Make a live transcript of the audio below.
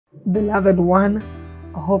Beloved one,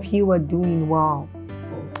 I hope you are doing well.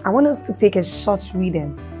 I want us to take a short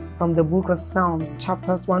reading from the book of Psalms,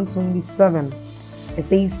 chapter 127. It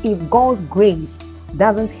says, if God's grace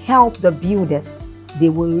doesn't help the builders, they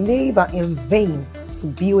will labor in vain to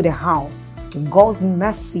build a house. If God's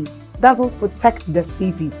mercy doesn't protect the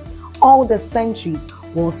city, all the centuries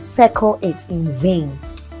will circle it in vain.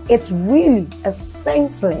 It's really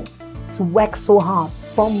senseless to work so hard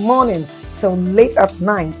from morning till late at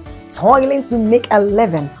night, toiling to make a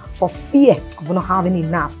living for fear of not having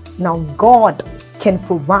enough. Now God can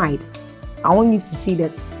provide. I want you to see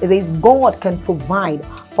this. It says God can provide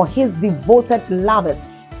for his devoted lovers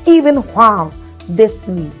even while they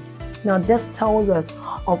sleep. Now this tells us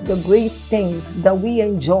of the great things that we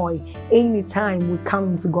enjoy anytime we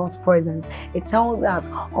come into God's presence. It tells us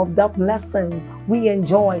of the blessings we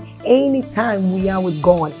enjoy anytime we are with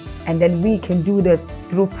God. And then we can do this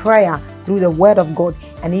through prayer, through the word of God,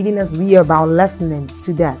 and even as we are about listening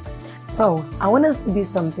to that. So I want us to do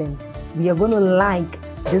something. We are going to like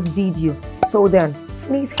this video. So then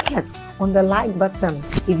please hit on the like button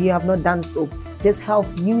if you have not done so. This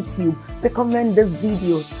helps YouTube recommend these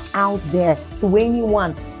videos out there to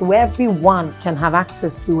anyone, so everyone can have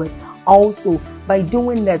access to it. Also, by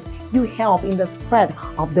doing this, you help in the spread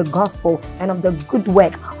of the gospel and of the good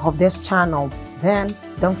work of this channel. Then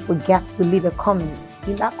don't forget to leave a comment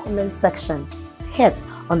in that comment section. Hit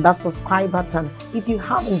on that subscribe button if you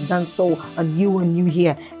haven't done so and you are new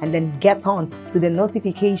here, and then get on to the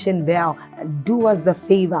notification bell and do us the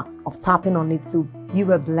favor of tapping on it too.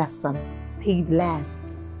 You are blessed. Stay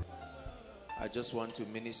blessed. I just want to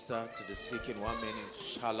minister to the sick in 1 minute.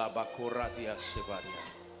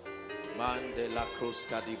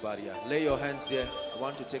 Lay your hands there. I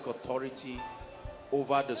want to take authority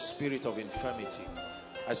over the spirit of infirmity.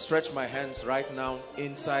 I stretch my hands right now,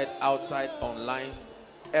 inside, outside, online.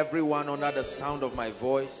 Everyone under the sound of my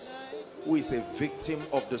voice who is a victim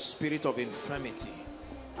of the spirit of infirmity,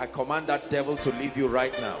 I command that devil to leave you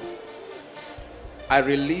right now. I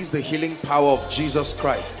release the healing power of Jesus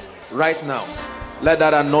Christ right now. Let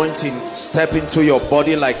that anointing step into your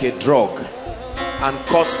body like a drug and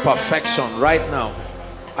cause perfection right now.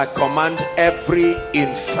 I command every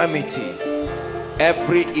infirmity,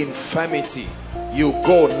 you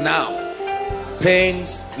go now.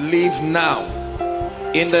 Pains, leave now.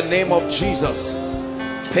 In the name of Jesus,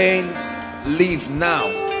 pains, leave now.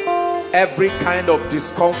 Every kind of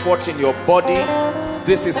discomfort in your body,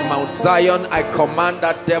 this is Mount Zion. I command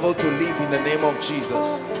that devil to leave in the name of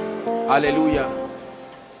Jesus. Hallelujah.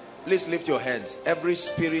 Please lift your hands. Every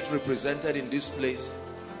spirit represented in this place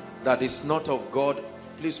that is not of God,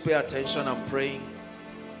 please pay attention. I'm praying.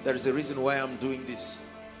 There is a reason why I'm doing this.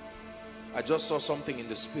 I just saw something in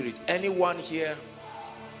the spirit. Anyone here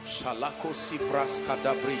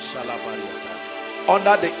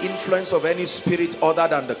under the influence of any spirit other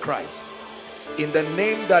than the Christ, in the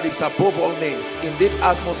name that is above all names, in the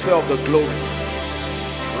atmosphere of the glory,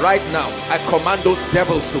 right now I command those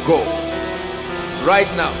devils to go. Right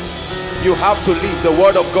now you have to leave. The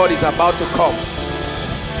word of God is about to come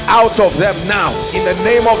out of them now in the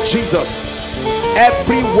name of Jesus.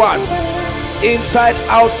 Everyone inside,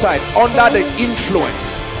 outside, under the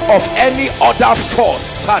influence of any other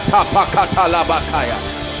force,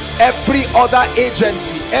 every other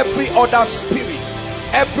agency, every other spirit,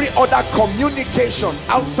 every other communication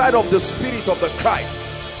outside of the spirit of the Christ,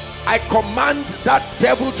 I command that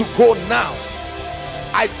devil to go now.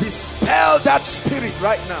 I dispel that spirit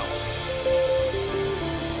right now.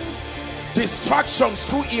 Distractions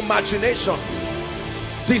through imagination,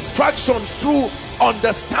 distractions through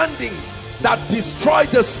understandings that destroy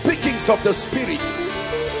the speakings of the spirit,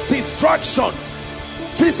 distractions,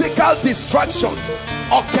 physical distractions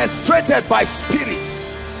orchestrated by spirits,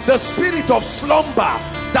 the spirit of slumber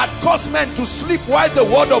that cause men to sleep while the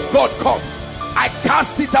word of God comes. I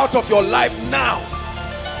cast it out of your life now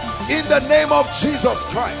in the name of Jesus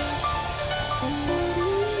Christ.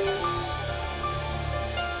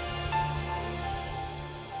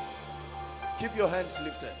 Keep your hands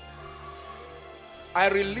lifted. I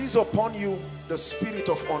release upon you the spirit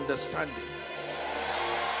of understanding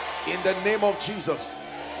in the name of Jesus.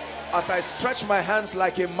 As I stretch my hands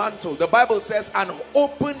like a mantle, the Bible says, and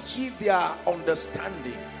open ye their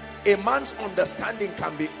understanding. A man's understanding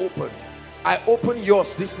can be opened. I open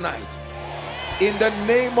yours this night in the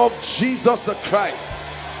name of Jesus the Christ.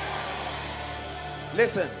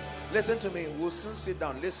 Listen to me. We'll soon sit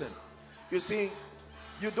down. Listen, you see,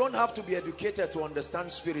 you don't have to be educated to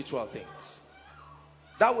understand spiritual things.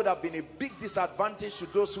 That would have been a big disadvantage to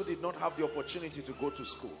those who did not have the opportunity to go to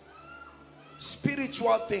school.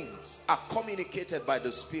 Spiritual things are communicated by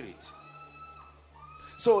the Spirit.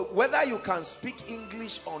 So whether you can speak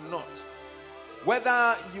English or not,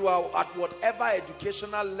 whether you are at whatever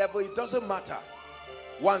educational level, it doesn't matter.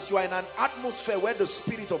 Once you are in an atmosphere where the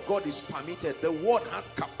Spirit of God is permitted, the word has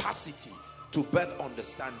capacity to birth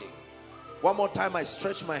understanding. One more time, I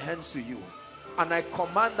stretch my hands to you and I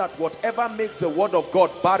command that whatever makes the word of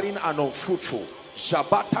God barren and unfruitful,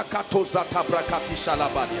 Shabatakato zata brakati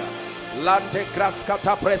shalabadia. Lante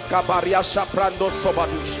graskata preska baria shaprando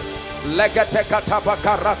sobadush. Legate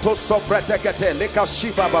katabakarato sopretekete leka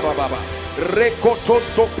shiba baba. Rekoto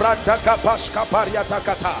sopranta kapashka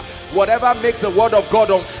pariatakata. Whatever makes the word of God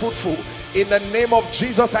unfruitful, in the name of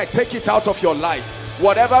Jesus, I take it out of your life.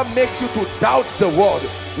 Whatever makes you to doubt the word,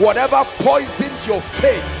 whatever poisons your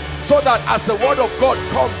faith, so that as the word of God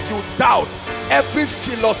comes, you doubt. Every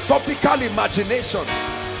philosophical imagination,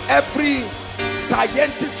 every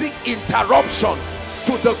scientific interruption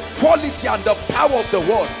to the quality and the power of the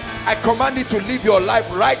word, I command it to live your life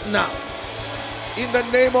right now. In the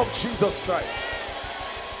name of Jesus Christ.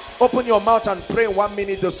 Open your mouth and pray 1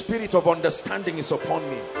 minute. The spirit of understanding is upon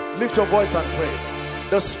me. Lift your voice and pray.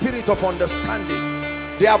 The spirit of understanding,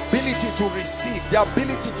 the ability to receive, the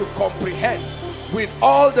ability to comprehend with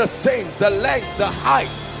all the saints, the length, the height,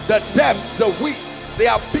 the depth, the width, the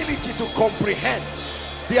ability to comprehend,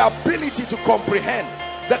 the ability to comprehend,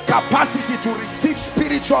 the capacity to receive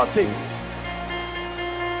spiritual things.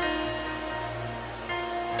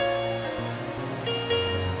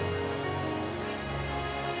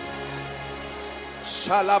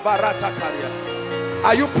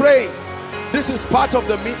 Are you praying? This is part of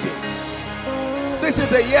the meeting. This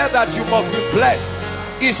is a year that you must be blessed.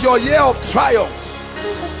 It's your year of triumph,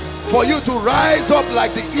 for you to rise up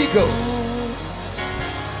like the eagle.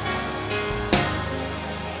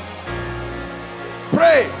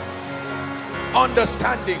 Pray.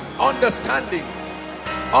 Understanding, understanding,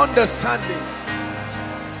 understanding.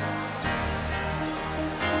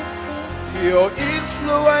 Your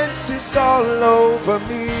influence is all over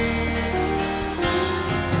me.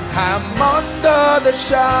 I'm under the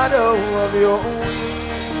shadow of your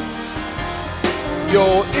wings.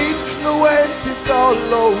 Your influence is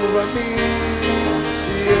all over me.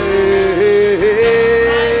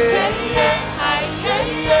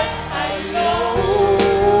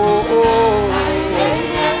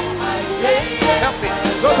 Help me.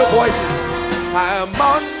 Those are voices. I'm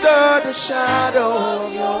under the shadow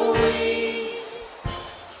of your wings.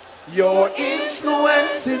 Your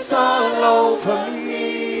influence is all over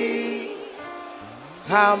me.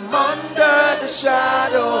 I'm under the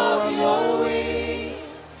shadow of your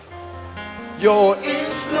wings. Your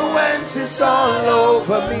influence is all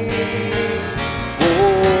over me.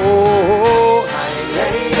 Oh,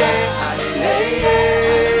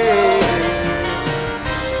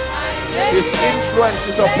 His influence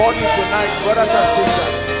is upon you tonight, brothers and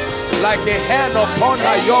sisters. Like a hen upon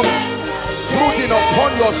her young, brooding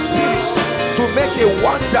upon your spirit to make a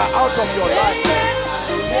wonder out of your life.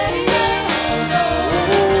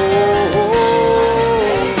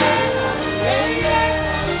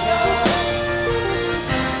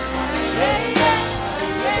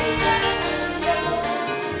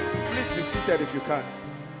 Please be seated if you can.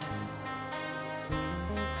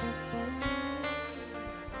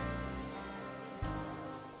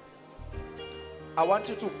 I want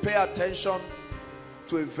you to pay attention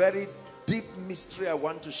to a very deep mystery I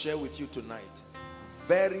want to share with you tonight.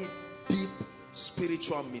 Very deep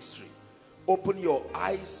spiritual mystery. Open your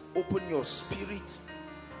eyes, open your spirit.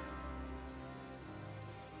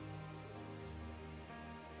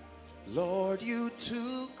 Lord, you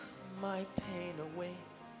took my pain away,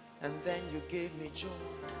 and then you gave me joy.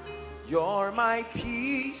 You're my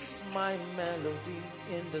peace, my melody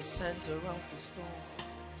in the center of the storm.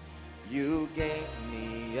 You gave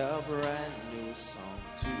me a brand new song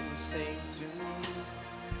to sing to you.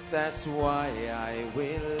 That's why I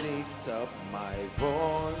will lift up my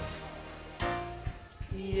voice.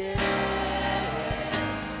 Yeah,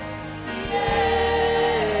 yeah,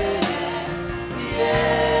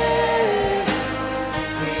 yeah.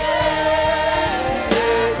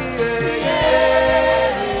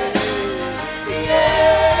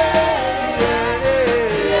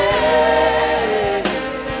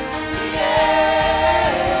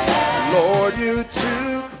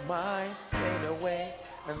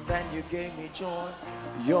 Gave me joy.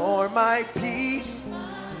 You're my peace.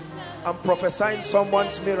 I'm prophesying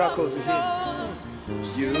someone's miracle to him.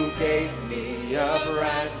 You gave me a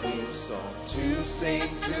brand new song to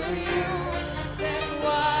sing to you. That's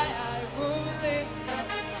why I will lift up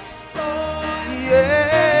my voice.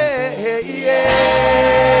 Yeah, yeah,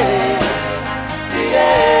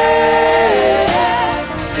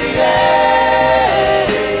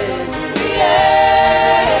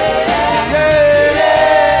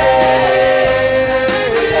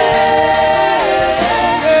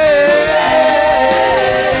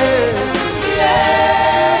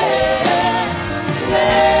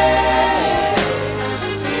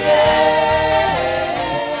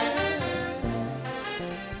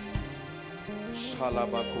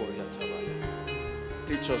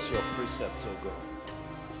 God.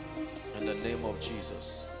 In the name of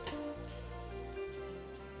Jesus.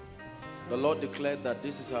 The Lord declared that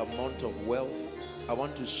this is our month of wealth. I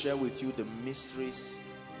want to share with you the mysteries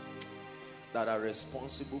that are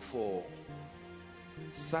responsible for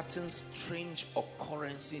certain strange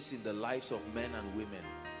occurrences in the lives of men and women.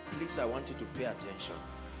 Please, I want you to pay attention.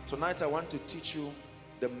 Tonight I want to teach you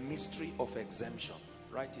the mystery of exemption.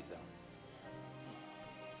 Write it down.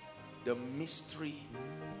 The mystery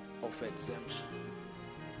of exemption.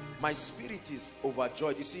 My spirit is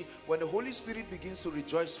overjoyed. You see, when the Holy Spirit begins to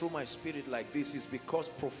rejoice through my spirit like this, is because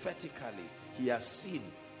prophetically he has seen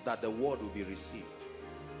that the word will be received.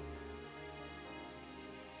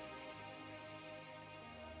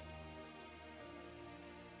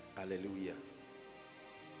 Hallelujah.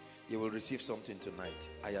 You will receive something tonight,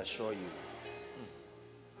 I assure you.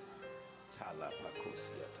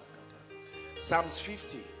 Psalms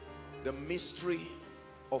 50, the mystery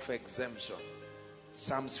of exemption.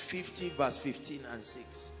 Psalms 50 verse 15 and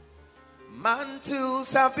 6.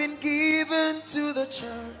 Mantles have been given to the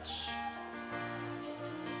church.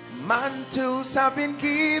 Mantles have been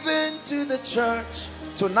given to the church.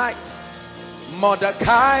 Tonight,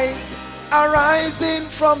 Mordecai's arising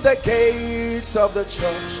from the gates of the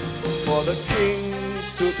church, for the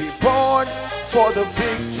kings to be born, for the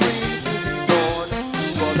victory to be born,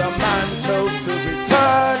 for the mantles to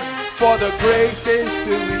return, for the graces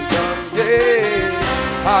to return. Yeah.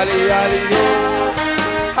 Halli, halli, oh.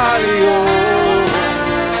 Halli, oh.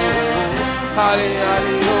 Halli,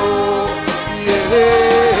 halli, oh. Yeah.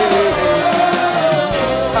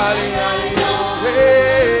 Halli, halli, oh.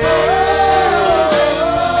 Yeah.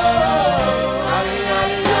 Halli,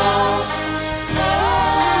 halli, oh.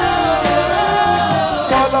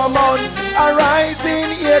 Solomon's arising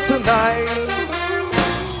here tonight.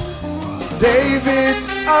 David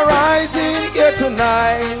arising here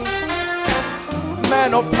tonight.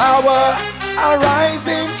 Man of power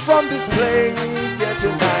arising from this place here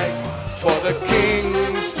tonight. For the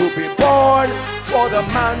kings to be born, for the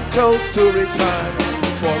mantles to return,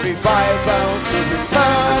 for revival to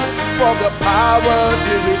return, for the power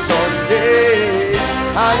to return. Yeah.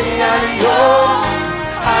 Halli, halli, oh.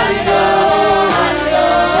 Halli, oh. Halli, oh.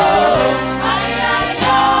 Halli, halli,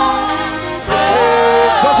 oh.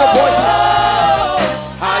 Just the voices.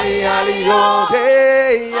 Halli, halli, oh.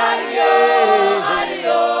 Hey, halli, oh.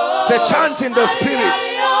 Say, chant in the spirit.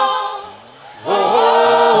 Oh, oh,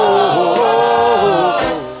 oh, oh.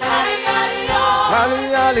 Halli, halli, oh. Halli,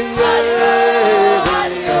 halli, oh.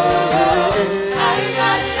 Halli, oh. Halli,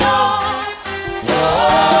 halli, oh.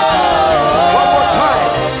 One more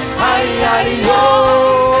time. Halli, halli, oh.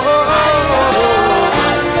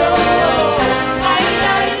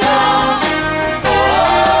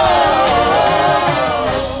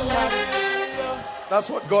 That's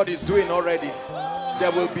what God is doing already.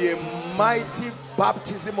 There will be a mighty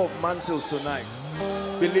baptism of mantles tonight.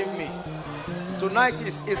 Believe me. Tonight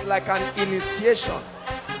is like an initiation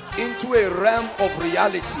into a realm of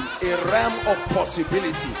reality, a realm of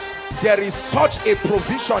possibility. There is such a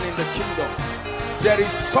provision in the kingdom. There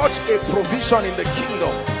is such a provision in the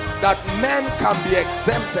kingdom that men can be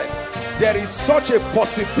exempted. There is such a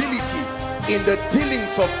possibility in the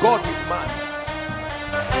dealings of God with man.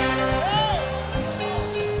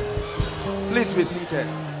 Please be seated.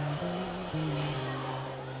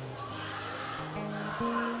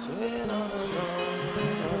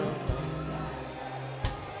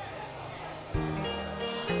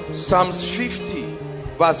 Psalms 50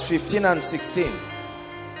 verse 15 and 16.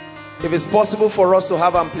 If it's possible for us to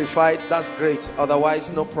have amplified, that's great.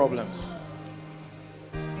 Otherwise, no problem.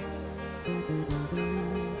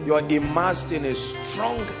 You're immersed in a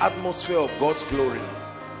strong atmosphere of God's glory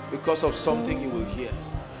because of something you will hear.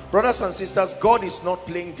 Brothers and sisters, God is not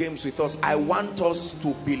playing games with us. I want us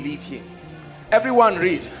to believe him. Everyone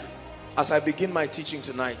read as I begin my teaching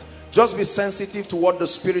tonight. Just be sensitive to what the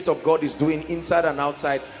Spirit of God is doing inside and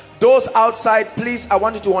outside. Those outside, please, I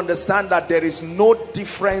want you to understand that there is no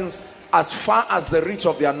difference as far as the reach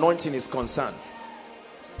of the anointing is concerned.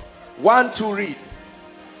 1, 2, read.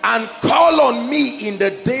 And call on me in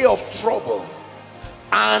the day of trouble,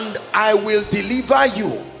 and I will deliver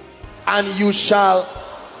you, and you shall...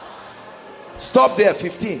 Stop there.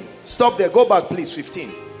 15. Stop there. Go back, please.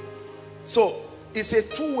 15. So it's a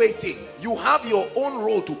two-way thing. You have your own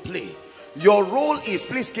role to play. Your role is,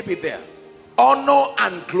 please keep it there, honor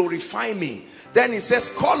and glorify me. Then he says,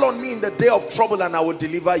 call on me in the day of trouble and I will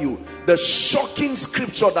deliver you. The shocking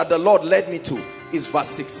scripture that the Lord led me to is verse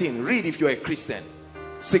 16. Read if you're a Christian.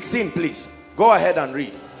 16, please. Go ahead and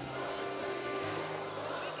read.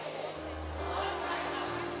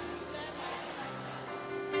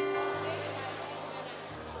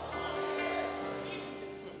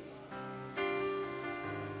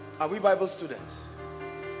 Are we Bible students?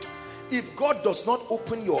 If God does not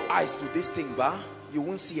open your eyes to this thing, you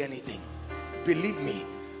won't see anything. Believe me,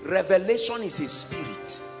 revelation is a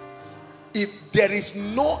spirit. If there is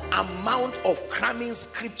no amount of cramming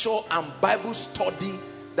scripture and Bible study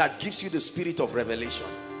that gives you the spirit of revelation,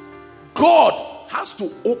 God has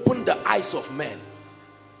to open the eyes of men.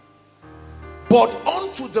 But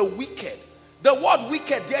unto the wicked, the word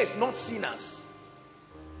wicked there is not sinners.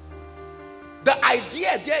 The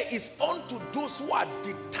idea there is unto those who are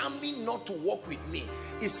determined not to walk with me.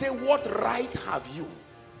 He said, what right have you?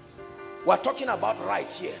 We're talking about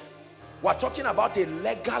right here. We're talking about a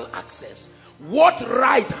legal access. What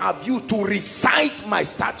right have you to recite my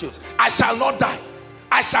statutes? I shall not die.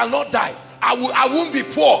 I shall not die. I won't be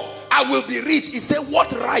poor. I will be rich. He said,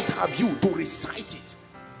 what right have you to recite it?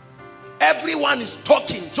 Everyone is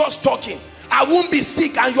talking, just talking. I won't be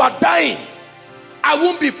sick and you are dying. I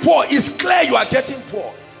won't be poor. It's clear you are getting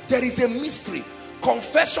poor. There is a mystery.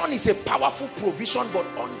 Confession is a powerful provision, but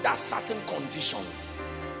under certain conditions.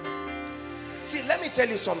 See, let me tell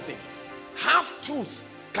you something. Half-truth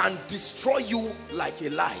can destroy you like a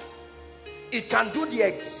lie. It can do the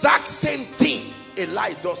exact same thing a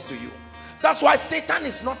lie does to you. That's why Satan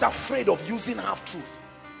is not afraid of using half-truth,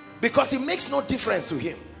 because it makes no difference to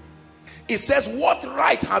him. It says, what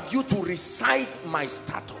right have you to recite my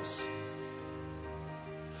status?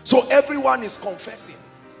 So everyone is confessing,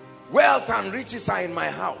 wealth and riches are in my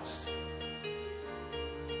house.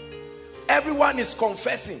 Everyone is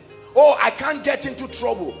confessing, oh, I can't get into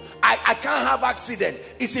trouble. I can't have accident.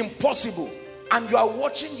 It's impossible. And you are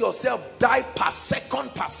watching yourself die per second.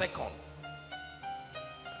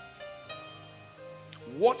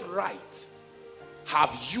 What right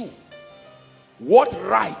have you? What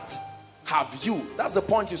right have you? That's the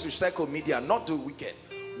point you should circle, media, not the wicked.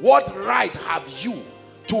 What right have you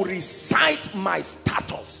to recite my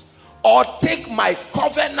status or take my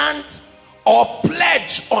covenant or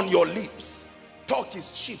pledge on your lips? Talk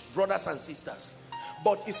is cheap, brothers and sisters.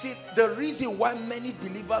 But you see, the reason why many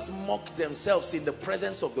believers mock themselves in the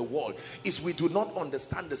presence of the world is we do not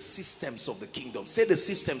understand the systems of the kingdom. Say the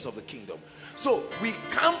systems of the kingdom. So we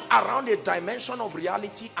camp around a dimension of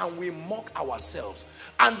reality and we mock ourselves.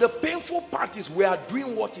 And the painful part is we are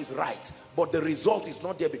doing what is right, but the result is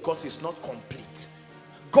not there because it's not complete.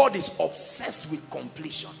 God is obsessed with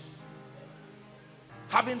completion.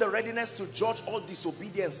 Having the readiness to judge all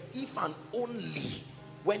disobedience if and only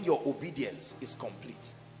when your obedience is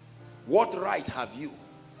complete. What right have you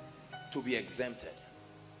to be exempted?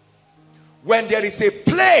 When there is a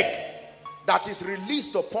plague that is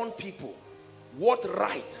released upon people, what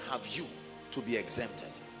right have you to be exempted?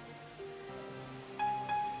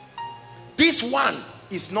 This one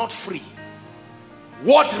is not free.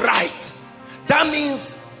 What right? That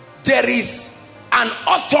means there is an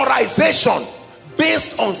authorization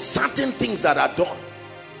based on certain things that are done.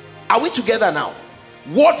 Are we together now?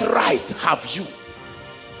 What right have you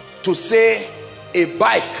to say a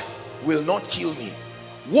bike will not kill me?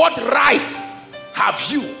 What right have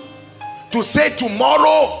you to say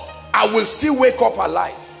tomorrow I will still wake up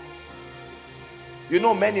alive? You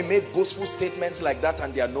know, many made boastful statements like that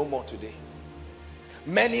and they are no more today.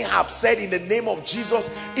 Many have said, in the name of Jesus,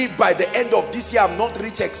 if by the end of this year I'm not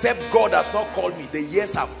rich except God has not called me. The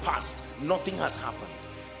years have passed. Nothing has happened.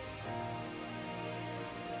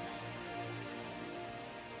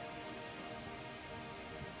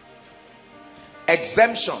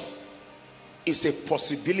 Exemption is a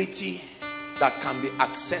possibility that can be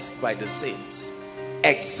accessed by the saints.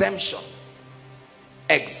 Exemption.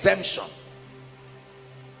 Exemption.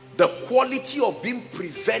 The quality of being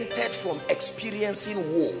prevented from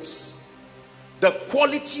experiencing wars. The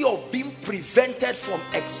quality of being prevented from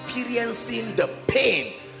experiencing the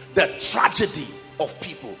pain, the tragedy of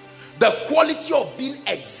people. The quality of being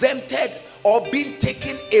exempted or being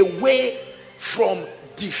taken away from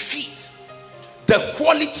defeat. The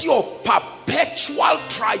quality of perpetual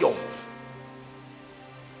triumph.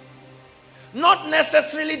 Not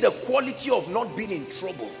necessarily the quality of not being in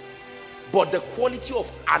trouble, but the quality of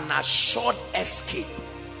an assured escape,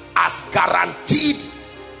 as guaranteed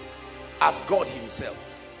as God himself.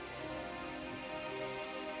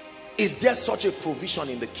 Is there such a provision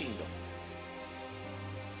in the kingdom?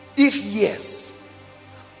 If yes,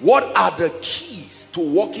 what are the keys to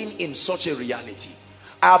walking in such a reality?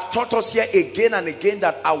 I have taught us here again and again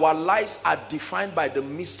that our lives are defined by the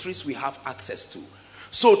mysteries we have access to.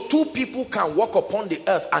 So two people can walk upon the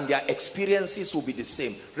earth and their experiences will be the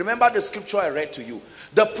same. Remember the scripture I read to you.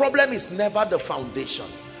 The problem is never the foundation.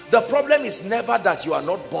 The problem is never that you are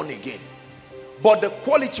not born again, but the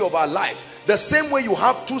quality of our lives. The same way you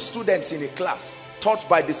have two students in a class, taught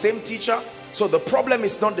by the same teacher, so the problem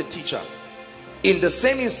is not the teacher. In the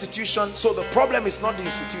same institution, so the problem is not the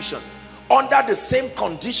institution. Under the same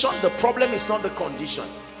condition, the problem is not the condition.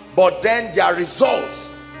 But then their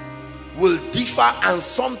results will differ, and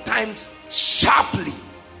sometimes sharply.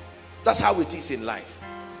 That's how it is in life.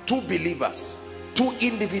 Two believers, two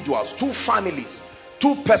individuals, two families,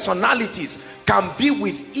 two personalities can be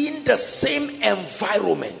within the same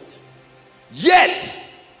environment, yet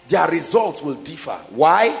their results will differ.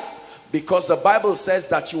 Why? Because the Bible says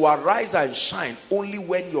that you arise and shine only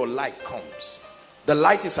when your light comes. The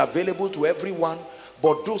light is available to everyone,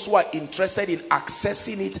 but those who are interested in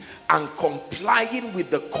accessing it and complying with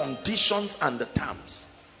the conditions and the terms.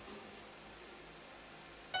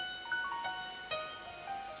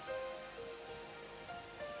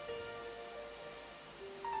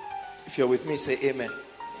 If you're with me, say amen. Amen.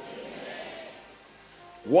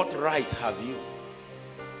 What right have you?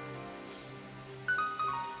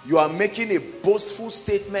 You are making a boastful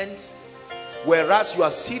statement, whereas you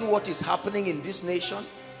are seeing what is happening in this nation,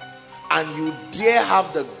 and you dare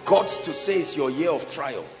have the guts to say it's your year of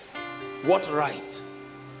triumph. What right?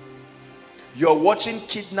 You're watching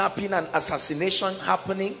kidnapping and assassination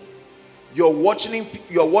happening. You're watching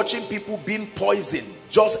people being poisoned,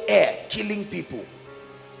 just air killing people.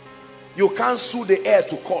 You can't sue the air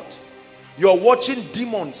to court. You're watching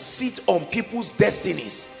demons sit on people's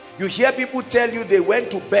destinies. You hear people tell you they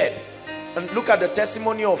went to bed, and look at the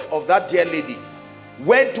testimony of that dear lady.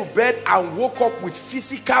 Went to bed and woke up with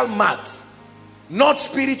physical marks, not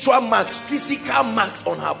spiritual marks, physical marks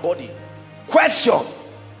on her body. Question: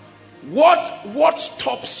 what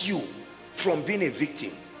stops you from being a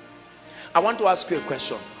victim? I want to ask you a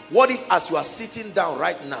question. What if, as you are sitting down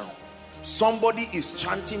right now, somebody is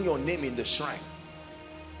chanting your name in the shrine?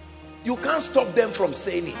 You can't stop them from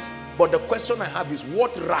saying it, but the question I have is,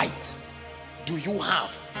 what right do you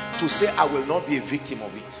have to say I will not be a victim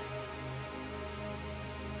of it?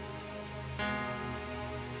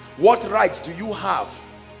 What rights do you have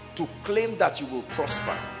to claim that you will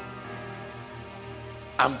prosper?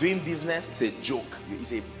 I'm doing business, it's a joke,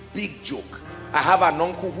 it's a big joke. I have an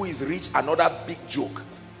uncle who is rich, another big joke.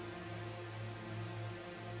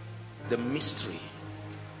 The mystery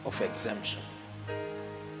of exemption.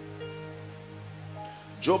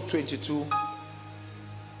 Job 22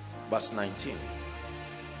 verse 19.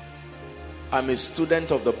 I'm a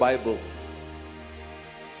student of the Bible.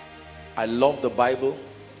 I love the Bible.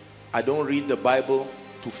 I don't read the Bible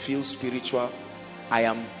to feel spiritual. I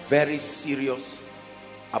am very serious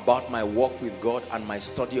about my walk with God and my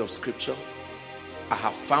study of scripture. I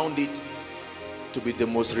have found it to be the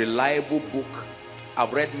most reliable book.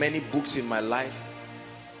 I've read many books in my life.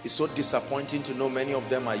 It's so disappointing to know many of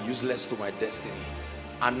them are useless to my destiny.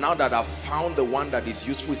 And now that I've found the one that is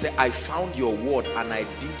useful, say, I found your word and I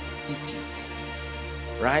did eat it.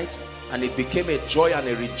 Right? And it became a joy and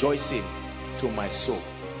a rejoicing to my soul.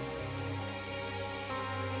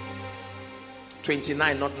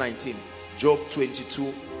 29, not 19. Job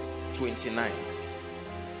 22, 29.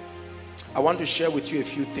 I want to share with you a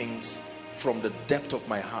few things from the depth of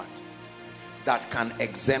my heart that can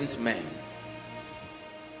exempt men.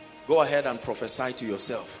 Go ahead and prophesy to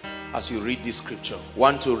yourself as you read this scripture.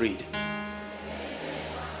 One to read.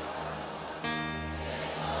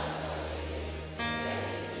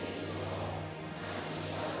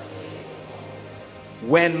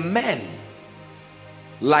 When men,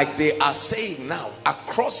 like they are saying now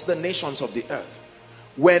across the nations of the earth,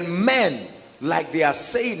 when men, like they are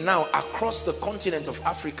saying now across the continent of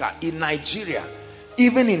Africa, in Nigeria,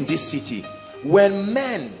 even in this city, when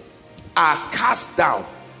men are cast down,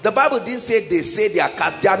 the Bible didn't say they are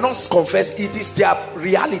cast, they are not confessed, it is their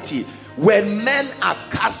reality. When men are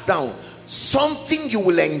cast down, something you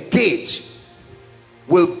will engage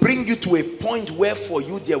will bring you to a point where for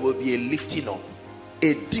you there will be a lifting up,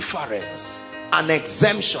 a difference, an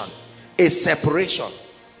exemption, a separation.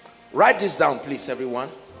 Write this down, please, everyone.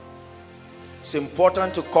 It's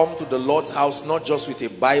important to come to the Lord's house not just with a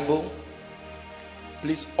Bible.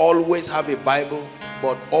 Please always have a Bible,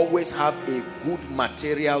 but always have a good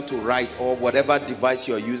material to write, or whatever device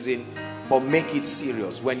you're using, but make it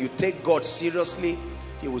serious. When you take God seriously,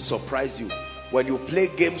 he will surprise you. When you play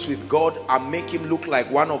games with God and make him look like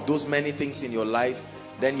one of those many things in your life,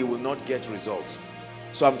 then you will not get results.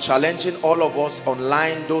 So I'm challenging all of us,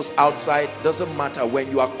 online, those outside, doesn't matter. When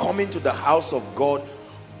you are coming to the house of God,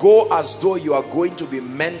 go as though you are going to be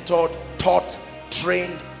mentored, taught,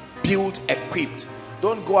 trained, built, equipped.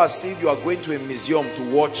 Don't go as if you are going to a museum to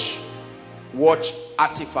watch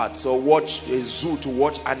artifacts, or watch a zoo to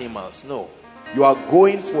watch animals. No, you are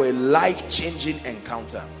going for a life-changing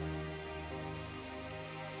encounter.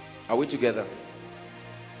 Are we together?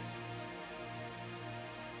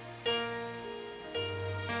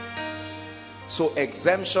 So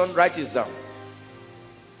exemption, write this down.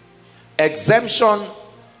 Exemption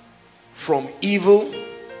from evil,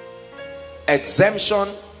 exemption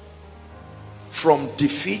from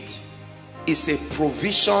defeat is a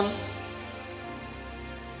provision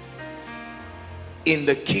in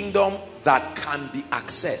the kingdom that can be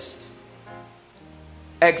accessed.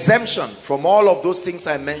 Exemption from all of those things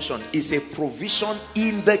I mentioned is a provision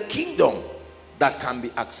in the kingdom that can be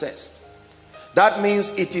accessed. That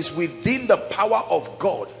means it is within the power of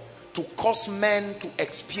God to cause men to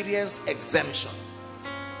experience exemption.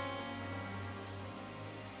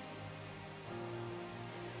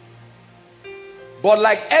 But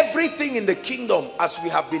like everything in the kingdom, as we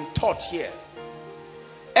have been taught here,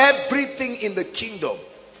 everything in the kingdom,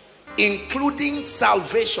 including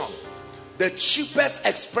salvation, the cheapest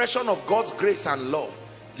expression of God's grace and love,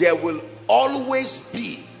 there will always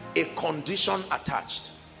be a condition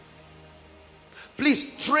attached.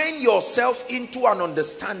 Please train yourself into an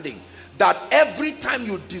understanding that every time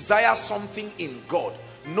you desire something in God,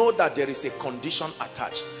 know that there is a condition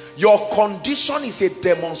attached. Your condition is a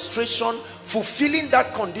demonstration. Fulfilling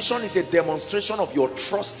that condition is a demonstration of your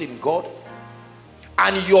trust in God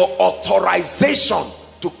and your authorization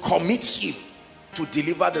to commit Him to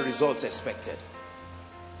deliver the results expected.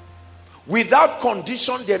 Without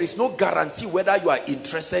condition, there is no guarantee whether you are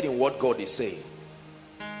interested in what God is saying.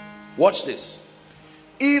 Watch this.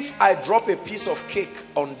 If I drop a piece of cake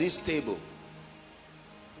on this table,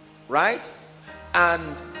 right,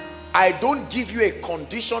 and I don't give you a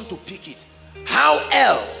condition to pick it, how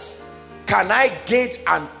else can I gauge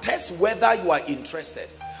and test whether you are interested?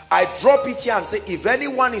 I drop it here and say, if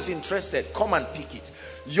anyone is interested, come and pick it.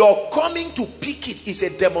 Your coming to pick it is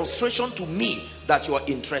a demonstration to me that you are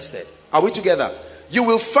interested. Are we together? You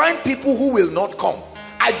will find people who will not come.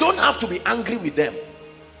 I don't have to be angry with them.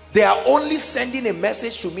 They are only sending a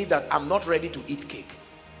message to me that I'm not ready to eat cake.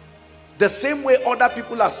 The same way other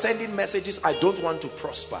people are sending messages, I don't want to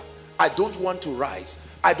prosper. I don't want to rise.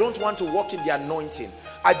 I don't want to walk in the anointing.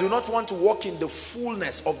 I do not want to walk in the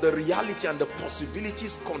fullness of the reality and the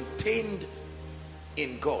possibilities contained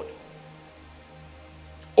in God.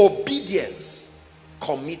 Obedience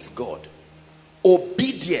commits God.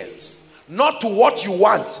 Obedience, not to what you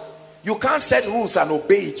want. You can't set rules and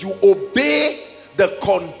obey it. You obey the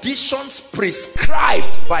conditions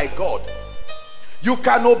prescribed by God. You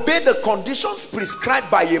can obey the conditions prescribed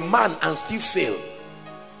by a man and still fail.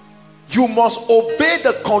 You must obey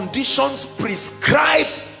the conditions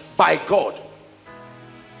prescribed by God.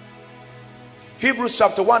 Hebrews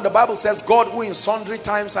chapter 1, the Bible says, God, who in sundry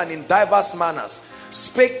times and in diverse manners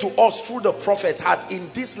spake to us through the prophets, had in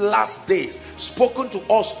these last days spoken to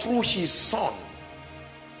us through his Son.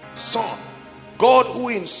 God, who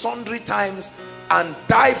in sundry times and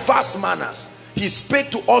diverse manners, he spake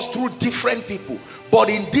to us through different people, but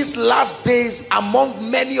in these last days, among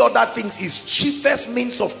many other things, his chiefest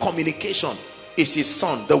means of communication is his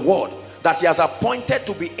Son, the Word, that he has appointed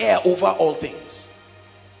to be heir over all things.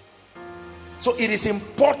 So it is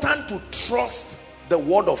important to trust the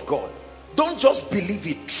Word of God. Don't just believe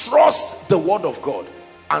it. Trust the Word of God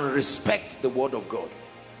and respect the Word of God.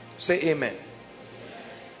 Say amen.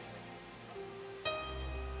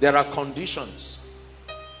 There are conditions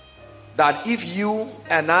that if you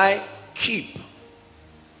and I keep,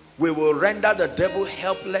 we will render the devil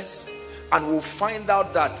helpless, and we'll find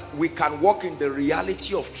out that we can walk in the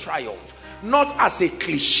reality of triumph, not as a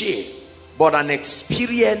cliche, but an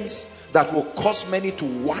experience that will cause many to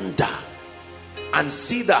wonder and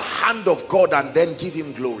see the hand of God and then give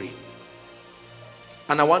him glory.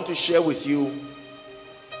 And I want to share with you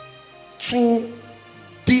two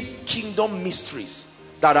deep kingdom mysteries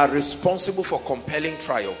that are responsible for compelling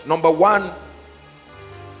triumph. Number one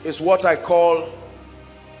is what I call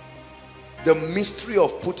the mystery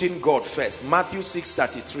of putting God first. Matthew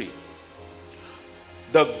 6:33.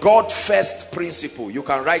 The God first principle. You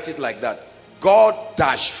can write it like that. God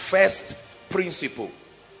dash first principle.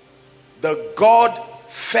 The God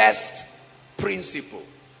first principle.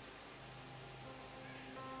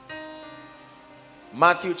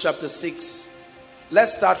 Matthew chapter 6.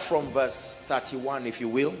 Let's start from verse 31, if you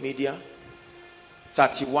will, media.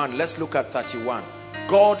 31. Let's look at 31.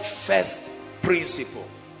 God first principle.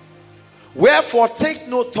 Wherefore take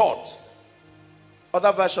no thought.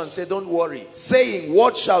 Other versions say don't worry, saying,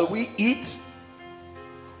 what shall we eat?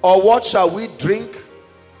 Or what shall we drink?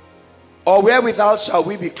 Or wherewithal shall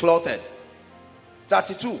we be clothed?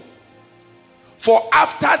 32. For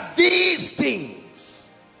after these things,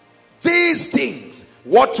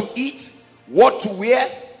 what to eat, what to wear,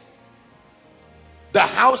 the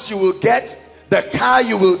house you will get, the car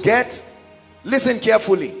you will get. Listen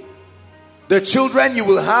carefully. The children you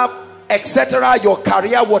will have, etc., your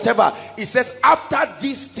career, whatever. It says, after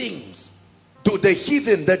these things do the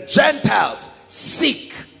heathen, the Gentiles,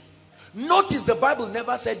 seek. Notice the Bible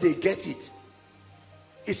never said they get it.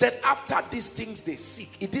 It said after these things they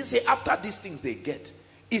seek. It didn't say after these things they get.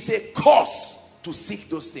 It's a cause to seek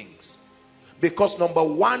those things. Because number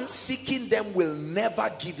one, seeking them will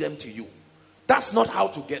never give them to you. That's not how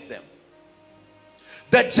to get them.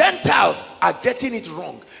 The Gentiles are getting it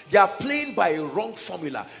wrong. They are playing by a wrong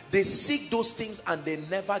formula. They seek those things and they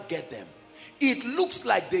never get them. It looks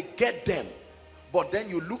like they get them, but then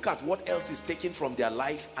you look at what else is taken from their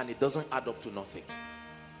life and it doesn't add up to nothing.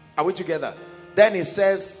 Are we together? Then it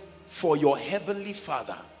says, for your heavenly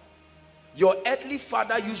Father. Your earthly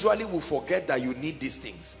father usually will forget that you need these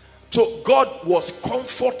things. So God was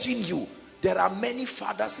comforting you. There are many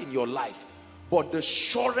fathers in your life, but the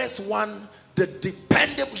surest one, the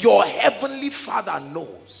dependable, your heavenly Father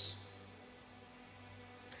knows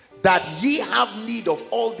that ye have need of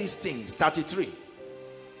all these things. 33.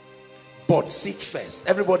 But seek first.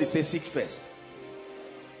 Everybody say seek first.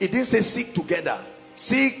 It didn't say seek together.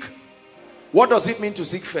 Seek. What does it mean to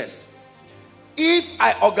seek first? If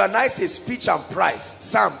I organize a speech and prize,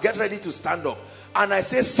 Sam, get ready to stand up, and I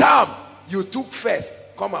say, Sam, you took first,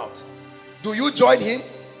 come out. Do you join him?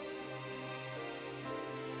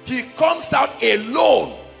 He comes out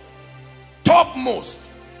alone, topmost,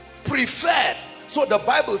 preferred. So the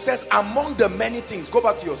Bible says, among the many things, go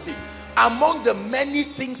back to your seat, among the many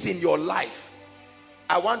things in your life,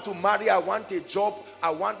 I want to marry, I want a job, I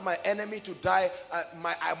want my enemy to die,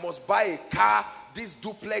 I must buy a car, this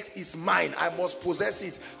duplex is mine, I must possess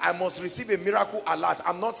it, I must receive a miracle alert.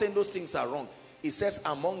 I'm not saying those things are wrong. It says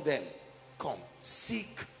among them, come,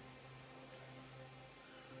 seek.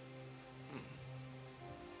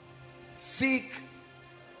 Seek.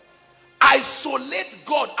 Isolate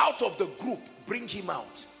God out of the group, bring him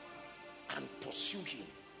out and pursue him.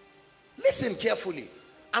 Listen carefully.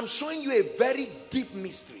 I'm showing you a very deep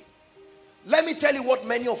mystery. Let me tell you what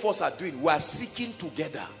many of us are doing. We are seeking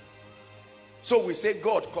together. So we say,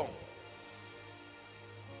 God, come.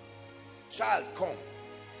 Child, come.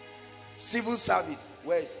 Civil service,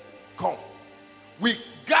 where is? Come. We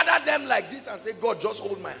gather them like this and say, God, just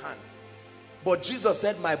hold my hand. But Jesus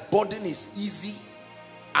said, my burden is easy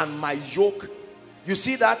and my yoke. You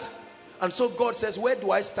see that? And so God says, where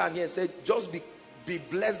do I stand here? Say, just be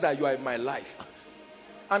blessed that you are in my life.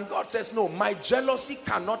 And God says, no, my jealousy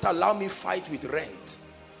cannot allow me fight with rent,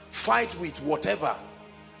 fight with whatever.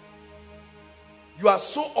 You are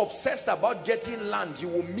so obsessed about getting land, you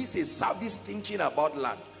will miss a service thinking about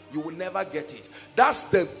land. You will never get it. That's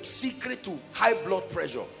the secret to high blood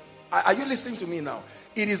pressure. Are you listening to me now?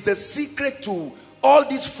 It is the secret to all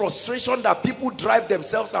this frustration that people drive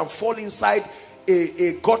themselves and fall inside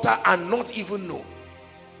a gutter and not even know.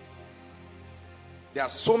 There are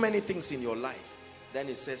so many things in your life. Then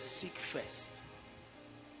it says, seek first.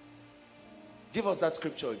 Give us that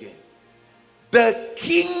scripture again. The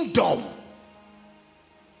kingdom.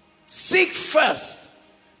 Seek first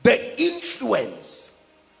the influence,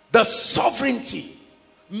 the sovereignty.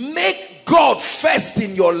 Make God first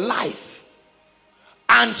in your life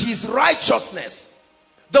and his righteousness.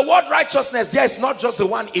 The word righteousness there is not just the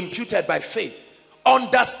one imputed by faith.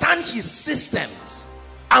 Understand his systems.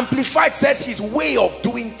 Amplified says his way of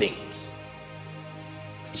doing things.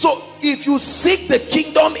 So if you seek the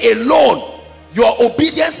kingdom alone, your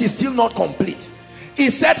obedience is still not complete. He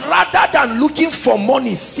said, rather than looking for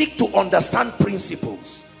money, seek to understand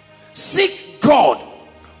principles. Seek God.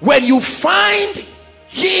 When you find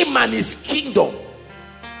him and his kingdom,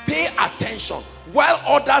 pay attention. While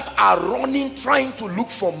others are running trying to look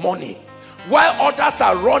for money, while others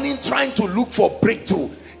are running trying to look for breakthrough,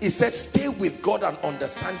 he said, stay with God and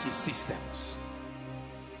understand his systems.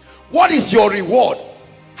 What is your reward?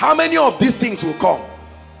 How many of these things will come?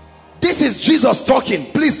 This is Jesus talking.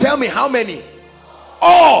 Please tell me how many.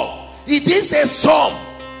 All. He didn't say some.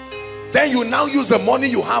 Then you now use the money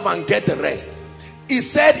you have and get the rest. He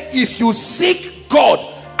said, if you seek God,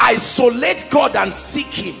 isolate God and seek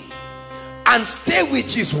him, and stay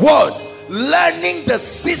with his word, learning the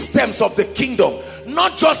systems of the kingdom,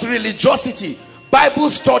 not just religiosity, Bible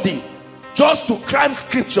study, just to cram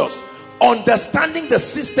scriptures, understanding the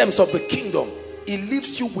systems of the kingdom. It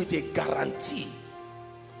leaves you with a guarantee,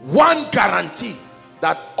 one guarantee,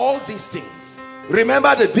 that all these things,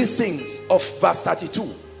 remember the these things of verse 32,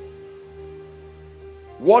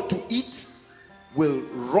 what to eat will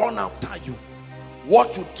run after you,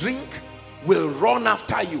 what to drink will run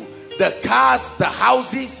after you, the cars, the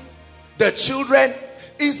houses, The children,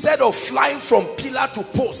 instead of flying from pillar to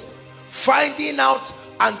post, finding out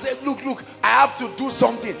and say, look, I have to do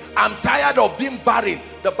something. I'm tired of being barren.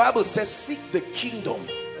 The Bible says, seek the kingdom.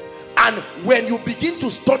 And when you begin to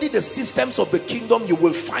study the systems of the kingdom, you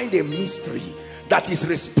will find a mystery that is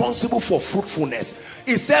responsible for fruitfulness.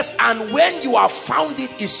 It says, and when you have found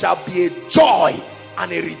it, it shall be a joy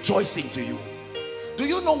and a rejoicing to you. Do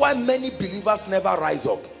you know why many believers never rise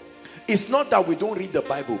up? It's not that we don't read the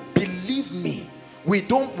Bible. Believe me, we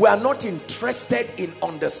are not interested in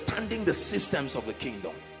understanding the systems of the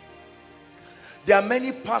kingdom. There are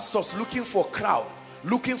many pastors looking for crowd,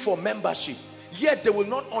 looking for membership, yet they will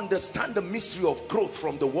not understand the mystery of growth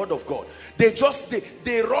from the word of God.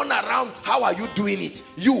 They run around. How are you doing it?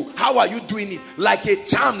 How are you doing it? Like a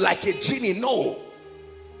charm, like a genie. No.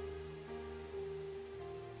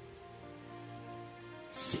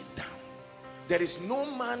 Sit down. There is no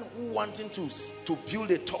man who wanting to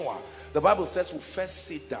build a tower, the Bible says, will first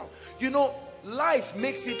sit down. You know, life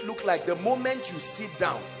makes it look like the moment you sit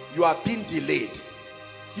down, you are being delayed.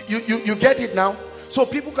 You get it now? So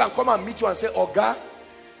people can come and meet you and say, Oga,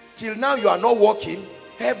 till now you are not working.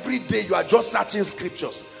 Every day you are just searching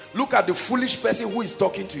scriptures. Look at the foolish person who is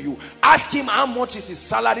talking to you. Ask him how much is his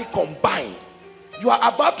salary combined. You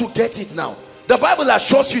are about to get it now. The Bible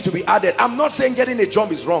assures you to be added. I'm not saying getting a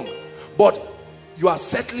job is wrong, but you are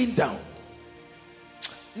settling down.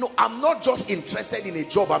 No, I'm not just interested in a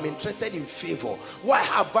job. I'm interested in favor. Why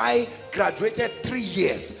have I graduated 3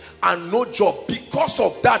 years and no job? Because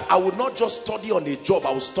of that, I will not just study on a job.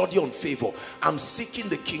 I will study on favor. I'm seeking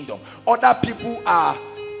the kingdom. Other people are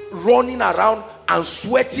running around and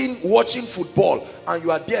sweating, watching football, and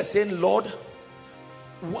you are there saying, Lord,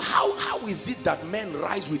 how is it that men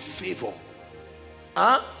rise with favor?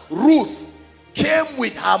 Ruth came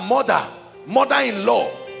with her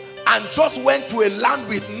mother-in-law, and just went to a land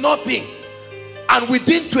with nothing, and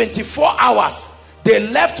within 24 hours they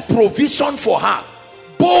left provision for her.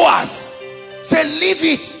 Boaz said, leave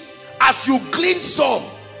it. As you glean some,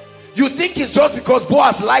 you think it's just because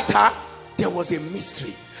Boaz liked her. There was a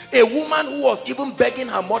mystery. A woman who was even begging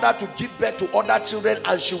her mother to give birth to other children,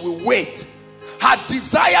 and she will wait. Her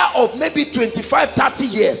desire of maybe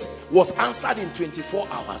 25-30 years was answered in 24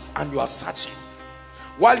 hours, and you are searching.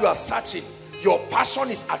 While you are searching, your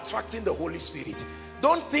passion is attracting the Holy Spirit.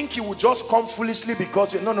 Don't think he will just come foolishly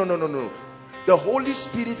because you... No. The Holy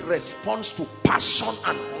Spirit responds to passion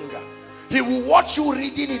and hunger. He will watch you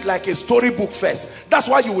reading it like a storybook first. That's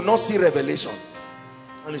why you will not see revelation.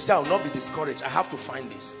 And you say, I will not be discouraged. I have to find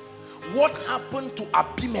this. What happened to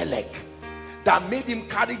Abimelech that made him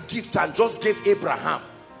carry gifts and just gave Abraham?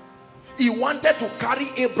 He wanted to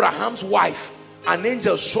carry Abraham's wife. An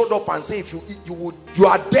angel showed up and said, if you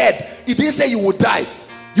are dead. He didn't say you would die.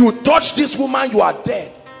 You touch this woman, you are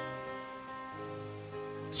dead.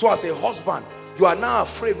 So as a husband, you are now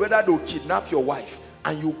afraid whether they'll kidnap your wife,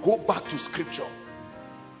 and you go back to scripture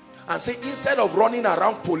and say, instead of running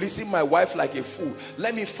around policing my wife like a fool,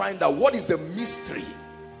 let me find out what is the mystery.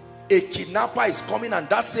 A kidnapper is coming, and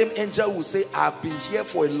that same angel will say, I've been here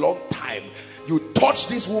for a long time. You touch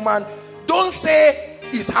this woman. Don't say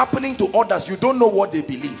it's happening to others. You don't know what they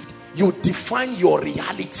believed. You define your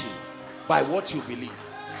reality by what you believe.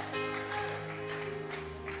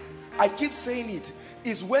 I keep saying it.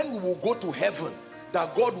 Is when we will go to heaven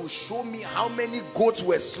that God will show me how many goats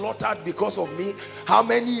were slaughtered because of me, how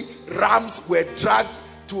many rams were dragged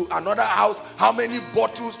to another house, how many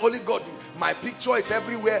bottles. Only God. My picture is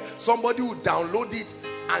everywhere. Somebody will download it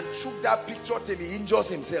and choke that picture till he injures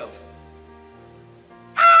himself.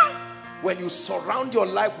 When you surround your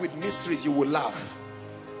life with mysteries, you will laugh.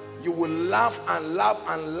 You will laugh and laugh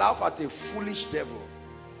and laugh at a foolish devil.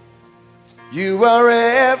 You are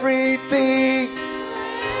everything.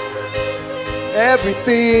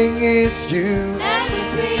 Everything is you.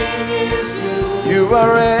 Everything is you. You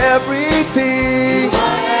are everything. You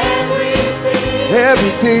are everything.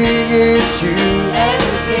 Everything is you.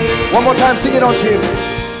 Everything. One more time, sing it on to him.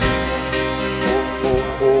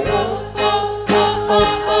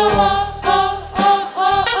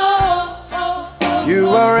 You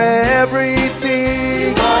are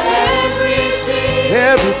everything. You are everything.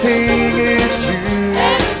 Everything is you.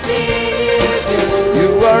 Everything is you. You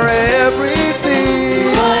are everything.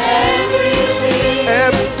 You are everything.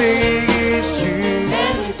 Everything is you.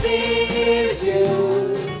 Everything is you.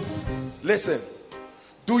 Listen,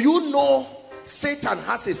 do you know Satan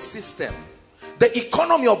has a system? The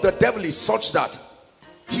economy of the devil is such that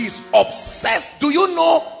he's obsessed. Do you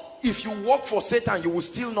know if you work for Satan, you will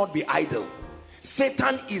still not be idle?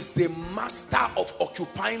 Satan is the master of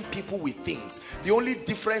occupying people with things. The only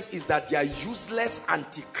difference is that they are useless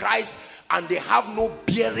antichrist and they have no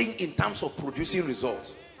bearing in terms of producing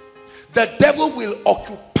results. The devil will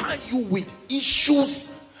occupy you with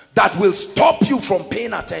issues that will stop you from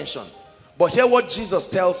paying attention. But hear what Jesus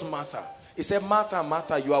tells Martha. He said, Martha,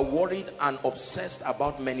 Martha, you are worried and obsessed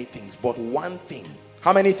about many things, but one thing.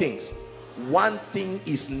 How many things? One thing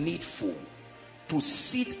is needful. To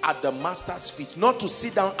sit at the master's feet, not to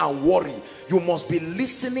sit down and worry. You must be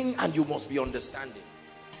listening and you must be understanding.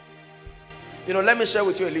 You know, let me share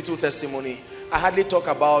with you a little testimony. I hardly talk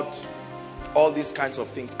about all these kinds of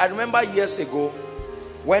things. I remember years ago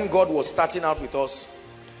when God was starting out with us.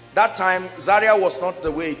 That time Zaria was not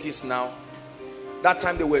the way it is now. That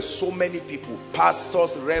time there were so many people,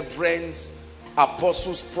 pastors, reverends,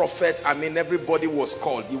 apostles, prophets. I mean, everybody was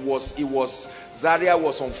called. Zaria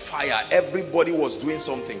was on fire. Everybody was doing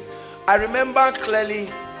something. I remember clearly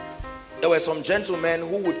there were some gentlemen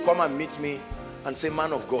who would come and meet me and say,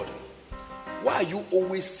 man of God, why are you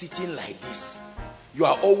always sitting like this? You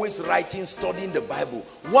are always writing, studying the Bible.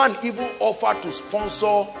 One even offered to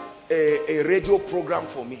sponsor a radio program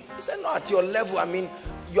for me. He said, no, at your level, I mean,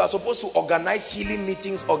 you are supposed to organize healing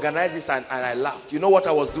meetings, organize this, and I laughed. You know what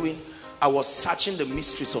I was doing? I was searching the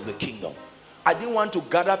mysteries of the kingdom. I didn't want to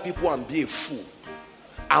gather people and be a fool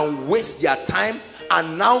and waste their time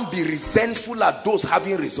and now be resentful at those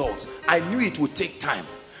having results. I knew it would take time.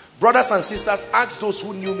 Brothers and sisters, ask those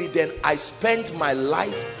who knew me then. I spent my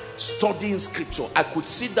life studying scripture. I could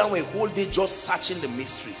sit down a whole day just searching the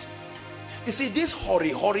mysteries. You see, this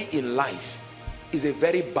hurry in life is a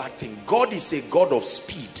very bad thing. God is a God of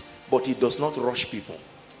speed, but he does not rush people.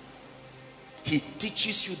 He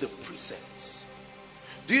teaches you the precepts.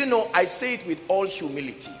 Do you know, I say it with all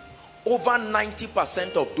humility, over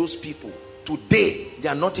 90% of those people today, they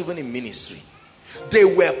are not even in ministry. They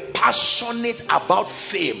were passionate about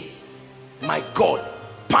fame. My God,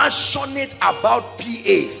 passionate about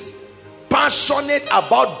PAs, passionate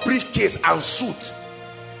about briefcase and suit.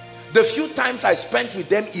 The few times I spent with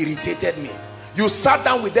them irritated me. You sat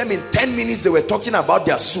down with them in 10 minutes, they were talking about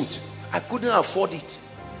their suit. I couldn't afford it.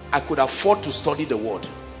 I could afford to study the word.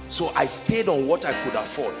 So I stayed on what I could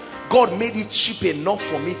afford. God made it cheap enough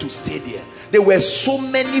for me to stay there. There were so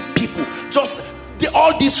many people, just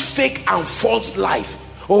all this fake and false life.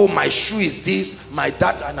 Oh, my shoe is this, my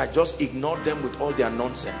that, and I just ignored them with all their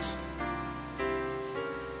nonsense.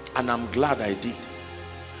 And I'm glad I did.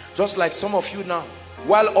 Just like some of you now,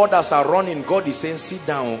 while others are running, God is saying, sit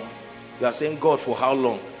down. You are saying, God, for how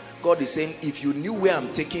long? God is saying, if you knew where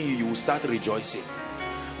I'm taking you, you will start rejoicing.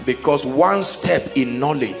 Because one step in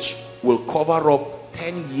knowledge will cover up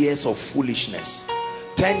 10 years of foolishness,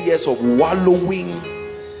 10 years of wallowing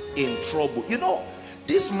in trouble. You know,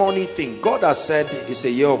 this money thing, God has said it's a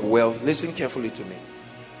year of wealth. Listen carefully to me.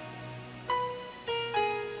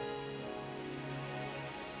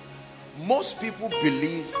 Most people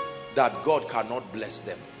believe that God cannot bless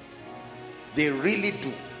them. They really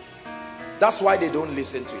do. That's why they don't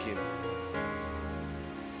listen to him.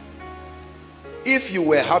 If you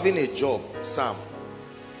were having a job, Sam,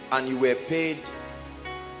 and you were paid,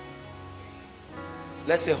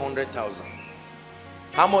 let's say 100,000,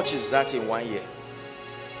 how much is that in 1 year?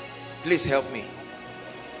 Please help me.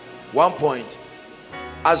 1 point.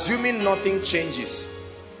 Assuming nothing changes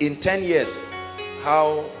in 10 years,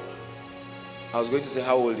 I was going to say,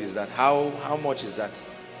 how old is that? How much is that?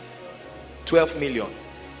 12 million.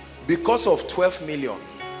 Because of 12 million,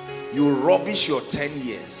 you rubbish your 10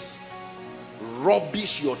 years.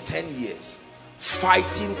 Rubbish your 10 years.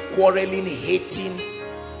 Fighting, quarreling, hating,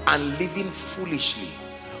 and living foolishly.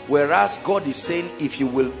 Whereas God is saying, if you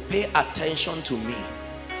will pay attention to me,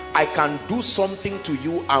 I can do something to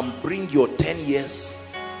you and bring your 10 years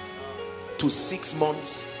to 6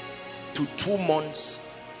 months, to 2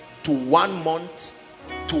 months, to 1 month,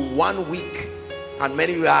 to 1 week. And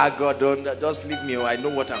many people, God, don't just leave me, I know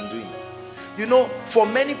what I'm doing. You know, for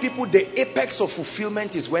many people, the apex of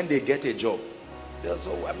fulfillment is when they get a job.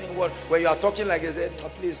 So, I mean, when you are talking like this, oh,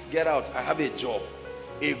 please get out, I have a job.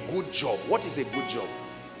 A good job. What is a good job?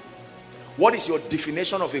 What is your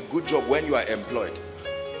definition of a good job when you are employed?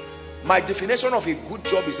 My definition of a good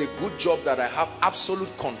job is a good job that I have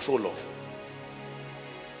absolute control of.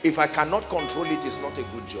 If I cannot control it, it's not a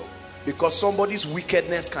good job. Because somebody's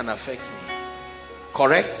wickedness can affect me.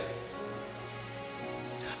 Correct?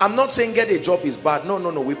 I'm not saying get a job is bad. No.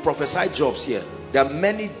 We prophesy jobs here. There are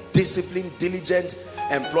many disciplined, diligent,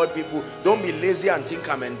 employed people. Don't be lazy and think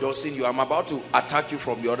I'm endorsing you. I'm about to attack you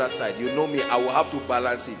from the other side. You know me, I will have to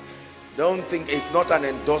balance it. Don't think it's not an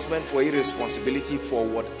endorsement for irresponsibility for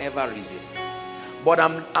whatever reason. But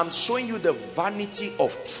I'm showing you the vanity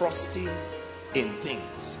of trusting in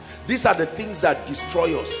things. These are the things that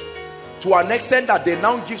destroy us, to an extent that they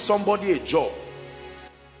now give somebody a job.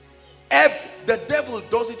 The devil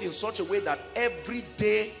does it in such a way that every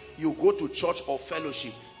day you go to church or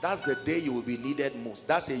fellowship, that's the day you will be needed most.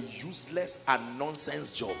 That's a useless and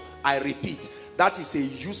nonsense job. I repeat, that is a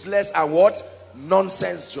useless and what?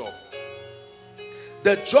 Nonsense job.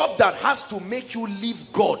 The job that has to make you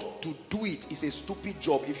leave God to do it is a stupid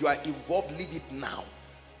job. If you are involved, leave it now.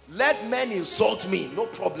 Let men insult me, no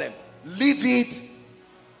problem. Leave it.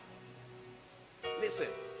 Listen,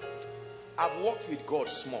 I've worked with God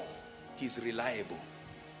small. He's reliable.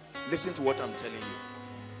 Listen to what I'm telling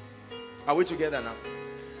you. Are we together now?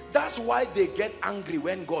 That's why they get angry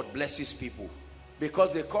when God blesses people.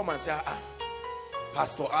 Because they come and say,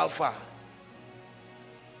 Pastor Alpha,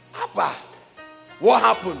 Abba, what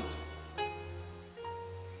happened?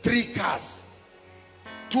 3 cars,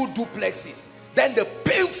 2 duplexes. Then the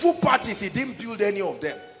painful part is he didn't build any of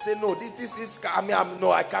them. Say, no, this is,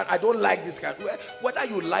 no, I can't, I don't like this car. Whether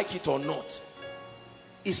you like it or not,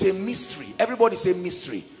 it's a mystery. Everybody say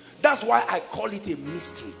mystery. That's why I call it a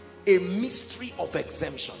mystery. A mystery of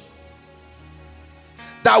exemption.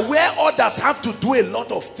 That where others have to do a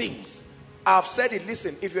lot of things, I've said it.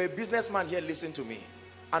 Listen, if you're a businessman here, listen to me.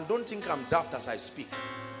 And don't think I'm daft as I speak.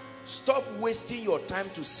 Stop wasting your time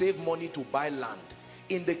to save money to buy land.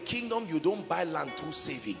 In the kingdom, you don't buy land through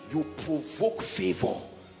saving. You provoke favor.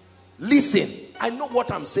 Listen, I know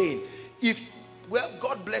what I'm saying. Well,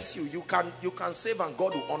 God bless you. You can save and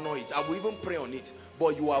God will honor it. I will even pray on it.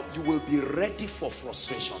 But you will be ready for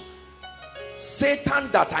frustration.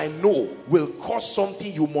 Satan that I know will cause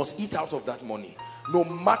something you must eat out of that money. No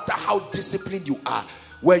matter how disciplined you are.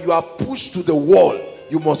 When you are pushed to the wall,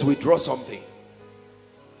 you must withdraw something.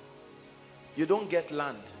 You don't get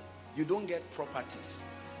land. You don't get properties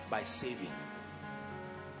by saving.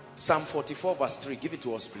 Psalm 44 verse 3. Give it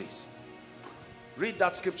to us, please. Read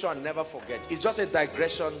that scripture and never forget. It's just a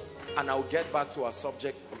digression, and I'll get back to our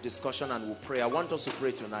subject of discussion and we'll pray. I want us to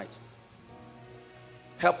pray tonight.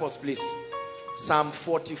 Help us, please. Psalm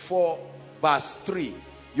 44 verse 3.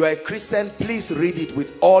 You are a Christian, please read it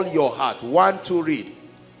with all your heart. 1, 2, read.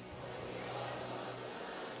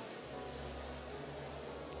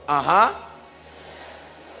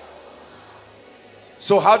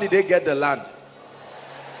 So how did they get the land?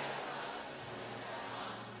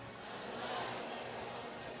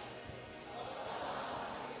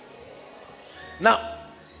 Now,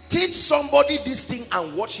 teach somebody this thing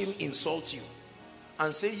and watch him insult you.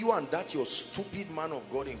 And say, you and that your stupid man of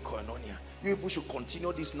God in Koinonia, you people should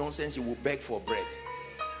continue this nonsense. You will beg for bread.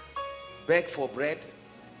 Beg for bread.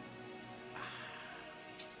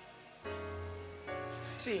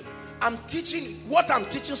 See, what I'm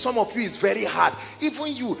teaching some of you is very hard.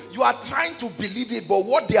 Even you are trying to believe it, but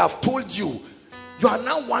what they have told you, you are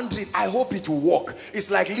now wondering, I hope it will work.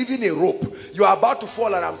 It's like leaving a rope. You are about to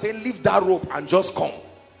fall and I'm saying, leave that rope and just come.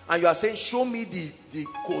 And you are saying, show me the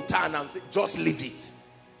quota, and I'm saying, just leave it.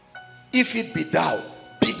 If it be thou,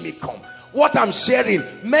 bid me come. What I'm sharing,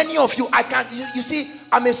 many of you, you see,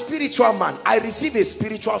 I'm a spiritual man. I receive a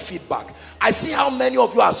spiritual feedback. I see how many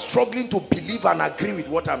of you are struggling to believe and agree with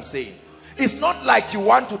what I'm saying. It's not like you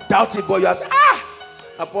want to doubt it, but you are saying,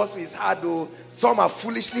 Apostle, is hard though. Some are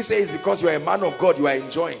foolishly saying it's because you are a man of God, you are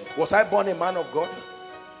enjoying. Was I born a man of God?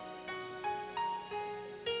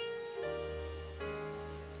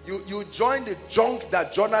 You join the junk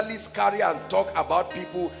that journalists carry and talk about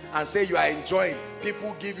people and say you are enjoying.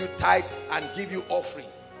 People give you tithe and give you offering.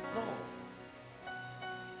 No.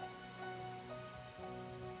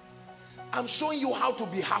 I'm showing you how to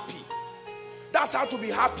be happy. That's how to be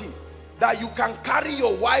happy. That you can carry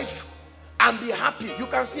your wife and be happy. You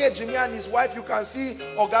can see Jimmy and his wife. You can see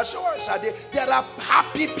Ogasho and Shade. There are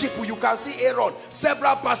happy people. You can see Aaron,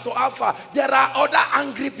 several Pastor Alpha. There are other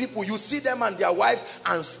angry people. You see them and their wives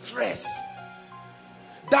and stress.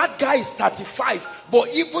 That guy is 35, but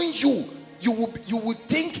even you would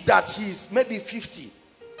think that he's maybe 50.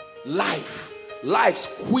 Life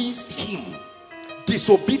squeezed him.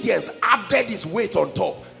 Disobedience added his weight on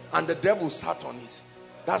top, and the devil sat on it.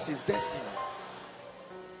 That's his destiny.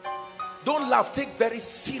 Don't laugh. Take very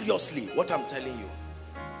seriously what I'm telling you.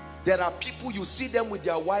 There are people, you see them with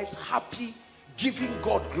their wives happy, giving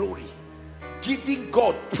God glory, giving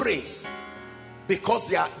God praise, because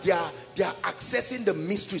they are accessing the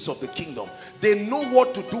mysteries of the kingdom. They know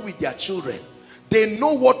what to do with their children. They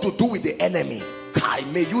know what to do with the enemy. Kai,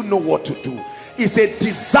 may you know what to do. It's a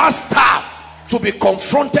disaster to be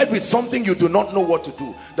confronted with something you do not know what to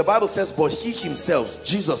do. The Bible says, but he himself,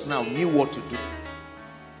 Jesus now, knew what to do.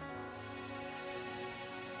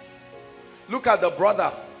 Look at the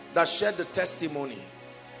brother that shared the testimony.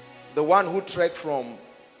 The one who trekked from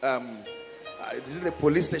this is a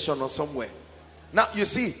police station or somewhere. Now you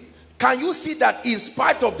see, can you see that in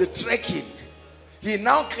spite of the trekking, he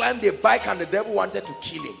now climbed a bike and the devil wanted to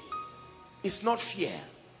kill him? It's not fear.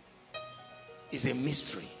 It's a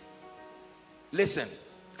mystery. Listen,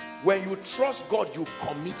 when you trust God, you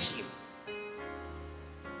commit him.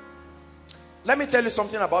 Let me tell you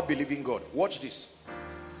something about believing God. Watch this.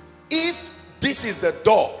 If this is the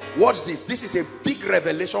door, watch this. This is a big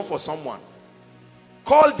revelation for someone.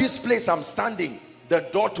 Call this place I'm standing the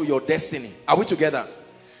door to your destiny. Are we together?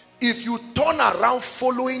 If you turn around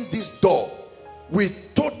following this door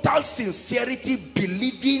with total sincerity,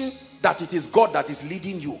 believing that it is God that is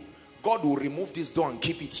leading you, God will remove this door and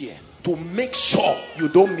keep it here to make sure you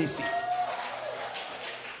don't miss it.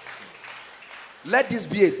 Let this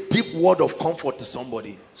be a deep word of comfort to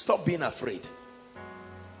somebody. Stop being afraid.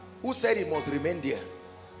 Who said it must remain there?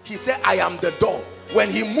 He said, I am the door.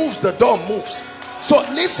 When he moves, the door moves. So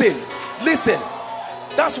listen, listen.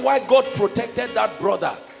 That's why God protected that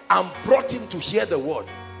brother and brought him to hear the word.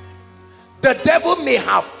 The devil may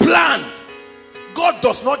have planned. God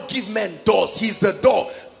does not give men doors. He's the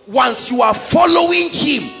door. Once you are following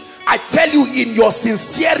him, I tell you, in your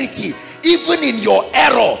sincerity, even in your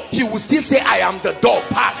error, he will still say, I am the door.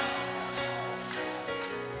 Pass.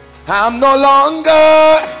 I'm no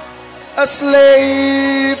longer a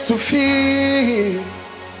slave to fear.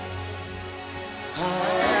 I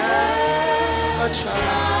am a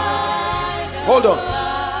child. Hold on.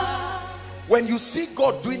 When you see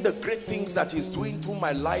God doing the great things that he's doing through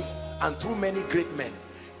my life and through many great men,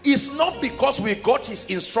 it's not because we got his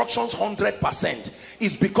instructions 100%.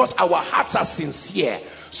 It's because our hearts are sincere.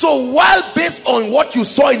 So while based on what you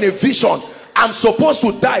saw in a vision, I'm supposed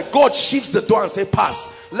to die, God shifts the door and say,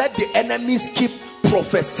 pass. Let the enemies keep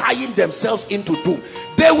prophesying themselves into doom.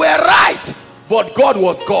 They were right, but God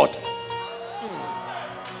was God.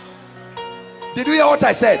 Did you hear what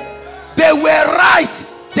I said? They were right.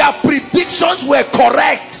 Their predictions were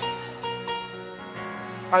correct.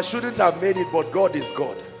 I shouldn't have made it, but God is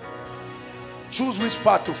God. Choose which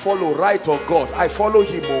path to follow, right or God. I follow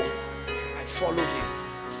him. Oh, I follow him.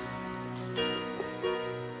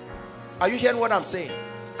 Are you hearing what I'm saying?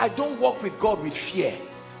 I don't walk with God with fear.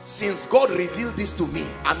 Since God revealed this to me,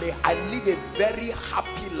 I live a very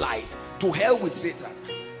happy life. To hell with Satan.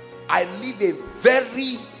 I live a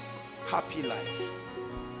very happy life.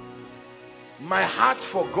 My heart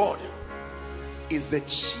for God is the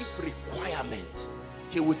chief requirement.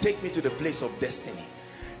 He will take me to the place of destiny.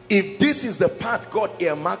 If this is the path God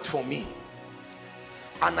earmarked for me,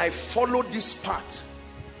 and I follow this path,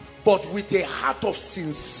 but with a heart of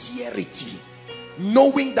sincerity,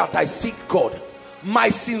 knowing that I seek God, my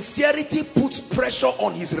sincerity puts pressure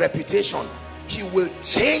on his reputation. He will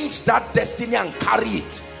change that destiny and carry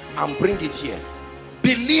it and bring it here.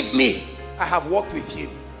 Believe me, I have walked with him.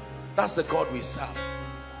 That's the God we serve.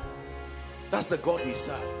 That's the God we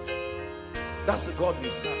serve. That's the God we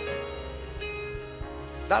serve.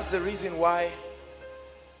 That's the reason why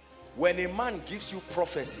when a man gives you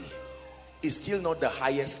prophecy, it's still not the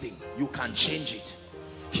highest thing. You can change it.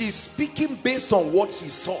 He's speaking based on what he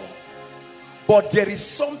saw. But there is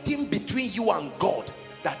something between you and God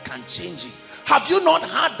that can change it. Have you not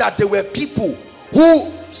heard that there were people who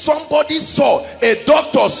somebody saw, a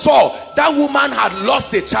doctor saw that woman had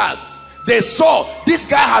lost a child. They saw this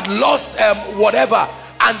guy had lost whatever.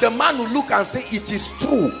 And the man will look and say, it is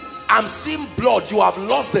true. I'm seeing blood. You have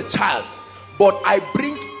lost the child. But I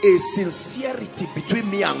bring a sincerity between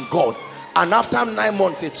me and God. And after 9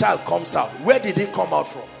 months, a child comes out. Where did he come out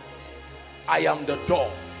from? I am the door.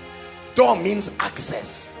 Door means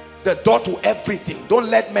access. The door to everything. Don't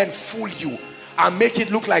let men fool you and make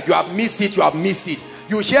it look like you have missed it. You have missed it.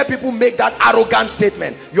 You hear people make that arrogant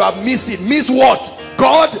statement. You have missed it. Miss what?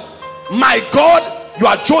 God? My God? You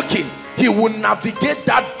are joking. He will navigate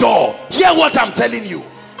that door. Hear what I'm telling you.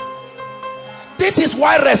 This is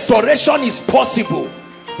why restoration is possible.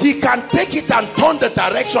 He can take it and turn the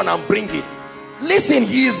direction and bring it. Listen,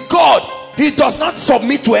 he is God. He does not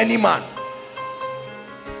submit to any man.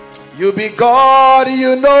 You be God,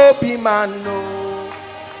 you know, be man, no.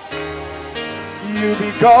 You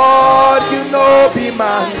be God, you know, be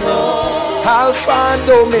man, no. Alpha and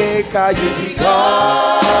Omega, you be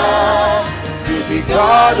God. You be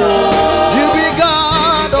God, oh. You be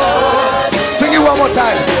God, oh. Sing it one more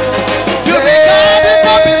time. You be God, you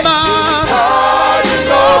know, be man. God, you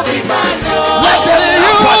know, be man, no. Let's say you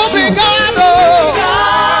be God, oh.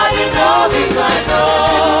 God, you know, be man, no.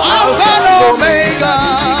 Alpha and Omega.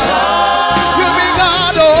 You be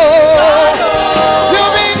God, oh. You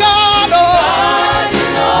be God, oh.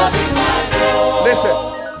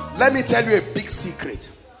 Let me tell you a big secret.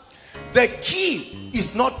 The key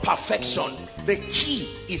is not perfection. The key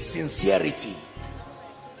is sincerity.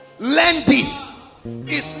 Learn this.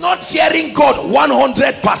 It's not hearing God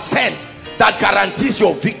 100% that guarantees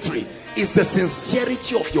your victory. It's the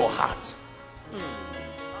sincerity of your heart.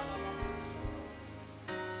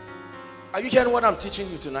 Are you hearing what I'm teaching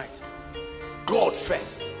you tonight? God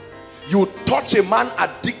first. You touch a man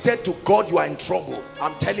addicted to God, you are in trouble.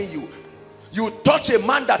 I'm telling you. You touch a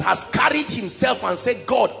man that has carried himself and said,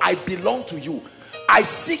 God, I belong to you. I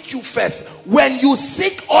seek you first. When you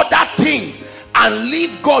seek other things and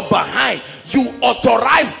leave God behind, you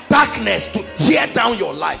authorize darkness to tear down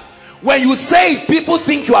your life. When you say it, people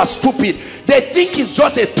think you are stupid. They think it's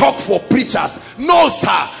just a talk for preachers. No,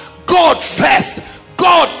 sir. God first.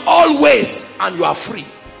 God always. And you are free.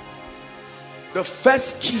 The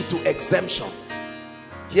first key to exemption,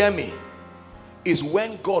 hear me, is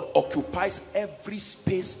when God occupies every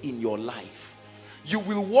space in your life. You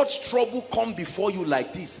will watch trouble come before you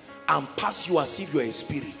like this and pass you as if you're a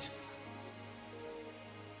spirit.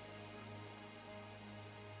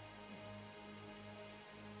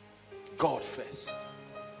 God first.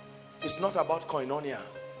 It's not about koinonia.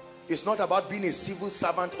 It's not about being a civil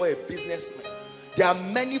servant or a businessman. There are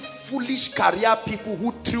many foolish career people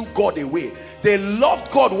who threw God away. They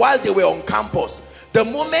loved God while they were on campus. The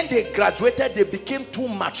moment they graduated, they became too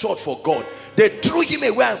matured for God. They threw him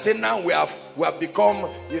away and said, now we have become,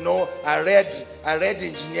 you know, I read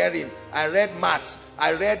engineering, I read maths,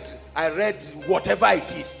 I read whatever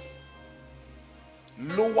it is.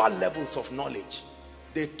 Lower levels of knowledge.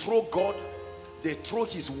 They throw God, they throw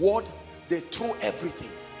his word, they throw everything.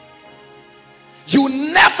 You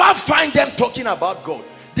never find them talking about God.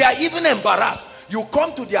 They are even embarrassed. You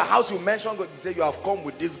come to their house, you mention God, you say, you have come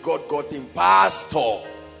with this God thing. Pastor,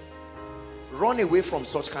 run away from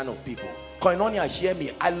such kind of people. Koinonia, hear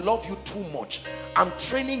me. I love you too much. I'm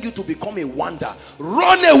training you to become a wonder.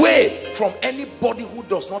 Run away from anybody who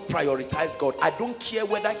does not prioritize God. I don't care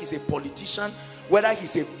whether he's a politician, whether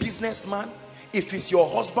he's a businessman. If it's your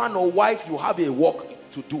husband or wife, you have a work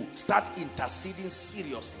to do. Start interceding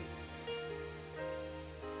seriously.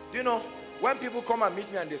 Do you know, when people come and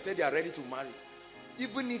meet me and they say they are ready to marry,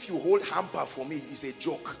 even if you hold hamper for me, it's a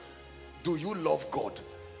joke. Do you love God?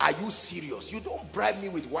 Are you serious? You don't bribe me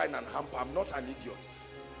with wine and hamper. I'm not an idiot.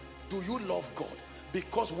 Do you love God?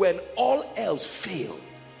 Because when all else fail,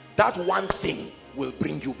 that one thing will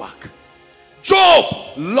bring you back. Job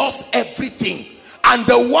lost everything, and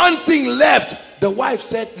the one thing left, the wife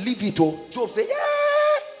said, leave it. Oh, Job said,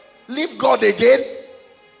 yeah, leave God again.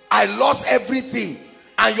 I lost everything,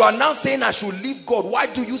 and you are now saying I should leave God. Why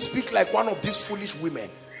do you speak like one of these foolish women?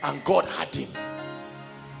 And God had him.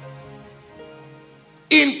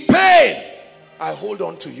 In pain, I hold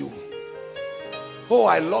on to you. Oh,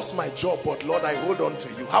 I lost my job, but Lord, I hold on to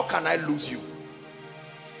you. How can I lose you?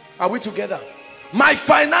 Are we together? My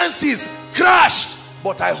finances crashed,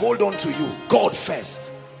 but I hold on to you. God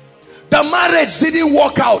first. The marriage didn't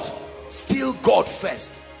work out. Still God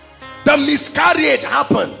first. The miscarriage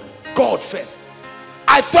happened. God first.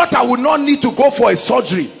 I thought I would not need to go for a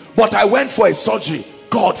surgery, but I went for a surgery.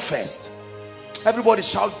 God first. Everybody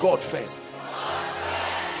shout God first.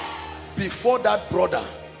 Before that brother,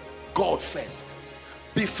 God first.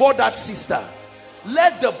 Before that sister,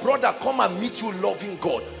 let the brother come and meet you loving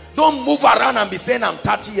God. Don't move around and be saying I'm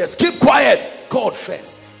 30 years. Keep quiet. God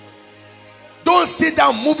first. Don't sit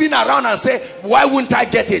down moving around and say, why wouldn't I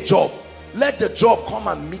get a job? Let the job come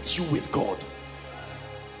and meet you with God.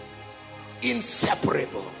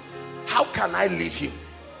 Inseparable. How can I leave him?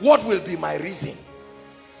 What will be my reason?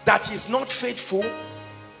 That he's not faithful?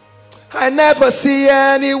 I never see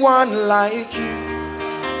anyone like you.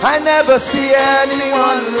 I never see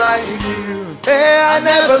anyone like you. Hey, I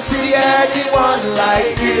never see anyone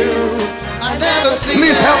like you. I never see.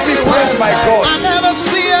 Please help me praise my God. I never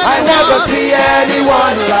see anyone. I never see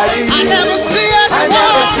anyone like you. I never see anyone. I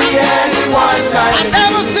never see anyone like I you.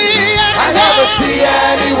 never see anyone. I never see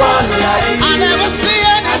anyone like you. I never see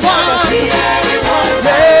anyone. I never see anyone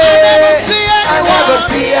like I never see anyone. I never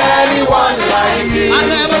see anyone like you. I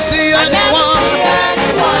never see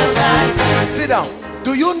anyone. Sit down.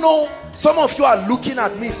 Do you know some of you are looking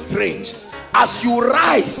at me strange? As you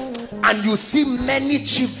rise and you see many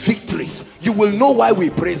cheap victories, you will know why we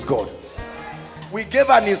praise God. We gave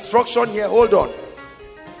an instruction here, hold on,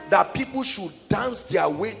 that people should dance their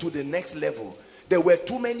way to the next level. There were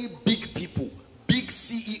too many big people, big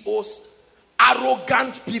CEOs,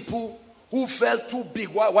 arrogant people who felt too big.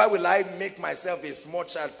 Why will I make myself a small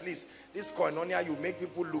child? Please, this koinonia, you make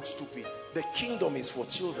people look stupid. The kingdom is for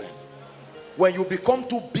children. When you become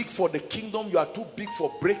too big for the kingdom, you are too big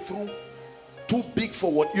for breakthrough, too big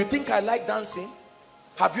for what? You think I like dancing?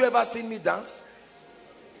 Have you ever seen me dance?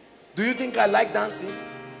 Do you think I like dancing?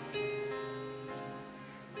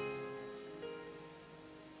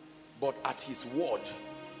 But at his word,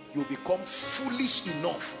 you become foolish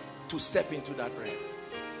enough to step into that realm.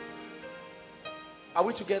 Are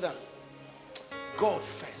we together? God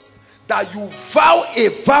first. That you vow a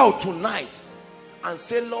vow tonight and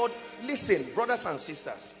say, Lord, listen, brothers and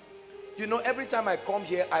sisters, you know, every time I come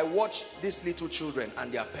here, I watch these little children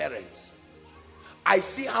and their parents. I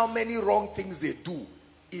see how many wrong things they do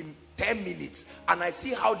in 10 minutes, and I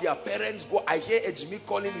see how their parents go. I hear Ejimi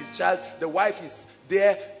calling his child, the wife is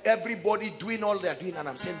there, everybody doing all they're doing, and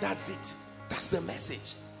I'm saying, that's it. That's the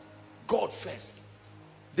message. God first.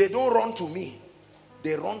 They don't run to me,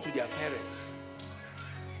 they run to their parents.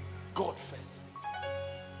 God first.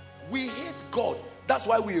 We hate God. That's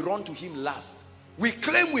why we run to him last. We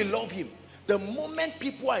claim we love him. The moment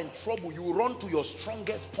people are in trouble, you run to your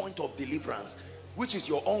strongest point of deliverance, which is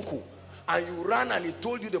your uncle. And you ran and he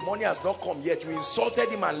told you the money has not come yet. You insulted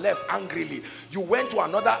him and left angrily. You went to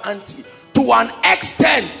another auntie to an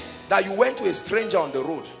extent that you went to a stranger on the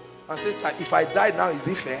road and said, sir, if I die now, is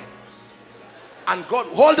it fair? And God,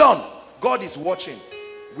 hold on, God is watching.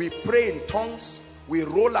 We pray in tongues, we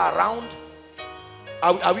roll around.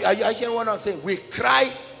 Are you hearing what I'm saying? We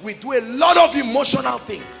cry, we do a lot of emotional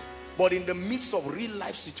things, but in the midst of real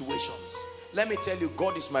life situations, let me tell you,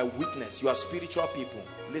 God is my witness. You are spiritual people.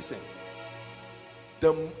 Listen,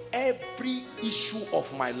 every issue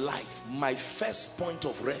of my life, my first point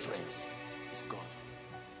of reference is God.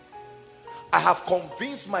 I have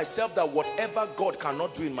convinced myself that whatever God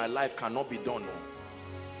cannot do in my life cannot be done. No.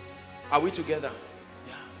 Are we together?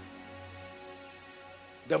 Yeah.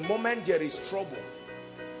 The moment there is trouble,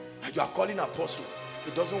 you are calling apostle,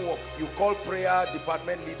 it doesn't work. You call prayer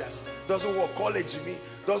department leaders, doesn't work. Call a Jimmy,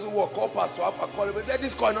 doesn't work. Call Pastor Alpha, call it. Say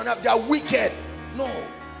this going on, they are wicked. No.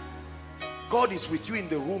 God is with you in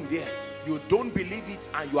the room there. You don't believe it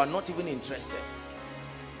and you are not even interested.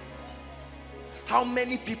 How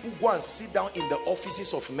many people go and sit down in the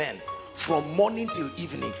offices of men from morning till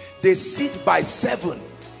evening? They sit by 7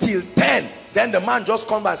 till 10. Then the man just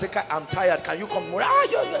comes back and says, I'm tired, can you come more?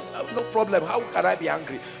 No problem. How can I be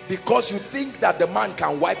angry? Because you think that the man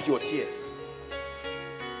can wipe your tears.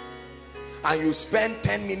 And you spend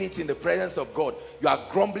 10 minutes in the presence of God. You are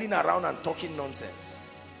grumbling around and talking nonsense.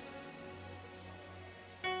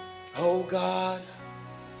 Oh God,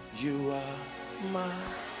 you are mine.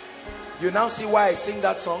 You now see why I sing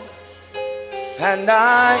that song? And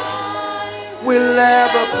I will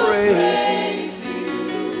ever praise you.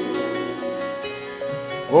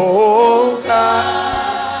 Oh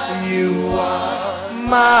God, you are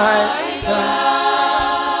my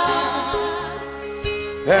God.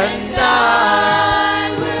 And I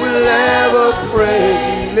will ever praise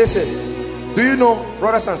you. Listen, do you know,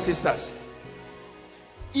 brothers and sisters,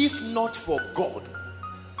 if not for God,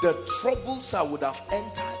 the troubles I would have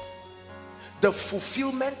entered, the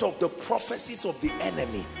fulfillment of the prophecies of the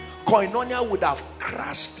enemy, Koinonia would have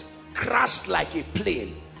crashed like a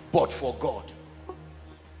plane. But for God,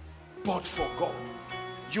 but for God,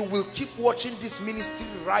 you will keep watching this ministry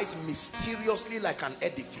rise mysteriously like an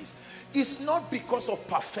edifice. It's not because of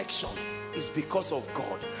perfection, it's because of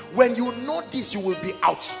God. When you know this, you will be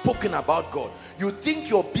outspoken about God. You think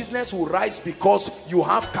your business will rise because you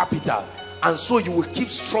have capital, and so you will keep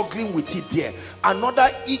struggling with it there. Another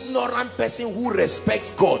ignorant person who respects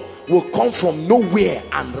God will come from nowhere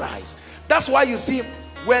and rise. That's why you see,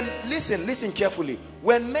 when, listen carefully,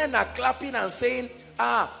 when men are clapping and saying,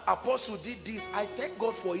 apostle did this, I thank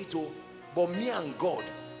God for it all. But me and God,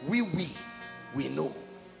 we know.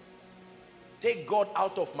 Take God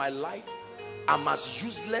out of my life, I'm as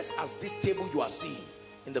useless as this table you are seeing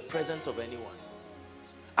in the presence of anyone.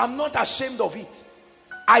 I'm not ashamed of it.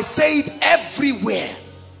 I say it everywhere,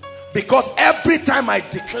 because every time I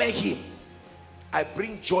declare him, I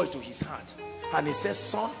bring joy to his heart. And he says,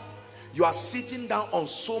 son, you are sitting down on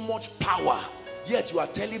so much power, yet you are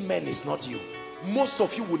telling men it's not you. Most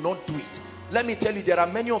of you will not do it. Let me tell you, there are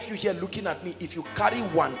many of you here looking at me. If you carry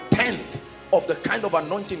 1/10 of the kind of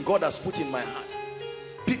anointing God has put in my heart,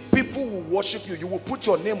 people will worship you. You will put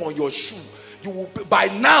your name on your shoe. You will, by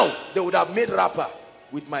now they would have made rapper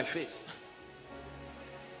with my face.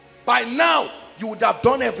 By now you would have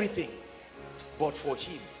done everything. But for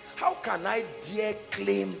him, how can I dare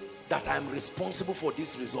claim that I'm responsible for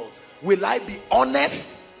this result? Will I be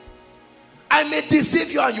honest? I may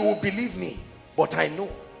deceive you and you will believe me, but I know.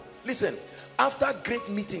 Listen, after great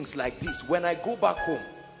meetings like this, when I go back home,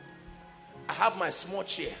 I have my small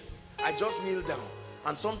chair I just kneel down.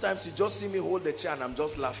 And sometimes you just see me hold the chair and I'm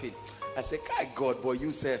just laughing. I say, "Kai God, boy,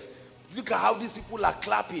 you said, look at how these people are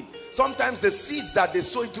clapping." Sometimes the seeds that they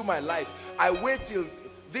sow into my life, I wait till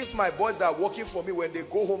my boys that are working for me, when they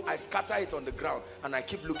go home, I scatter it on the ground and I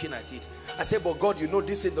keep looking at it. I say, "But God, you know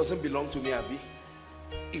this thing doesn't belong to me, Abi.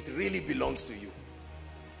 It really belongs to you.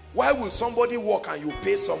 Why will somebody work and you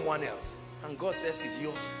pay someone else?" And God says it's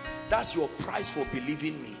yours. That's your price for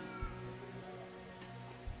believing me.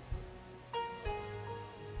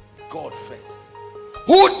 God first.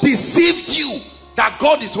 Who deceived you that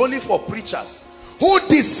God is only for preachers? Who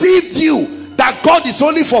deceived you that God is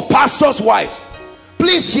only for pastors' wives?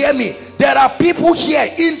 Please hear me. There are people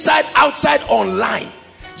here, inside, outside, online.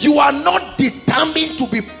 You are not determined to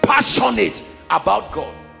be passionate about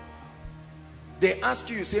God. They ask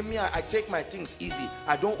you, you say, "Me, I take my things easy.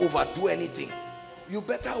 I don't overdo anything." You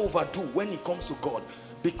better overdo when it comes to God,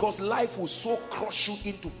 because life will so crush you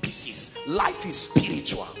into pieces. Life is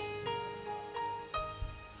spiritual.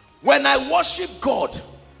 When I worship God,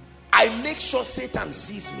 I make sure Satan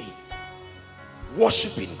sees me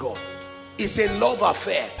worshiping God. It's a love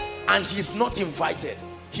affair, and he's not invited.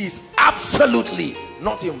 He's absolutely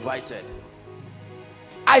not invited.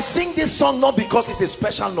 I sing this song not because it's a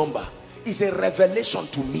special number. It's a revelation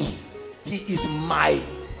to me. He is my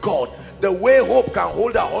God. The way Hope can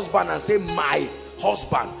hold her husband and say, "My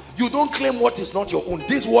husband." You don't claim what is not your own.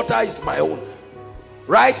 This water is my own.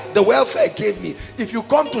 Right? The welfare gave me. If you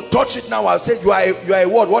come to touch it now, I'll say, you are a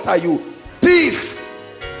what? What are you? Thief.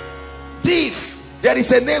 Thief. There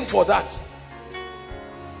is a name for that.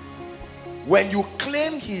 When you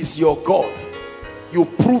claim he is your God, you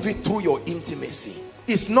prove it through your intimacy.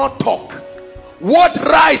 It's not talk. What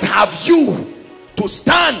right have you to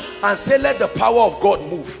stand and say, "Let the power of God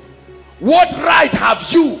move"? What right have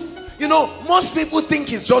you? You know, most people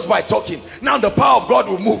think it's just by talking. Now the power of God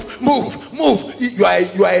will move, move, move. You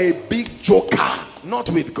are a big joker. Not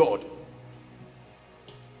with God.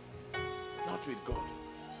 Not with God.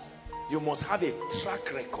 You must have a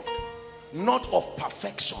track record, not of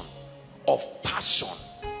perfection, of passion.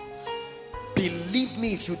 Believe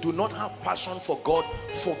me, if you do not have passion for God,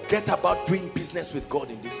 forget about doing business with God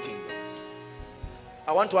in this kingdom.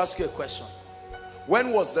 I want to ask you a question.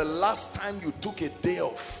 When was the last time you took a day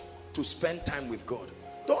off to spend time with God?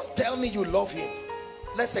 Don't tell me you love him.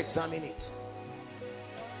 Let's examine it.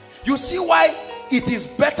 You see why it is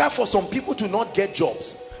better for some people to not get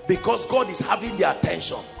jobs? Because God is having their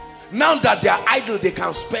attention. Now that they are idle, they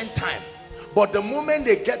can spend time. But the moment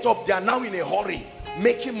they get up, they are now in a hurry,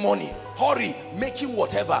 making money, hurry, making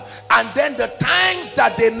whatever. And then the times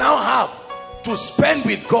that they now have to spend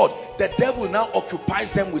with God, the devil now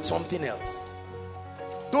occupies them with something else.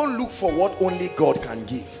 Don't look for what only God can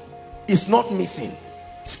give. It's not missing.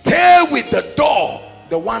 Stay with the door,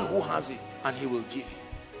 the one who has it, and he will give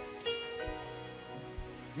you.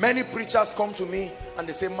 Many preachers come to me and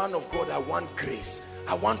they say, "Man of God, I want grace.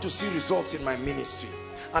 I want to see results in my ministry."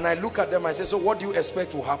 And I look at them, I say, "So what do you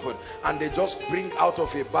expect to happen?" And they just bring out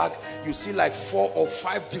of a bag, you see like 4 or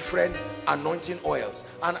 5 different anointing oils.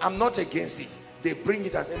 And I'm not against it. They bring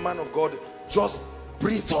it and say, "Man of God, just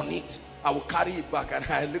breathe on it. I will carry it back." And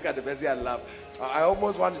I look at the person and laugh. I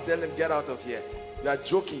almost want to tell them, "Get out of here. You are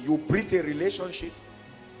joking. You breathe a relationship."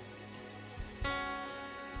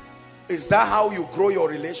 Is that how you grow your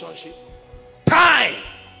relationship? Time,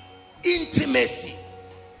 intimacy.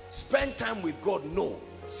 Spend time with God? No.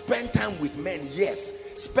 Spend time with men? Yes.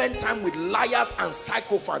 Spend time with liars and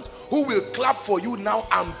sycophants who will clap for you now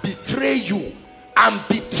and betray you. And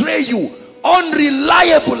betray you.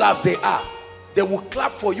 Unreliable as they are, they will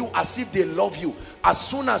clap for you as if they love you. As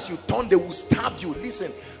soon as you turn, they will stab you.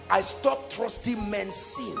 Listen, I stopped trusting men's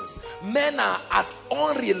sins. Men are as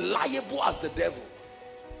unreliable as the devil.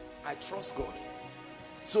 I trust God.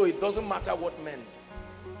 So it doesn't matter what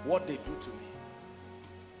they do to me.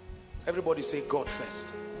 Everybody say God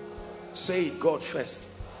first. Say it, God first.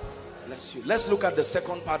 Bless you. Let's look at the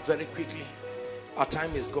second part very quickly. Our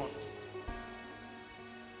time is gone.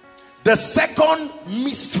 The second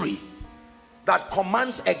mystery that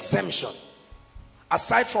commands exemption,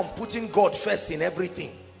 aside from putting God first in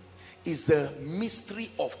everything, is the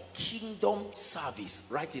mystery of kingdom service.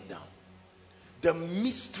 Write it down. The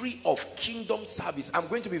mystery of kingdom service. I'm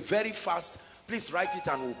going to be very fast. Please write it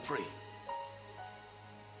and we'll pray.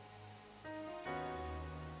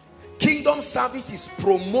 Kingdom service is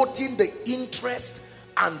promoting the interest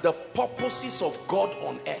and the purposes of God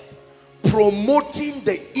on earth. Promoting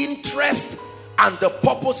the interest and the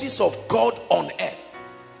purposes of God on earth.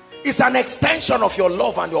 It's an extension of your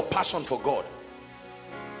love and your passion for God.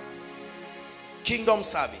 Kingdom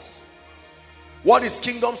service. What is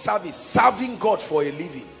kingdom service? Serving God for a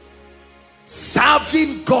living.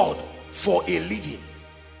 Serving God for a living.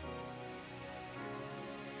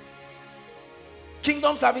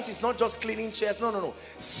 Kingdom service is not just cleaning chairs. No, no, no.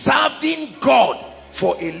 Serving God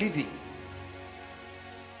for a living.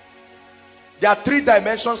 There are 3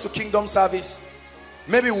 dimensions to kingdom service.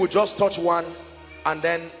 Maybe we'll just touch one, and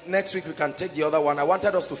then next week we can take the other one. I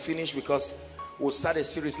wanted us to finish because we'll start a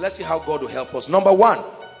series. Let's see how God will help us. Number 1,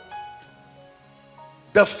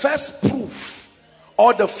 the first proof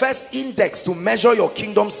or the first index to measure your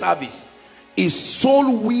kingdom service is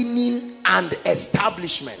soul winning and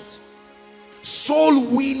establishment. Soul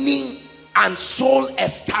winning and soul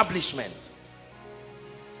establishment.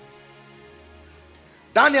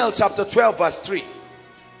 Daniel chapter 12 verse 3.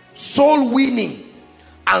 Soul winning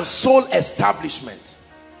and soul establishment.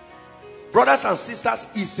 Brothers and sisters,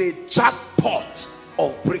 is a jackpot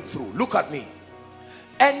of breakthrough. Look at me.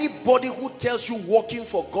 Anybody who tells you working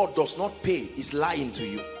for God does not pay is lying to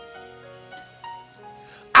you.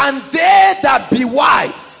 And they that be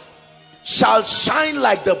wise shall shine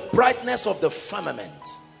like the brightness of the firmament,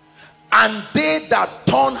 and they that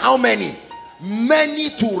turn how many?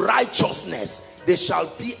 Many to righteousness, they shall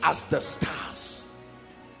be as the stars.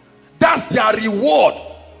 That's their reward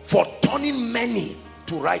for turning many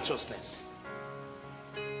to righteousness.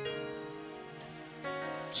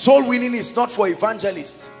 Soul winning is not for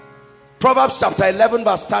evangelists. Proverbs chapter 11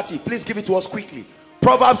 verse 30. Please give it to us quickly.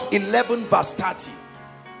 Proverbs 11 verse 30.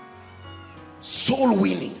 Soul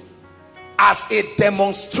winning as a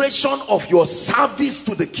demonstration of your service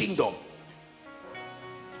to the kingdom.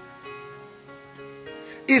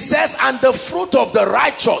 It says, and the fruit of the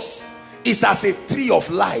righteous is as a tree of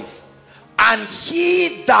life, and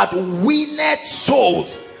he that winneth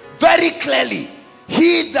souls, very clearly,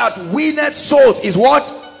 he that winneth souls is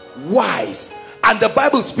what? Wise. And the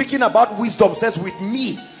Bible, speaking about wisdom, says, with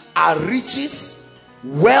me are riches,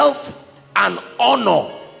 wealth, and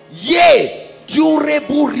honor, yea,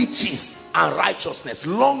 durable riches and righteousness.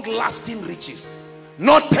 Long-lasting riches.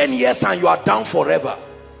 Not 10 years and you are down forever.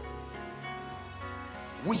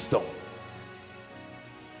 Wisdom.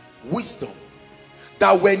 Wisdom.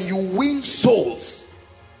 That when you win souls,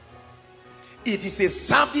 it is a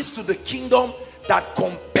service to the kingdom that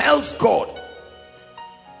compels God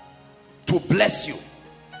to bless you.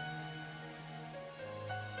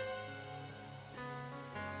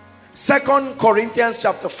 2 Corinthians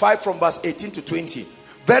chapter 5 from verse 18 to 20.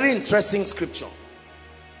 Very interesting scripture.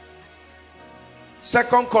 2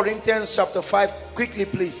 Corinthians chapter 5, quickly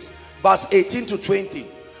please, verse 18 to 20.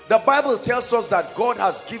 The Bible tells us that God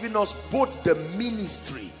has given us both the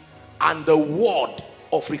ministry and the word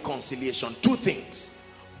of reconciliation. 2 things.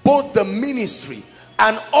 Both the ministry,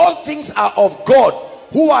 and all things are of God,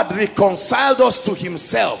 who had reconciled us to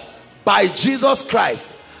himself by Jesus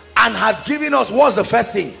Christ, and had given us, what's the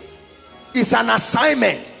first thing? It's an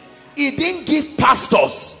assignment. He didn't give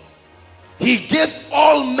pastors, he gave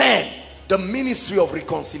all men the ministry of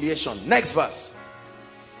reconciliation. Next verse.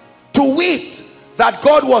 To wit, that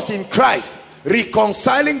God was in Christ,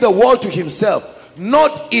 reconciling the world to himself,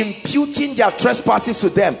 not imputing their trespasses to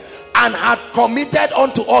them, and had committed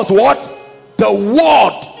unto us what? The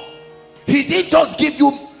word. He didn't just give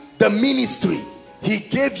you the ministry, he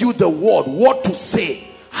gave you the word. What to say,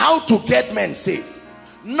 how to get men saved.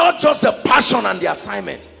 Not just the passion and the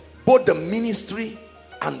assignment, both the ministry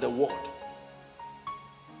and the word.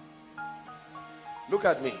 Look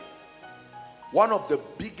at me. One of the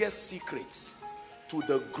biggest secrets to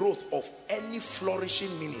the growth of any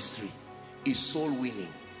flourishing ministry is soul winning,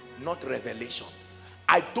 not revelation.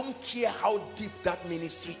 I don't care how deep that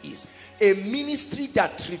ministry is. A ministry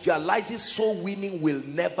that trivializes soul winning will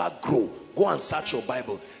never grow. Go and search your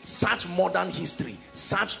Bible. Search modern history.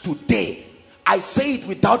 Search today. I say it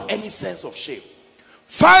without any sense of shame.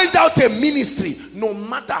 Find out a ministry, no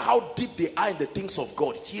matter how deep they are in the things of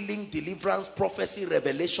God, healing, deliverance, prophecy,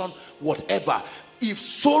 revelation, whatever. If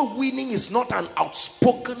soul winning is not an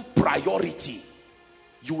outspoken priority,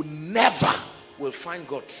 you never will find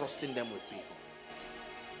God trusting them with people.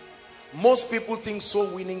 Most people think soul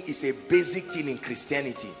winning is a basic thing in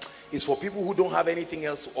Christianity. It's for people who don't have anything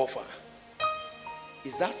else to offer.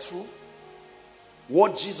 Is that true?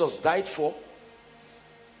 What Jesus died for?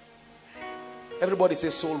 Everybody say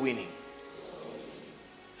soul winning.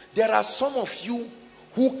 There are some of you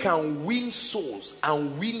who can win souls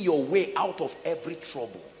and win your way out of every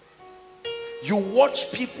trouble. You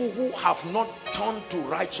watch people who have not turned to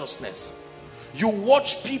righteousness. You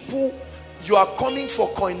watch people, you are coming for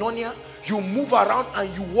koinonia, you move around and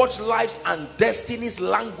you watch lives and destinies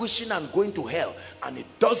languishing and going to hell, and it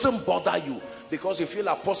doesn't bother you because you feel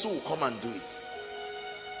apostle will come and do it.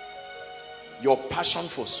 your passion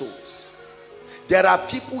for souls. There are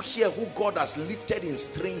people here who God has lifted in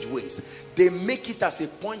strange ways. They make it as a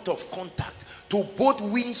point of contact to both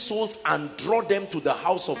win souls and draw them to the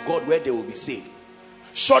house of God where they will be saved.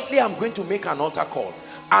 Shortly, I'm going to make an altar call.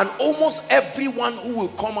 And almost everyone who will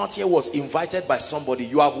come out here was invited by somebody.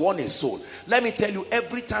 You have won a soul. Let me tell you,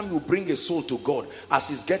 every time you bring a soul to God, as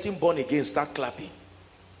he's getting born again, start clapping.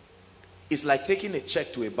 It's like taking a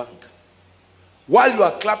check to a bank. While you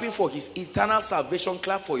are clapping for his eternal salvation,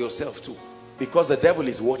 clap for yourself too. Because the devil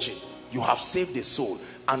is watching. You have saved a soul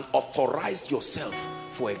and authorized yourself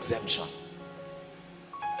for exemption.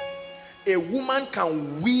 A woman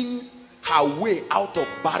can win her way out of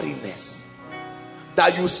barrenness.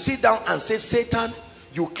 That you sit down and say, Satan,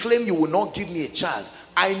 you claim you will not give me a child.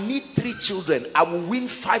 I need 3 children. I will win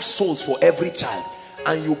 5 souls for every child.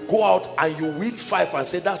 And you go out and you win 5 and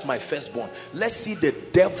say, that's my firstborn. Let's see the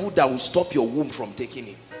devil that will stop your womb from taking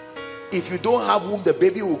it. If you don't have womb, the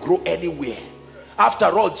baby will grow anywhere. After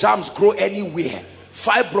all, germs grow anywhere.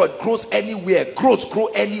 Fibroid grows anywhere. Growths grow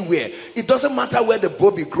anywhere. It doesn't matter where the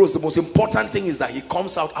baby grows. The most important thing is that he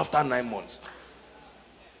comes out after 9 months.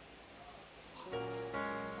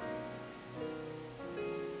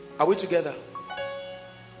 Are we together?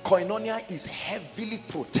 Koinonia is heavily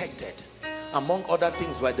protected, among other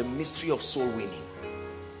things, by the mystery of soul winning.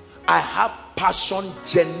 I have passion,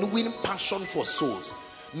 genuine passion for souls.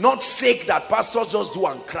 Not fake that pastors just do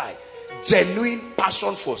and cry. Genuine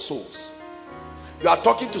passion for souls. You are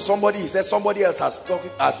talking to somebody, he says somebody else has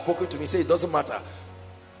spoken to me. Say it doesn't matter.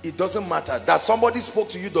 It doesn't matter. That somebody spoke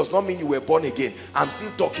to you does not mean you were born again. I'm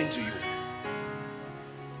still talking to you.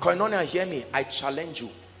 Koinonia, hear me. I challenge you.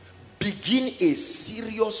 Begin a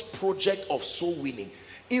serious project of soul winning.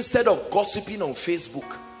 Instead of gossiping on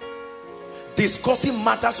Facebook, discussing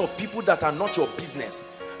matters of people that are not your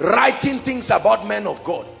business, writing things about men of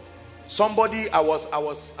God. Somebody, I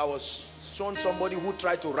was shown somebody who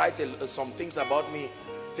tried to write some things about me,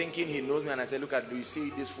 thinking he knows me, and I said, look at, do you see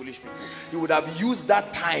these foolish people? He would have used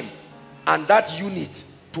that time and that unit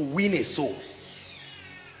to win a soul.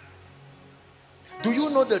 Do you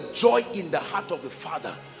know the joy in the heart of the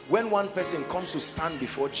Father when one person comes to stand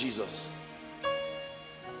before Jesus?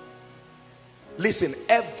 Listen,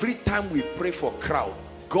 every time we pray for crowd,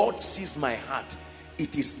 God sees my heart.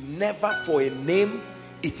 It is never for a name.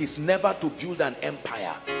 It is never to build an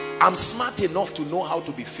empire. I'm smart enough to know how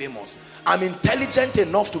to be famous. I'm intelligent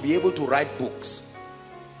enough to be able to write books.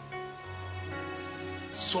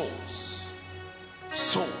 Souls.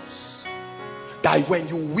 Souls. That when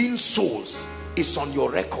you win souls, it's on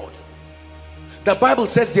your record. The Bible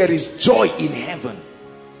says there is joy in heaven.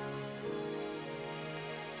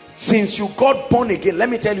 Since you got born again, let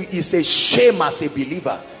me tell you, it's a shame as a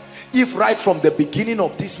believer if right from the beginning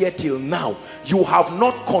of this year till now you have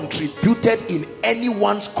not contributed in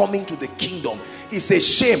anyone's coming to the kingdom. It's a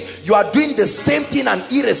shame. You are doing the same thing an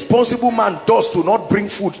irresponsible man does to not bring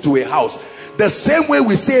food to a house. The same way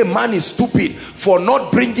we say a man is stupid for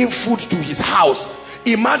not bringing food to his house.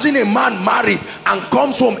 Imagine a man married and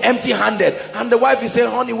comes home empty-handed, and the wife is saying,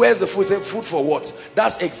 honey, where's the food? Say, food for what?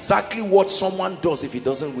 That's exactly what someone does if he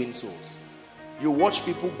doesn't win souls. You watch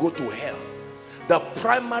people go to hell. The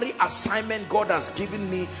primary assignment God has given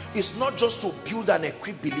me is not just to build and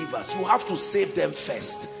equip believers. You have to save them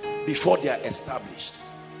first before they are established.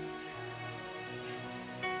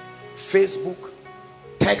 Facebook,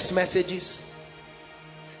 text messages,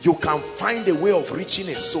 you can find a way of reaching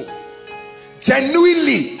a soul.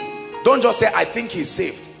 Genuinely. Don't just say, I think he's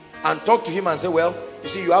saved, and talk to him and say, well, you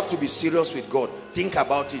see, you have to be serious with God. Think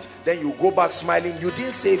about it. Then you go back smiling. You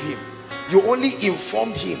didn't save him. You only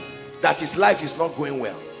informed him that his life is not going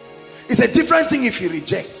well. It's a different thing if he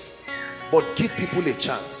rejects, but give people a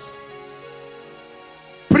chance.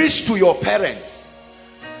 Preach to your parents.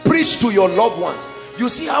 Preach to your loved ones. You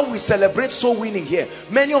see how we celebrate soul winning here.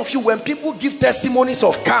 Many of you, when people give testimonies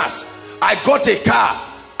of cars, I got a car,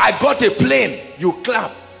 I got a plane, you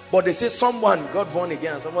clap. But they say someone got born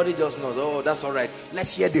again and somebody just knows, oh, that's all right.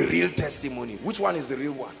 Let's hear the real testimony. Which one is the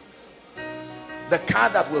real one? The car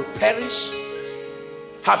that will perish?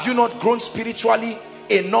 Have you not grown spiritually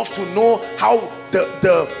enough to know how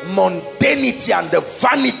the mundanity and the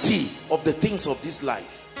vanity of the things of this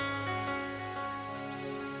life?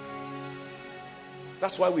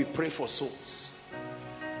 That's why we pray for souls.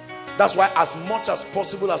 That's why as much as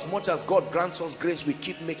possible, as much as God grants us grace, we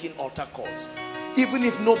keep making altar calls. Even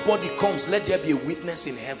if nobody comes, let there be a witness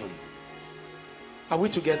in heaven. Are we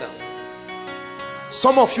together?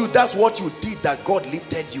 Some of you, that's what you did that God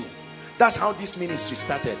lifted you. That's how this ministry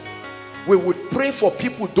started. We would pray for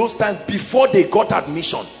people those times before they got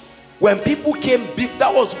admission. When people came,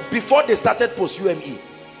 that was before they started post-UME.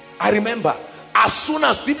 I remember, as soon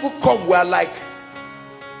as people come, we're like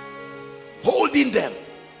holding them.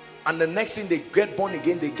 And the next thing, they get born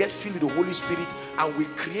again, they get filled with the Holy Spirit, and we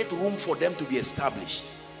create room for them to be established.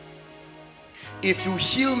 If you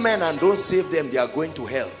heal men and don't save them, they are going to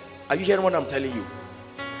hell. Are you hearing what I'm telling you?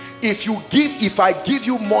 If I give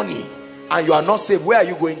you money and you are not saved, where are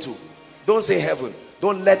you going to? Don't say heaven.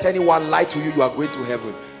 Don't let anyone lie to you. You are going to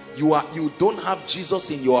heaven. You don't have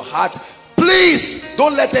Jesus in your heart. Please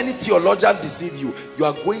don't let any theologian deceive you. You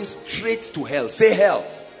are going straight to hell. Say hell.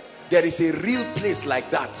 There is a real place like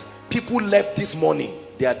that. People left this morning.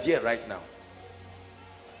 They are there right now.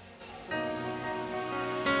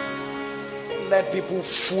 Don't let people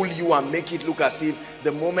fool you and make it look as if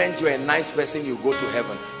the moment you're a nice person, you go to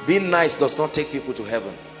heaven. Being nice does not take people to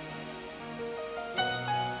heaven.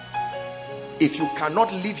 If you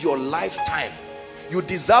cannot live your lifetime, you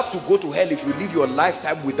deserve to go to hell if you live your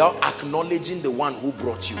lifetime without acknowledging the one who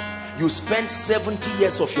brought you. You spent 70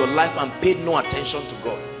 years of your life and paid no attention to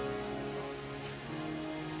God.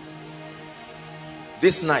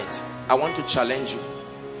 This night, I want to challenge you.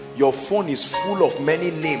 Your phone is full of many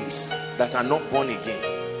names that are not born again.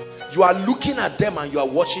 You are looking at them and you are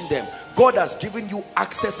watching them. God has given you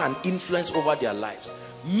access and influence over their lives.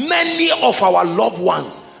 Many of our loved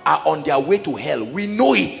ones are on their way to hell. We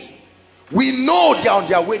know it. We know they are on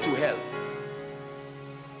their way to hell.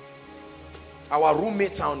 Our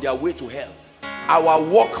roommates are on their way to hell. Our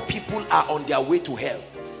work people are on their way to hell.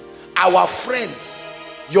 Our friends,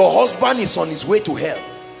 your husband is on his way to hell.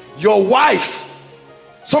 Your wife,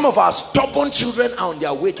 some of our stubborn children are on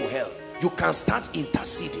their way to hell. You can start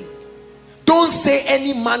interceding. Don't say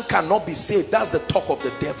any man cannot be saved. That's the talk of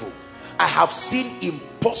the devil. I have seen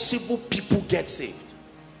impossible people get saved.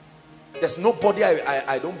 There's nobody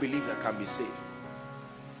I don't believe that can be saved.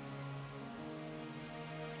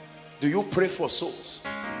 Do you pray for souls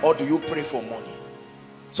or do you pray for money?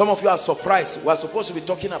 Some of you are surprised. We're supposed to be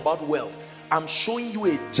talking about wealth. I'm showing you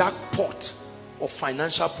a jackpot of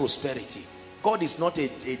financial prosperity. God is not a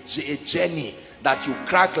journey that you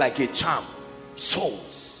crack like a charm.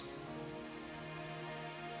 Souls.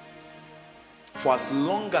 For as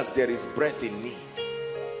long as there is breath in me,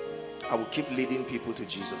 I will keep leading people to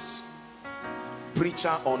Jesus.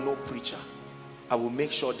 Preacher or no preacher, I will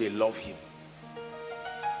make sure they love him.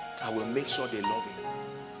 I will make sure they love him.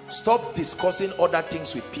 Stop discussing other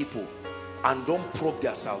things with people and don't probe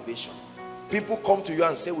their salvation. People come to you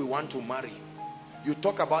and say, we want to marry. You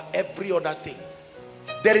talk about every other thing.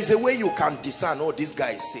 There is a way you can discern, oh, this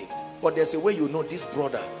guy is saved. But there's a way you know this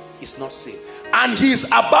brother is not saved. And he's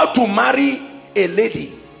about to marry a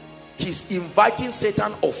lady. He's inviting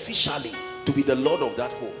Satan officially to be the Lord of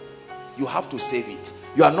that home. You have to save it.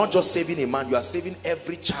 You are not just saving a man, you are saving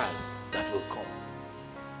every child that will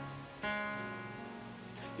come.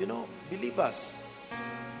 You know, believers,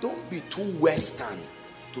 don't be too Western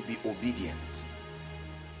to be obedient.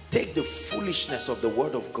 Take the foolishness of the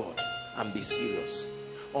word of God and be serious.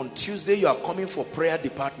 On Tuesday, you are coming for prayer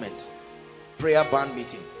department, prayer band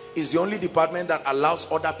meeting. It's the only department that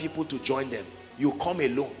allows other people to join them. You come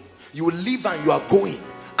alone. You leave and you are going.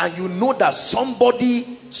 And you know that somebody,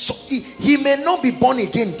 he may not be born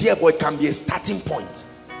again there, but it can be a starting point.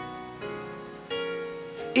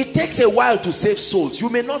 It takes a while to save souls. You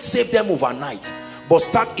may not save them overnight, but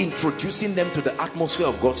start introducing them to the atmosphere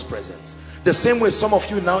of God's presence. The same way some of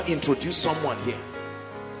you now introduce someone here.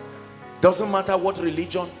 Doesn't matter what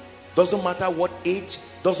religion, doesn't matter what age,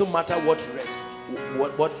 doesn't matter what race.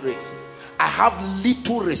 What race. I have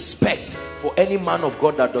little respect for any man of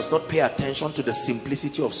God that does not pay attention to the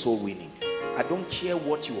simplicity of soul winning. I don't care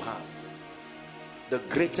what you have. The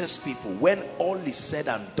greatest people, when all is said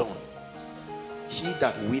and done, he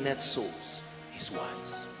that winneth souls is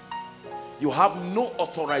wise. You have no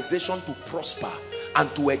authorization to prosper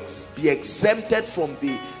and to be exempted from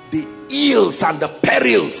the ills and the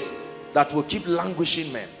perils that will keep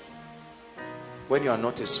languishing men when you are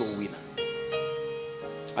not a soul winner.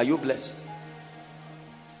 Are you blessed?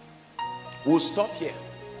 We'll stop here.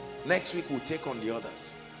 Next week we'll take on the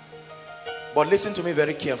others. But listen to me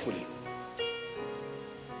very carefully.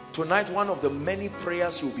 Tonight, one of the many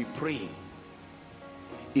prayers you'll be praying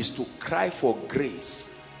is to cry for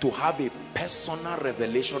grace to have a personal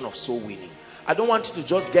revelation of soul winning. I don't want you to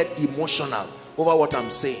just get emotional over what I'm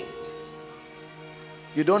saying.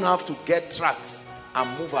 You don't have to get tracks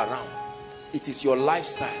and move around. It is your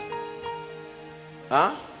lifestyle.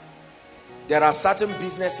 Huh? There are certain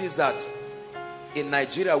businesses that in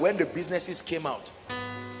Nigeria, when the businesses came out,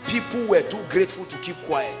 people were too grateful to keep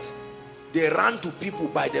quiet. They ran to people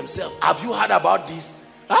by themselves. Have you heard about this?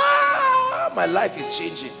 Ah! my life is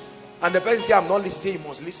changing. And the person say, I'm not listening. Say, you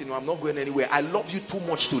must listen. No, I'm not going anywhere. I love you too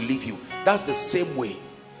much to leave you. That's the same way.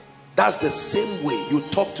 That's the same way you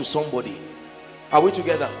talk to somebody. Are we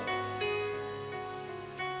together?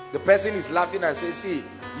 The person is laughing and says, see,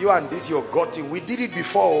 you and this your God thing. We did it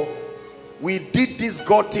before. We did this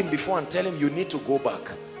God thing before, and tell him you need to go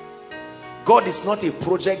back. God is not a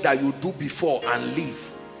project that you do before and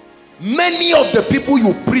leave. Many of the people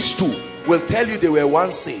you preach to will tell you they were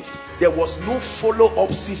once saved. There was no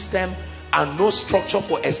follow-up system and no structure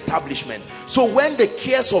for establishment. So when the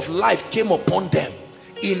cares of life came upon them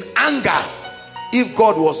in anger, if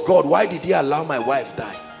God was God, why did he allow my wife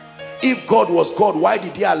die? If God was God, why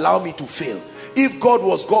did he allow me to fail? If God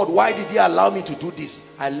was God, why did he allow me to do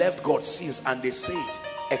this? I left God's sins, and they say it.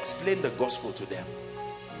 Explain the gospel to them.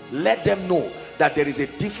 Let them know that there is a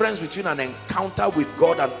difference between an encounter with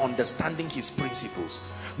God and understanding his principles.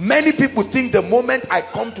 Many people think the moment I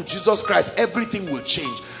come to Jesus Christ, everything will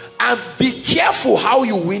change. And be careful how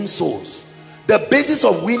you win souls. The basis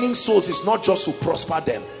of winning souls is not just to prosper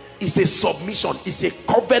them. It's a submission. It's a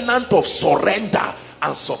covenant of surrender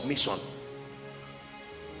and submission.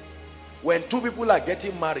 When two people are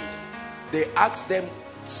getting married, they ask them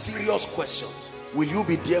serious questions. Will you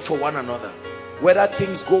be there for one another? Whether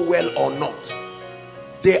things go well or not.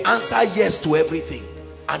 They answer yes to everything,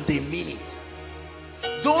 and they mean it.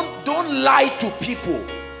 Don't lie to people.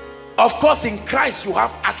 Of course, in Christ you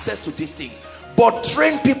have access to these things, but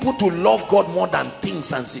train people to love God more than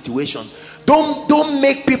things and situations. Don't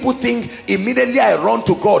make people think immediately I run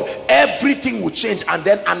to God, everything will change, and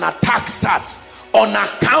then an attack starts on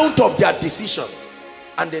account of their decision,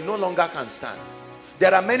 and they no longer can stand.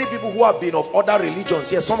 There are many people who have been of other religions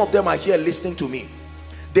here. Some of them are here listening to me.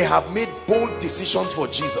 They have made bold decisions for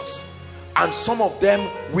Jesus, and some of them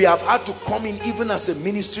we have had to come in even as a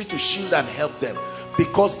ministry to shield and help them,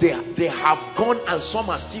 because they have gone, and some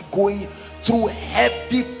are still going through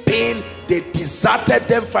heavy pain. They deserted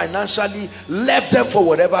them financially, left them for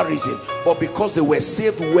whatever reason, but because they were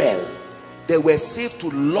saved well, they were saved to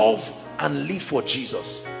love and live for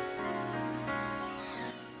Jesus.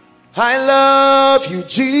 I love you,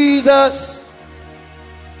 Jesus.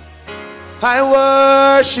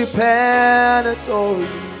 I worship and adore you.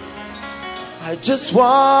 I just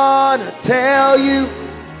want to tell you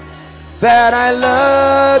that I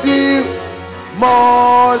love you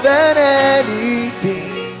more than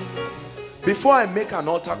anything. Before I make an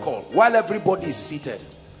altar call, while everybody is seated,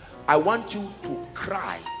 I want you to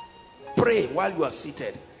cry. Pray while you are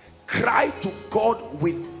seated. Cry to God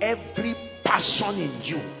with every passion in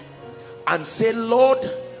you and say, Lord,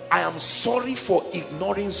 I am sorry for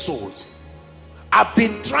ignoring souls. I've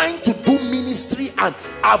been trying to do ministry and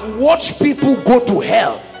I've watched people go to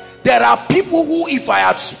hell. There are people who, if I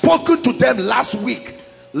had spoken to them last week,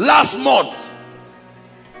 last month,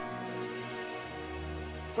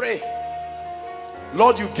 pray.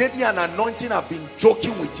 Lord, you gave me an anointing. I've been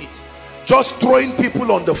joking with it, just throwing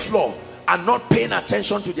people on the floor and not paying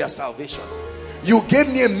attention to their salvation. You gave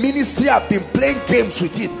me a ministry. I've been playing games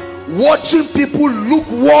with it, watching people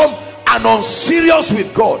lukewarm and unserious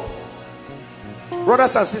with God.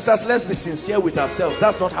 Brothers and sisters, let's be sincere with ourselves.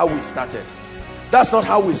 That's not how we started. That's not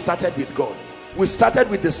how we started with God. We started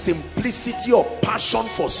with the simplicity of passion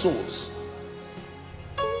for souls.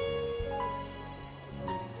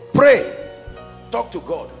 Pray. Talk to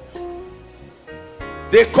God.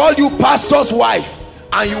 They called you pastor's wife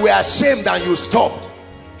and you were ashamed and you stopped.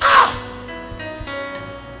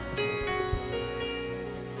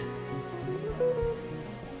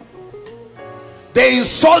 They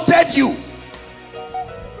insulted you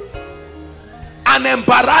and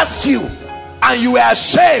embarrassed you and you were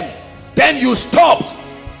ashamed, then you stopped.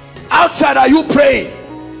 Outside, are you praying?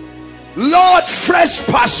 Lord, fresh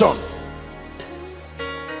passion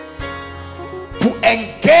to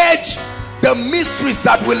engage the mysteries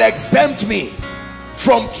that will exempt me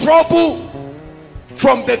from trouble,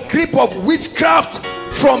 from the grip of witchcraft,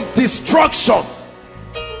 from destruction.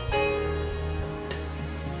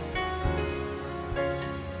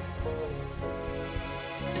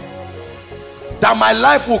 That my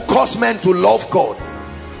life will cause men to love God.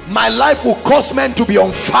 My life will cause men to be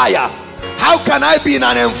on fire. How can I be in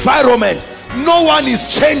an environment no one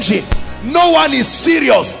is changing, no one is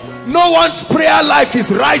serious, no one's prayer life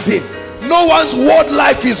is rising, no one's word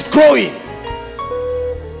life is growing?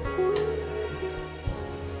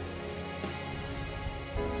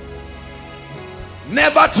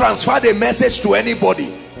 Never transferred a message to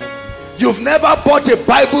anybody. You've never bought a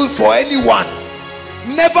Bible for anyone.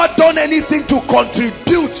 Never done anything to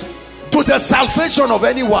contribute to the salvation of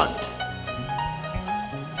anyone.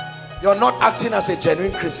 You're not acting as a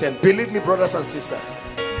genuine Christian. Believe me, brothers and sisters.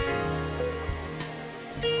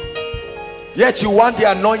 Yet you want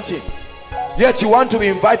the anointing. Yet you want to be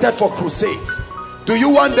invited for crusades. Do you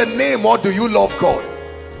want the name or do you love God?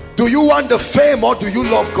 Do you want the fame or do you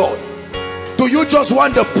love God? Do you just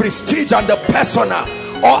want the prestige and the persona,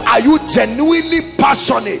 or are you genuinely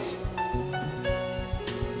passionate?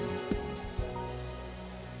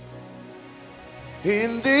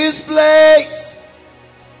 In this place,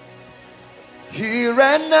 here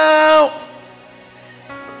and now,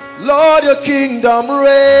 Lord, your kingdom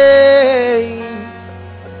reign.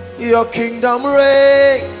 Your kingdom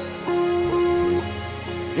reign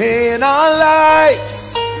in our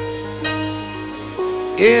lives,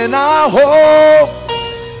 in our homes.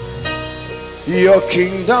 Your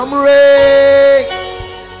kingdom reigns.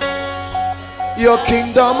 Your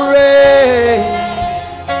kingdom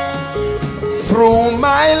reigns through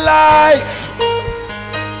my life.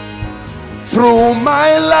 Through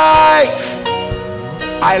my life,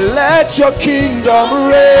 I let your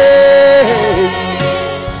kingdom reign.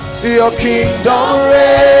 Your kingdom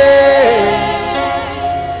reign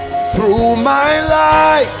through my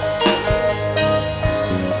life.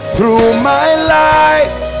 Through my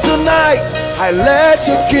life tonight, I let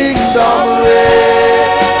your kingdom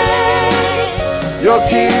reign. Your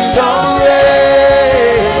kingdom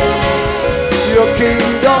reign. Your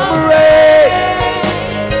kingdom reign.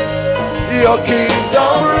 Your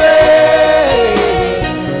kingdom reign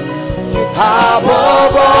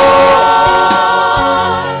above all,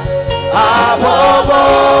 above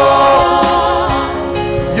all.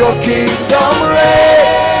 Your kingdom reign.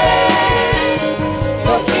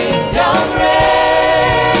 Your kingdom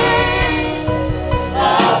reign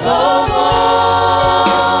above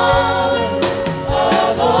all,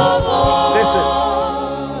 above all. Listen,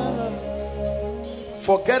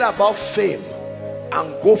 forget about fame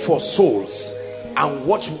and go for souls and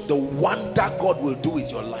watch the wonder God will do with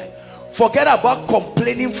your life. Forget about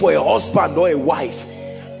complaining for a husband or a wife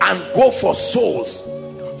and go for souls.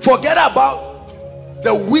 Forget about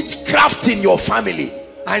the witchcraft in your family.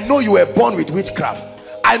 I know you were born with witchcraft.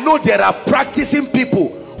 I know there are practicing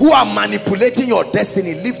people who are manipulating your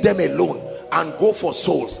destiny. Leave them alone and go for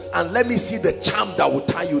souls, and let me see the charm that will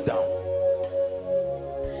tie you down.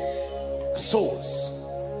 Souls.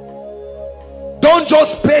 Don't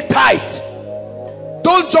just pay tithe.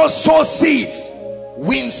 Don't just sow seeds.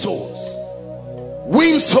 Win souls.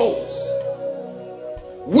 Win souls.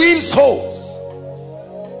 Win souls.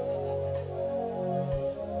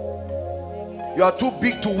 You are too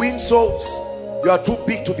big to win souls. You are too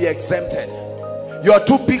big to be exempted. You are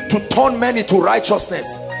too big to turn men into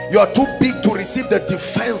righteousness. You are too big to receive the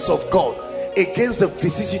defense of God against the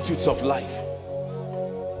vicissitudes of life.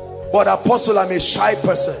 But Apostle, I'm a shy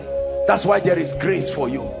person. That's why there is grace for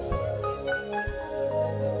you.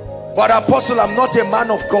 But Apostle, I'm not a man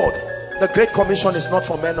of God. The Great Commission is not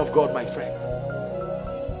for men of God, my friend.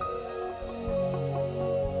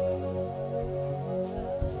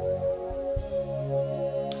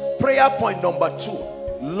 Prayer point number 2.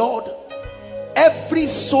 Lord, every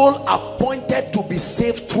soul appointed to be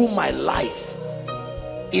saved through my life,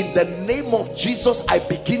 in the name of Jesus, I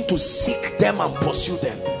begin to seek them and pursue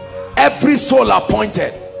them. Every soul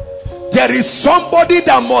appointed. There is somebody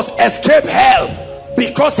that must escape hell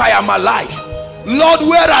because I am alive. Lord,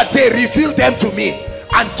 where are they? Reveal them to me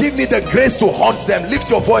and give me the grace to hunt them. Lift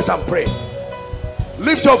your voice and pray.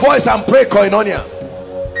 Lift your voice and pray, Koinonia.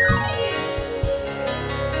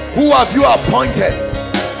 Who have you appointed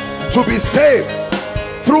to be saved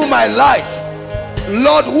through my life?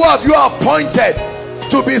 Lord, who have you appointed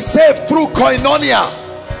to be saved through Koinonia?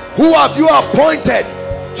 Who have you appointed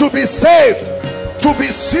to be saved, to be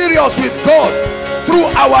serious with God through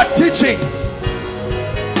our teachings?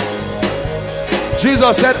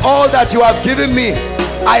 Jesus said, all that you have given me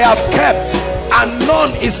I have kept, and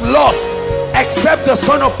none is lost except the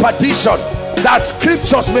son of perdition, that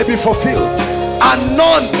scriptures may be fulfilled. And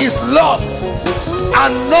none is lost,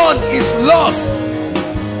 and none is lost.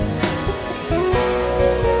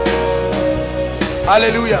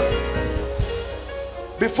 Hallelujah.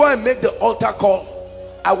 Before I make the altar call,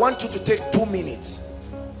 I want you to take 2 minutes.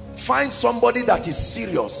 Find somebody that is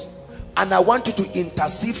serious, and I want you to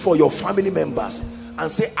intercede for your family members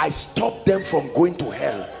and say, I stop them from going to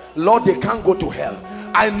hell. Lord, they can't go to hell.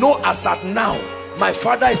 I know as at now my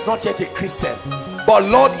father is not yet a Christian, but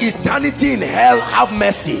Lord, eternity in hell, have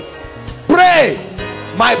mercy. Pray,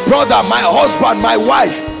 my brother, my husband, my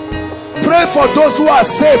wife. Pray for those who are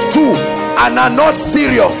saved too and are not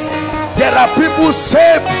serious. There are people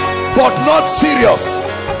saved but not serious,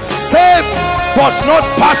 saved but not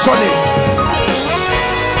passionate.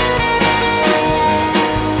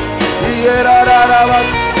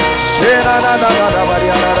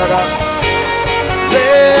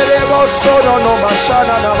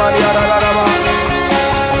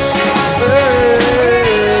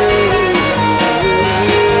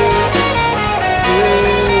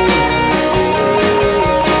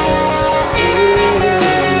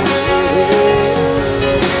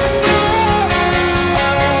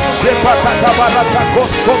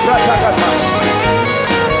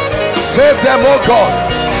 Save them, oh God.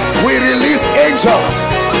 We release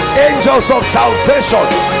angels of salvation.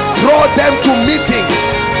 Draw them to meetings,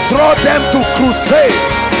 draw them to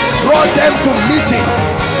crusades, draw them to meetings.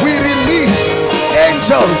 We release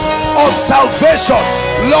angels of salvation.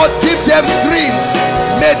 Lord, give them dreams.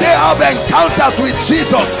 May they have encounters with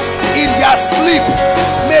Jesus in their sleep.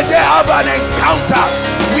 May they have an encounter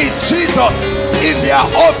with Jesus in their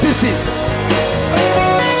offices.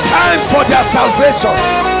 It's time for their salvation.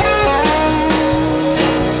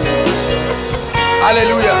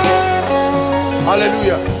 Hallelujah.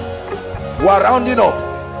 Hallelujah. We are rounding up.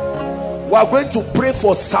 We are going to pray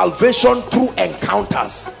for salvation through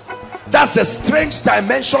encounters. That's the strange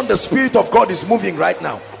dimension the Spirit of God is moving right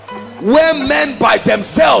now, where men by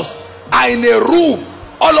themselves are in a room,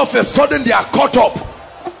 all of a sudden they are caught up.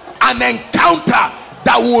 An encounter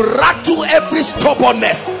that will rattle every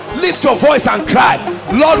stubbornness. Lift your voice and cry,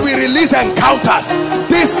 Lord, we release encounters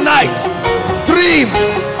this night.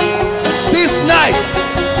 Dreams this night,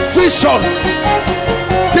 visions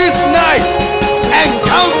this night,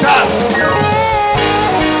 encounters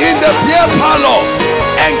in the beer parlor,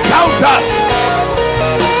 encounters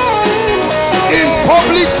in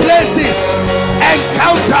public places,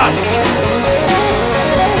 encounters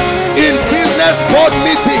in business board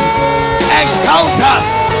meetings, encounters.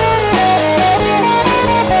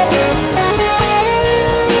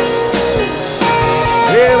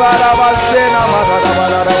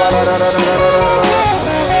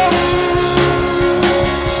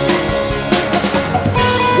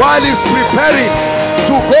 While he's preparing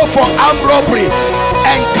to go for armed robbery,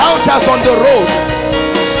 encounters on the road,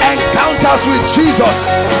 encounters with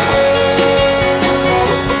Jesus.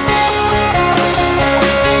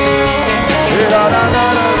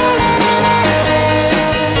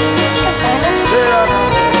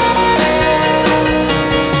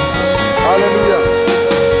 Hallelujah.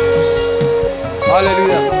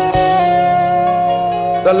 Hallelujah.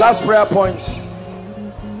 The last prayer point,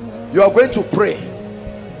 you are going to pray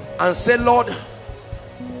and say, Lord,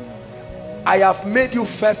 I have made you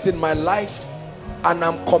first in my life and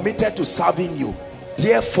I'm committed to serving you.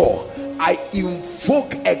 Therefore, I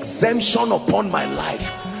invoke exemption upon my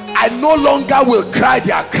life. I no longer will cry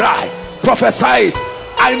their cry. Prophesy it.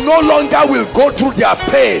 I no longer will go through their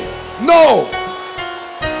pain. No.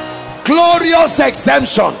 Glorious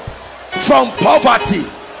exemption from poverty.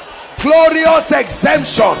 Glorious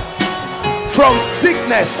exemption from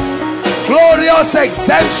sickness. Glorious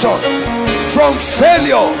exemption from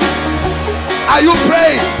failure. Are you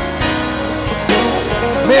praying?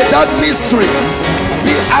 May that mystery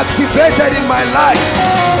be activated in my life.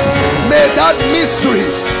 May that mystery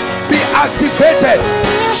be activated.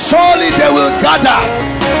 Surely they will gather,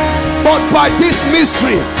 but by this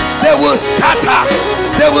mystery they will scatter.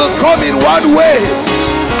 They will come in one way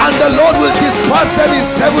and the Lord will disperse them in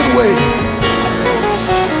 7 ways.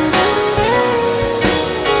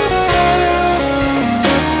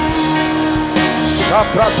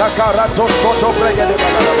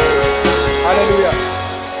 Hallelujah.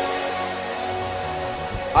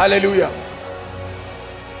 Hallelujah.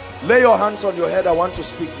 Lay your hands on your head. I want to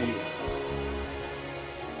speak to you.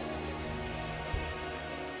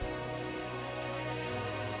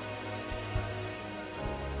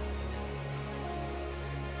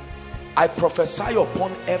 I prophesy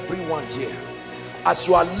upon everyone here, as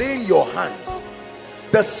you are laying your hands,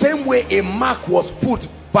 the same way a mark was put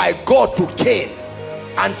by God to Cain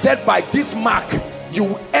and said, by this mark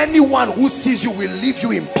anyone who sees you will leave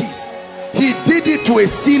you in peace. He did it to a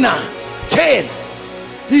sinner, Cain.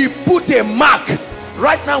 He put a mark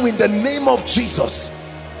right now in the name of Jesus.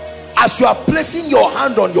 As you are placing your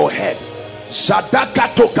hand on your head,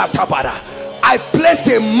 I place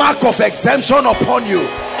a mark of exemption upon you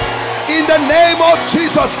in the name of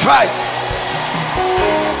Jesus Christ.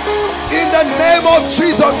 In the name of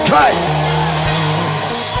Jesus Christ.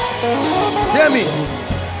 Hear me.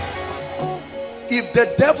 If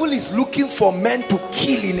the devil is looking for men to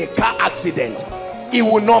kill in a car accident, it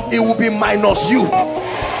will be minus you.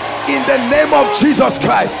 In the name of Jesus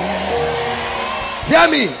Christ. Hear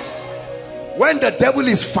me. When the devil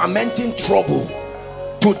is fermenting trouble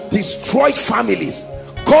to destroy families,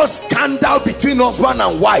 cause scandal between husband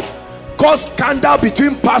and wife, cause scandal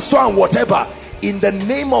between pastor and whatever, in the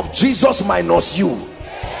name of Jesus minus you,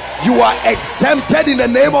 you are exempted in the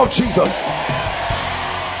name of Jesus.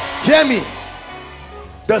 Hear me.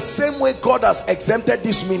 The same way God has exempted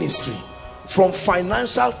this ministry from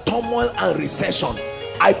financial turmoil and recession,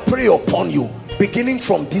 I pray upon you, beginning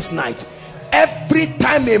from this night, every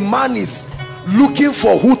time a man is looking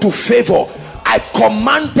for who to favor, I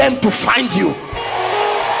command them to find you.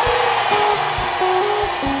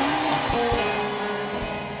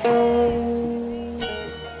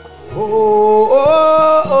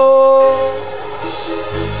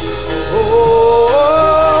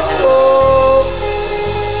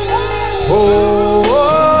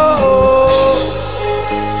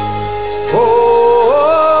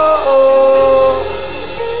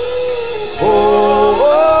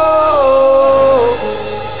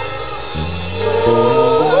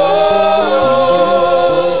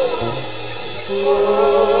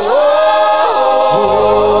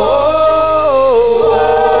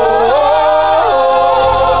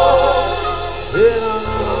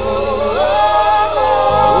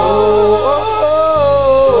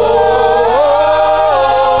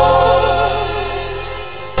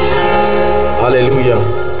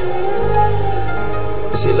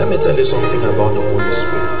 Something about the Holy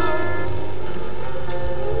Spirit.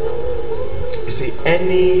 You see,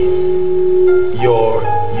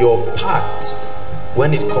 your part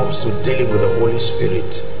when it comes to dealing with the Holy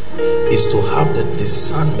Spirit is to have the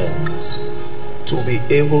discernment to be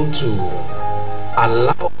able to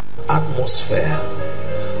allow an atmosphere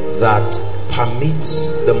that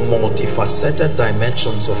permits the multifaceted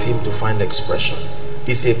dimensions of him to find expression.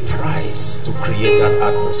 It's a prize to create that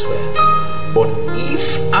atmosphere. But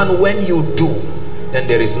if and when you do, then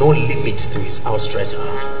there is no limit to his outstretched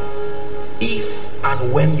arm. If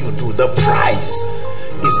and when you do, the prize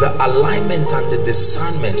is the alignment and the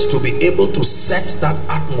discernment to be able to set that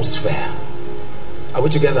atmosphere. Are we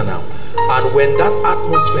together now? And when that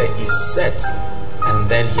atmosphere is set and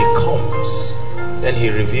then he comes, then he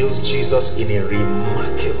reveals Jesus in a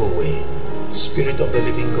remarkable way. Spirit of the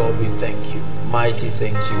living God, we thank you. Mighty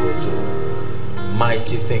things you will do.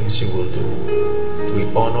 Mighty things you will do. We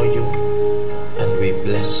honor you and we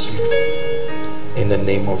bless you in the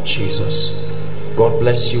name of Jesus. God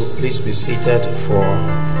bless you. Please be seated for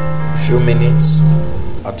a few minutes.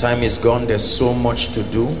 Our time is gone. There's so much to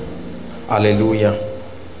do. Hallelujah.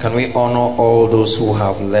 Can we honor all those who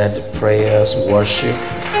have led prayers, worship?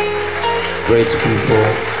 Great people.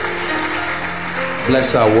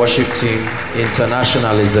 Bless our worship team.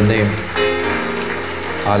 International is the name.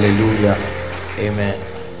 Hallelujah. Amen.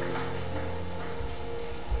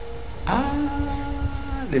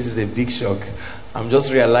 This is a big shock. I'm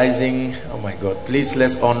just realizing, oh my God. Please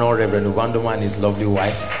let's honor Reverend Ubandoma and his lovely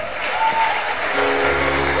wife.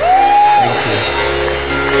 Thank you.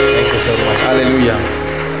 Thank you so much. Hallelujah.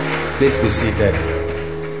 Please be seated.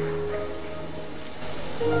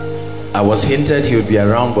 I was hinted he would be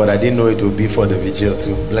around, but I didn't know it would be for the vigil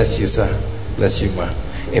too. Bless you, sir. Bless you, ma.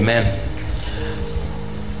 Amen.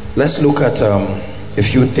 Let's look at a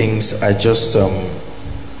few things. I just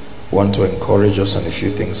want to encourage us on a few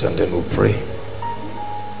things and then we'll pray.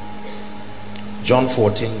 John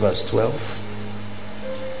 14 verse 12.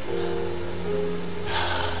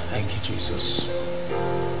 Thank you, Jesus.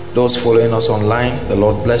 Those following us online, the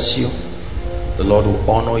Lord bless you. The Lord will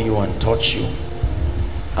honor you and touch you.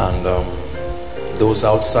 And those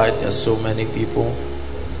outside, there's so many people.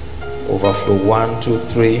 Overflow 1, 2,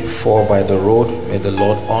 3, 4 by the road. May the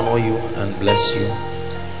Lord honor you and bless you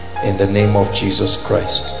in the name of Jesus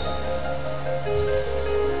Christ.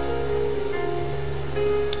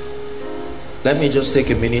 Let me just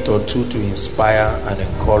take a minute or two to inspire and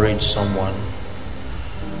encourage someone.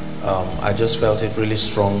 I just felt it really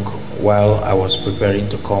strong while I was preparing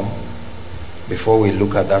to come. Before we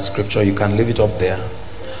look at that scripture, you can leave it up there.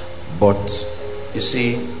 But you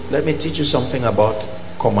see, let me teach you something about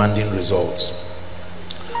commanding results.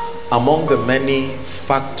 Among the many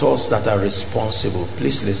factors that are responsible,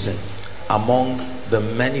 please listen, among the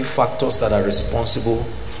many factors that are responsible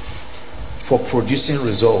for producing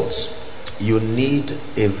results, you need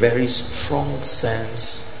a very strong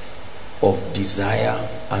sense of desire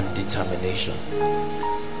and determination.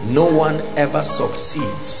 No one ever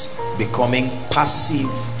succeeds becoming passive,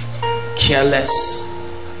 careless,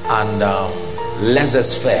 and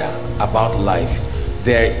laissez-faire about life.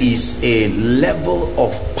 There is a level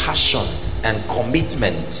of passion and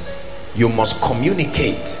commitment you must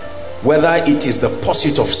communicate, whether it is the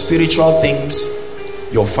pursuit of spiritual things,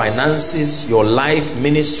 your finances, your life,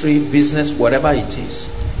 ministry, business, whatever it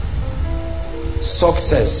is.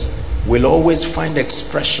 Success will always find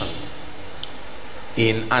expression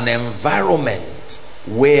in an environment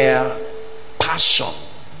where passion,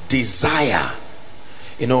 desire,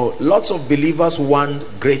 you know, lots of believers want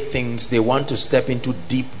great things. They want to step into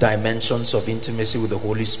deep dimensions of intimacy with the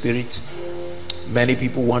Holy Spirit. Many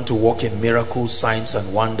people want to walk in miracles, signs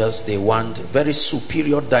and wonders. They want very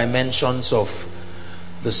superior dimensions of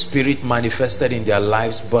the Spirit manifested in their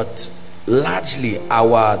lives. But largely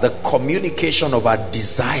the communication of our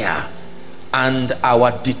desire and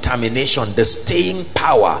our determination, the staying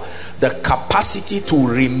power, the capacity to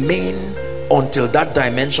remain until that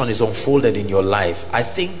dimension is unfolded in your life. I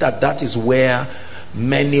think that is where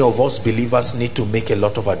many of us believers need to make a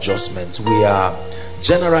lot of adjustments. We are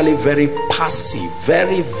generally very passive,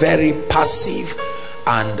 very, very passive,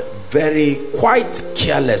 and quite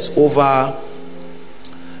careless over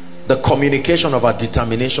the communication of our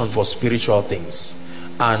determination for spiritual things.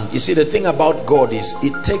 And you see, the thing about God is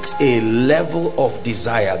it takes a level of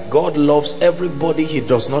desire. God loves everybody. He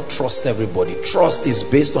does not trust everybody. Trust is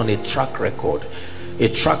based on a track record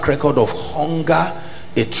of hunger,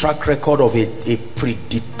 a track record of a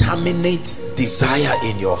predeterminate desire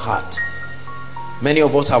in your heart. Many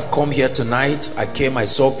of us have come here tonight. I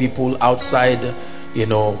saw people outside, you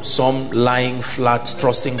know, some lying flat,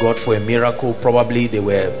 trusting God for a miracle. Probably they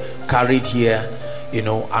were carried here, you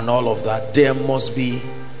know, and all of that. There must be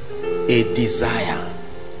a desire.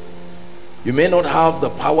 You may not have the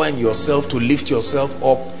power in yourself to lift yourself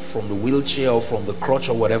up from the wheelchair or from the crutch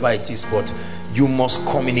or whatever it is, but you must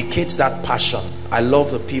communicate that passion. I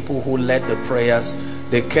love the people who led the prayers.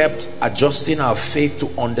 They kept adjusting our faith to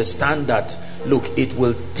understand that, look, it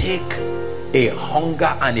will take a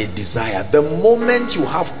hunger and a desire. The moment you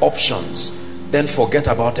have options, then forget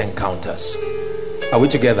about encounters. Are we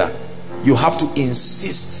together? You have to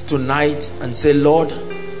insist tonight and say, Lord,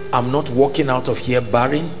 I'm not walking out of here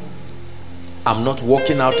barren. I'm not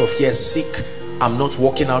walking out of here sick. I'm not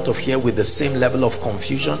walking out of here with the same level of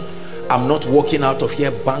confusion. I'm not walking out of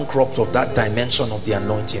here bankrupt of that dimension of the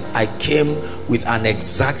anointing. I came with an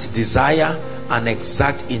exact desire, an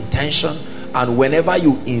exact intention, and whenever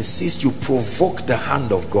you insist, you provoke the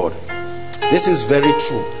hand of God. This is very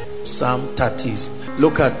true. Psalm 30,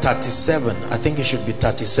 look at 37. I think it should be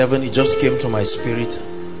 37. It just came to my spirit.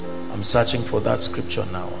 I'm searching for that scripture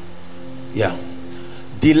now. Yeah.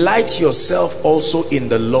 Delight yourself also in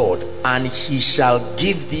the Lord, and he shall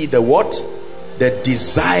give thee the what? The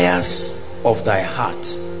desires of thy heart.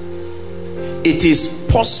 It is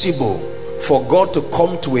possible for God to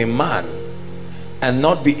come to a man and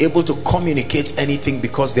not be able to communicate anything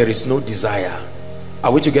because there is no desire.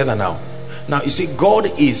 Are we together now? Now you see,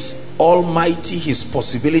 God is almighty. His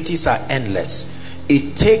possibilities are endless.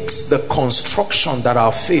 It takes the construction that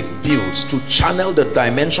our faith builds to channel the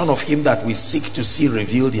dimension of him that we seek to see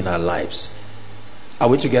revealed in our lives. Are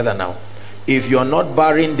we together now? If you're not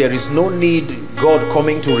barren, there is no need God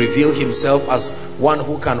coming to reveal himself as one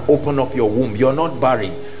who can open up your womb. You're not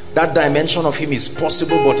barren. That dimension of him is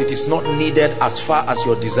possible, but it is not needed as far as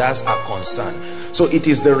your desires are concerned. So it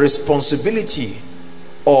is the responsibility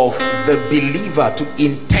of the believer to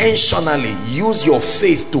intentionally use your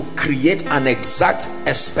faith to create an exact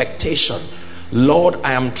expectation. Lord,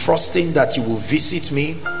 I am trusting that you will visit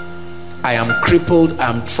me. I am crippled.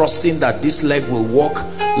 I am trusting that this leg will walk.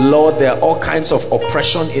 Lord, there are all kinds of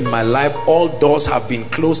oppression in my life. All doors have been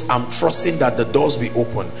closed. I'm trusting that the doors be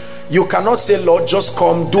open. You cannot say, Lord, just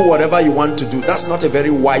come, do whatever you want to do. That's not a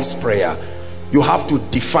very wise prayer. You have to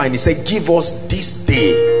define. He said, give us this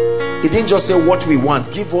day. He didn't just say what we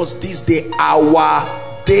want. Give us this day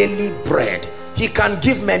our daily bread. He can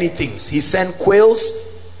give many things. He sent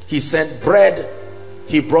quails. He sent bread.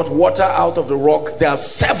 He brought water out of the rock. There are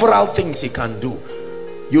several things he can do.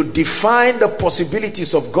 You define the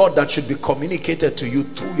possibilities of God that should be communicated to you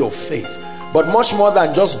through your faith. But much more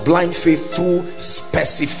than just blind faith, through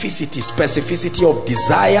specificity. Specificity of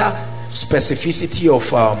desire. Specificity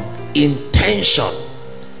of intention.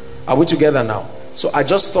 Are we together now? So I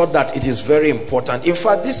just thought that it is very important. In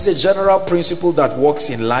fact, this is a general principle that works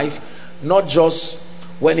in life, not just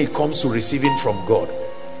when it comes to receiving from God.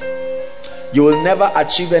 You will never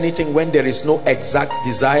achieve anything when there is no exact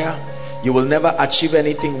desire. You will never achieve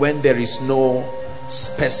anything when there is no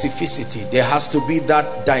specificity. There has to be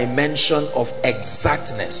that dimension of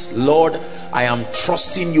exactness. Lord, I am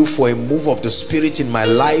trusting you for a move of the Spirit in my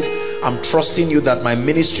life. I'm trusting you that my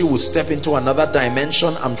ministry will step into another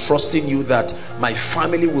dimension. I'm trusting you that my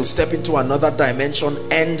family will step into another dimension,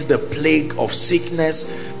 end the plague of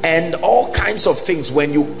sickness and all kinds of things.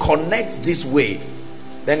 When you connect this way,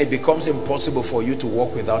 then it becomes impossible for you to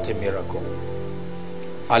walk without a miracle.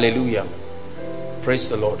 Hallelujah. Praise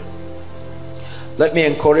the Lord. Let me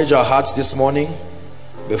encourage our hearts this morning.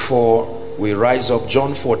 before we rise up.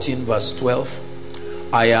 John 14 verse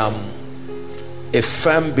 12. I am a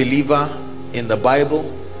firm believer in the Bible.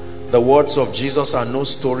 The words of Jesus are no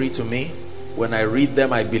story to me. When I read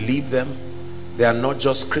them, I believe them. They are not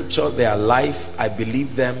just scripture, they are life. I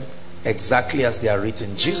believe them exactly as they are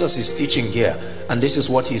written. Jesus is teaching here, and this is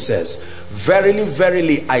what he says: verily,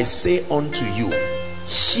 verily, I say unto you,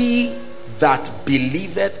 he that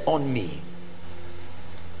believeth on me,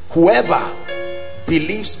 whoever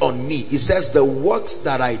believes on me, he says, the works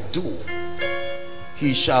that I do,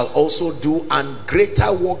 he shall also do, and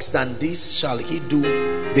greater works than this shall he do,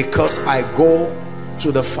 because I go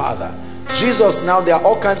to the Father. Jesus, now there are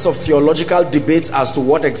all kinds of theological debates as to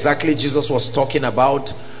what exactly Jesus was talking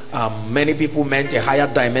about. Many people meant a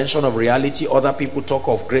higher dimension of reality. Other people talk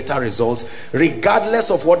of greater results.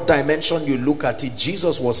 Regardless of what dimension you look at it,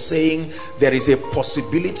 Jesus was saying there is a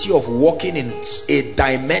possibility of walking in a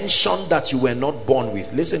dimension that you were not born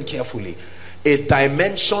with. Listen carefully. A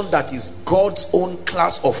dimension that is God's own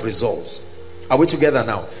class of results. Are we together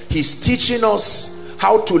now? He's teaching us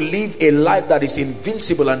how to live a life that is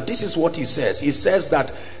invincible, and this is what he says. He says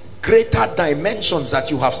that greater dimensions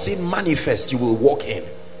that you have seen manifest, you will walk in.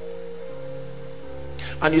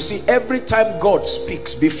 And you see, every time God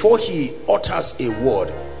speaks, before he utters a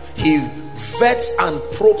word, he vets and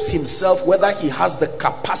probes himself whether he has the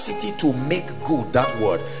capacity to make good that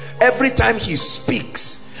word. Every time he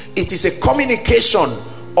speaks, it is a communication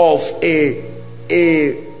of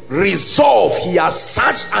a resolve. He has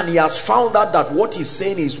searched and he has found out that what he's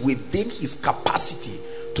saying is within his capacity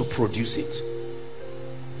to produce it.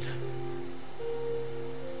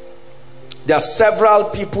 There are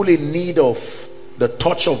several people in need of the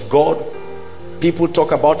touch of God. People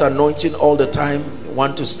talk about anointing all the time. They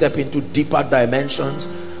want to step into deeper dimensions.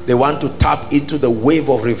 They want to tap into the wave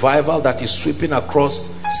of revival that is sweeping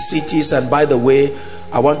across cities. And by the way,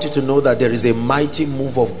 I want you to know that there is a mighty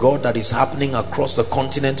move of God that is happening across the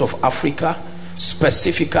continent of Africa,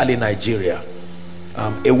 specifically Nigeria.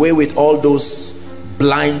 Away with all those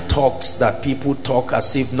blind talks that people talk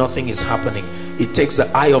as if nothing is happening. It takes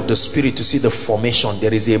the eye of the Spirit to see the formation.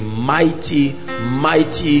 There is a mighty,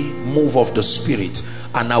 mighty move of the Spirit,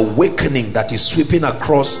 an awakening that is sweeping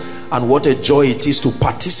across, and what a joy it is to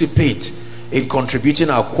participate in contributing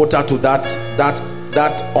our quota to that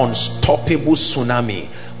unstoppable tsunami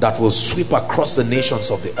that will sweep across the nations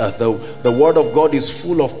of the earth. The word of God is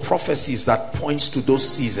full of prophecies that points to those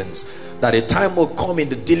seasons, that a time will come in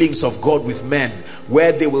the dealings of God with men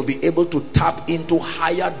where they will be able to tap into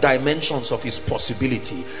higher dimensions of his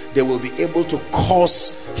possibility. They will be able to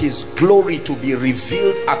cause his glory to be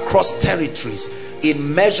revealed across territories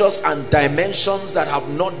in measures and dimensions that have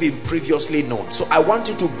not been previously known. So I want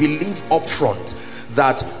you to believe up front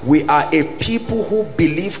that we are a people who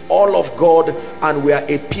believe all of God, and we are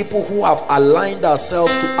a people who have aligned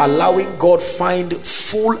ourselves to allowing God find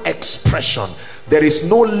full expression. There is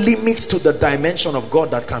no limit to the dimension of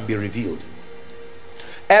God that can be revealed.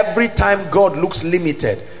 Every time God looks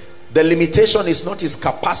limited, the limitation is not his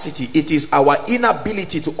capacity, it is our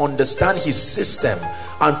inability to understand his system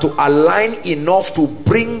and to align enough to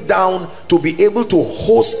bring down, to be able to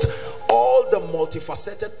host all the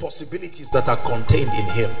multifaceted possibilities that are contained in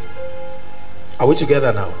him. Are we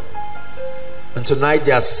together now? And tonight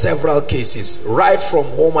there are several cases. Right from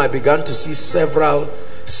home I began to see several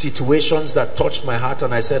situations that touched my heart,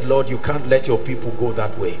 and I said, Lord, you can't let your people go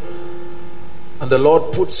that way. And the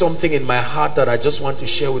Lord put something in my heart that I just want to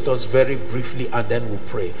share with us very briefly, and then we'll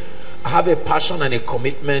pray. I have a passion and a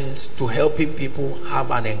commitment to helping people have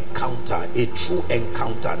an encounter, a true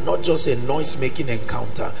encounter, not just a noise-making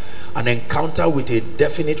encounter, an encounter with a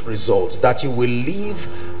definite result, that you will leave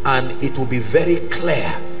and it will be very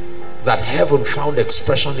clear that heaven found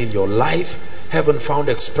expression in your life, heaven found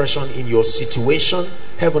expression in your situation,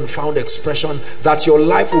 heaven found expression, that your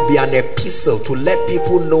life will be an epistle to let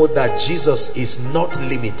people know that Jesus is not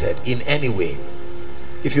limited in any way.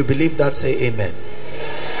 If you believe that, say amen.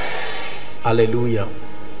 Hallelujah.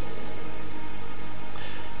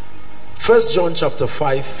 1 John chapter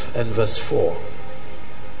 5 and verse 4.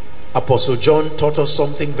 Apostle John taught us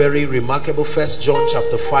something very remarkable. 1 John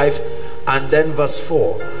chapter 5 and then verse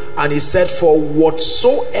 4. And he said, for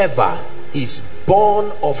whatsoever is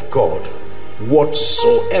born of God,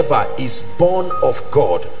 whatsoever is born of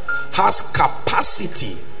God has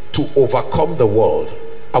capacity to overcome the world.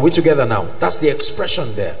 Are we together now? That's the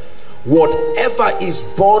expression there. Whatever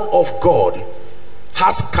is born of God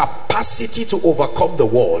has capacity to overcome the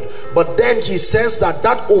world. But then he says that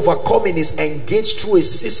that overcoming is engaged through a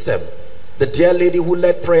system. The dear lady who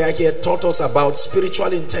led prayer here taught us about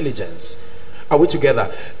spiritual intelligence. Are we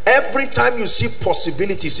together? Every time you see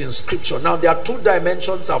possibilities in scripture, now there are 2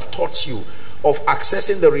 dimensions I've taught you of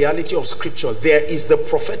accessing the reality of scripture. There is the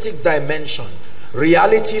prophetic dimension,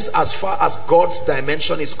 realities as far as God's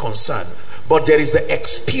dimension is concerned, but there is the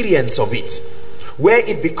experience of it, where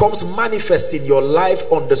it becomes manifest in your life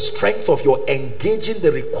on the strength of your engaging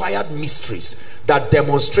the required mysteries that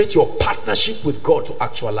demonstrate your partnership with God to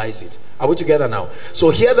actualize it. Are we together now?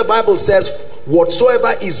 So here the Bible says,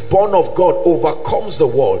 whatsoever is born of God overcomes the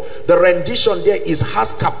world. The rendition there is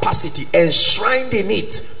has capacity. Enshrined in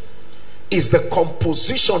it is the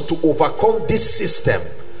composition to overcome this system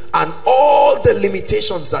and all the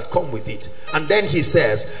limitations that come with it. And then he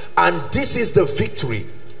says, and this is the victory.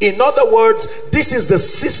 In other words, this is the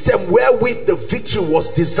system wherewith the victory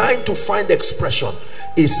was designed to find expression.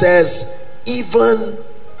 It says, even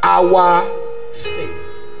our faith.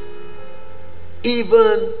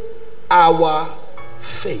 Even our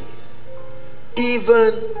faith.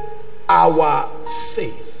 Even our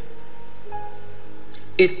faith.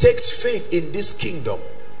 It takes faith in this kingdom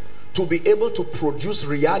to be able to produce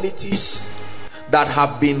realities that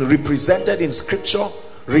have been represented in scripture,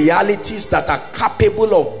 realities that are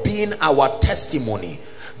capable of being our testimony.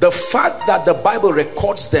 The fact that the Bible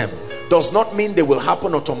records them does not mean they will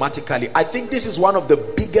happen automatically. I think this is one of the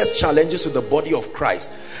biggest challenges to the body of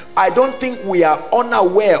Christ. I don't think we are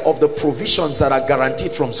unaware of the provisions that are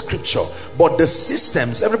guaranteed from scripture, but the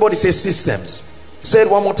systems, everybody say systems. Say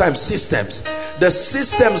it one more time, systems. The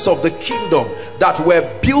systems of the kingdom that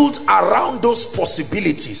were built around those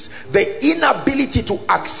possibilities, the inability to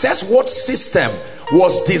access what system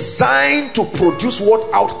was designed to produce what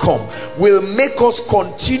outcome, will make us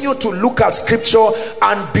continue to look at scripture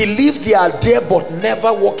and believe they are there but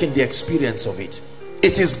never walk in the experience of it.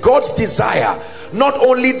 It is God's desire not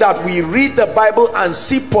only that we read the Bible and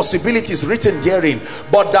see possibilities written therein,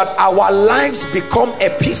 but that our lives become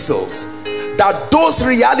epistles, that those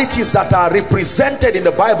realities that are represented in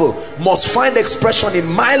the Bible must find expression in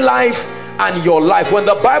my life and your life. When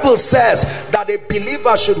the Bible says that a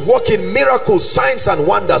believer should walk in miracles, signs and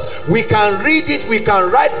wonders, we can read it, we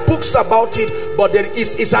can write books about it, but there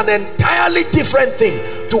is an entirely different thing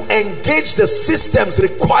to engage the systems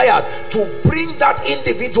required to bring that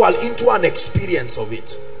individual into an experience of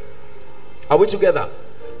it. Are we together?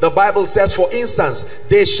 The Bible says, for instance,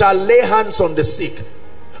 they shall lay hands on the sick.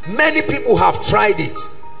 Many people have tried it.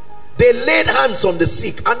 They laid hands on the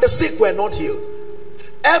sick and the sick were not healed.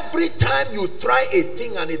 Every time you try a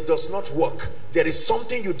thing and it does not work, there is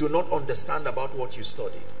something you do not understand about what you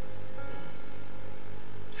studied.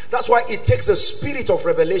 That's why it takes the spirit of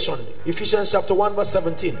revelation. Ephesians chapter 1 verse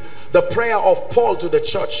 17, the prayer of Paul to the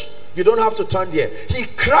church. You don't have to turn there. He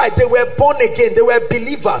cried. They were born again, they were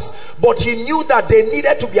believers, but he knew that they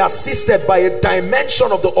needed to be assisted by a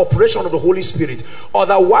dimension of the operation of the Holy Spirit.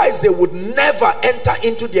 Otherwise they would never enter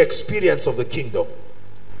into the experience of the kingdom.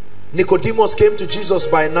 Nicodemus came to Jesus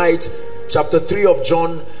by night, chapter 3 of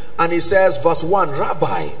John, and he says, verse 1,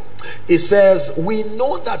 Rabbi, it says, we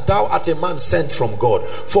know that thou art a man sent from God,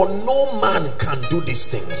 for no man can do these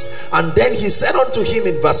things. And then he said unto him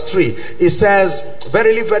in verse 3, he says,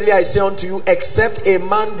 verily, verily, I say unto you, except a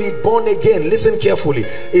man be born again. Listen carefully.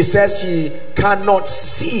 It says he cannot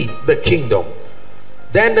see the kingdom.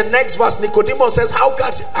 Then the next verse, Nicodemus says, how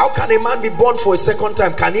can a man be born for a second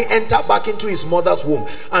time? Can he enter back into his mother's womb?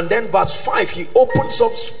 And then verse 5, he opens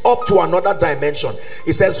up to another dimension.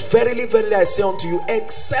 He says, verily, verily, I say unto you,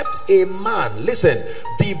 except a man, listen,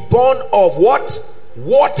 be born of what?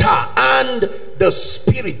 Water and the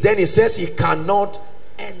Spirit. Then he says he cannot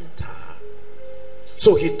enter.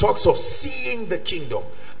 So he talks of seeing the kingdom,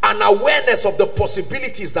 an awareness of the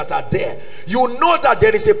possibilities that are there. You know that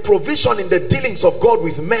there is a provision in the dealings of God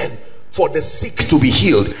with men for the sick to be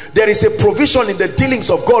healed. There is a provision in the dealings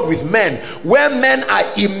of God with men where men are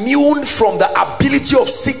immune from the ability of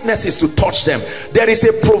sicknesses to touch them. There is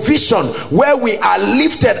a provision where we are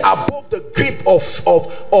lifted above the grip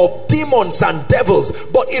of demons and devils.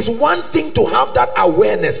 But it's one thing to have that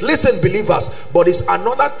awareness, listen believers, but it's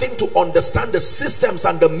another thing to understand the systems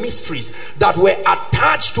and the mysteries that were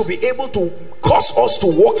attached to be able to cause us to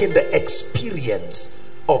walk in the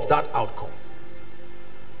experience of that outcome.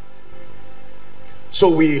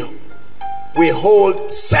 So we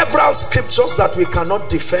hold several scriptures that we cannot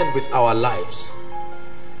defend with our lives.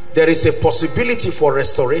 There is a possibility for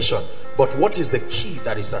restoration, but what is the key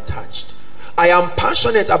that is attached? I am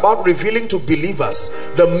passionate about revealing to believers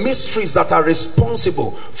the mysteries that are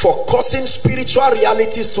responsible for causing spiritual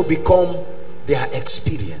realities to become their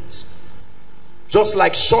experience. Just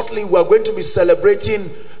like shortly we are going to be celebrating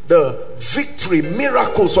the victory,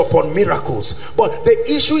 miracles upon miracles. But the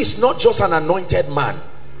issue is not just an anointed man.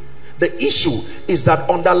 The issue is that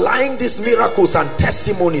underlying these miracles and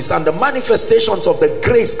testimonies and the manifestations of the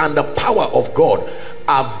grace and the power of God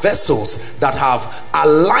are vessels that have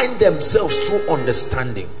aligned themselves through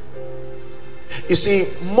understanding. You see,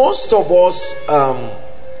 most of us,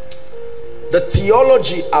 the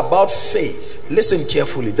theology about faith, listen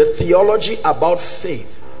carefully, the theology about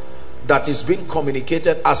faith that is being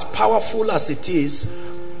communicated, as powerful as it is,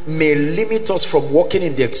 may limit us from walking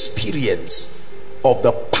in the experience of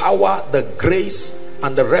the power, the grace,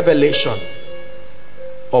 and the revelation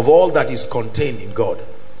of all that is contained in God.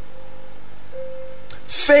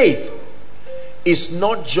 Faith is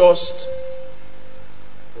not just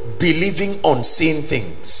believing unseen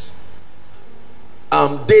things.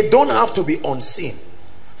 They don't have to be unseen.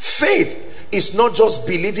 Faith is not just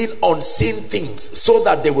believing unseen things so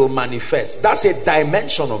that they will manifest. That's a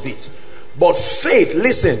dimension of it. But faith,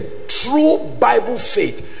 listen, true Bible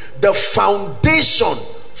faith, the foundation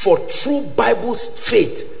for true Bible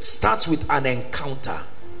faith starts with an encounter.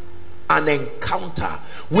 An encounter.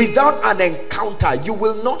 Without an encounter, you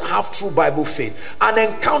will not have true Bible faith. An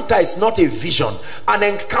encounter is not a vision. An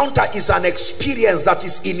encounter is an experience that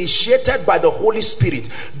is initiated by the Holy Spirit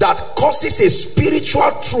that causes a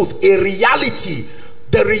spiritual truth, a reality,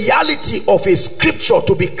 the reality of a scripture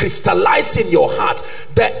to be crystallized in your heart.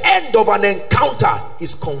 The end of an encounter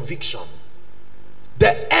is conviction.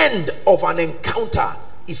 The end of an encounter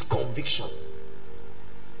is conviction.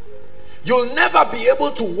 You'll never be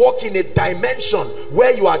able to walk in a dimension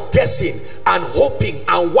where you are guessing and hoping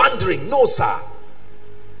and wondering. No, sir.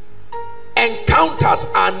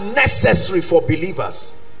 Encounters are necessary for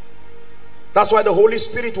believers. That's why the Holy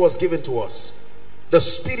Spirit was given to us. The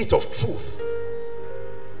Spirit of truth.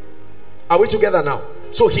 Are we together now?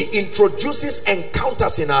 So he introduces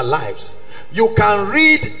encounters in our lives. You can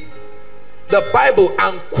read the Bible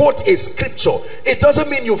and quote a scripture. It doesn't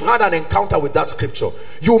mean you've had an encounter with that scripture.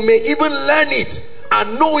 You may even learn it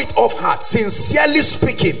and know it off heart. Sincerely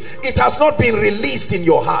speaking, it has not been released in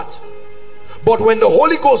your heart. But when the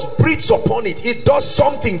Holy Ghost breathes upon it, it does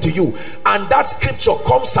something to you, and that scripture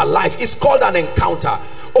comes alive. It's called an encounter.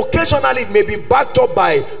 Occasionally it may be backed up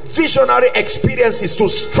by visionary experiences to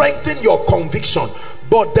strengthen your conviction.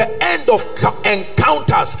 But the end of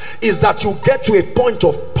encounters is that you get to a point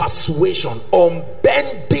of persuasion,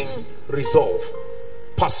 unbending resolve.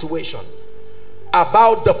 Persuasion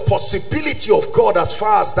about the possibility of God as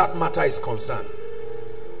far as that matter is concerned.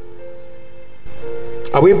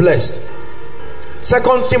 Are we blessed?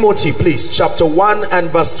 2 Timothy, please, chapter 1 and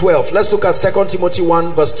verse 12. Let's look at 2 Timothy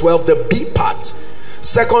 1 verse 12, the B part.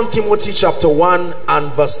 2 Timothy chapter 1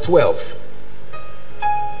 and verse 12.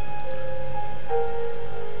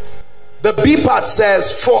 The B part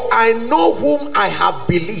says, for I know whom I have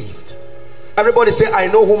believed. Everybody say, I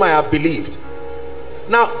know whom I have believed.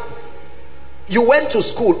 Now, you went to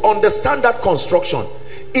school, understand that construction.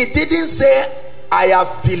 It didn't say, I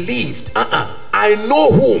have believed. I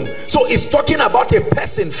know whom. So it's talking about a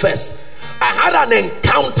person first. I had an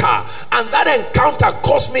encounter, and that encounter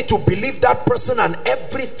caused me to believe that person and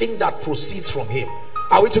everything that proceeds from him.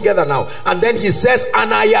 Are we together now? And then he says,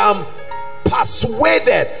 and I am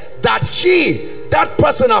persuaded that that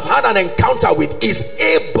person I've had an encounter with is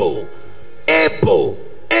able,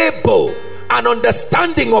 an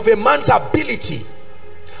understanding of a man's ability,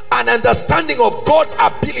 an understanding of God's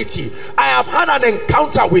ability. I have had an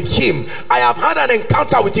encounter with him. I have had an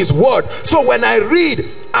encounter with his word. So when I read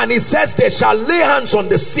and it says they shall lay hands on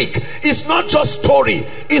the sick, it's not just story,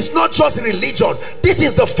 it's not just religion. This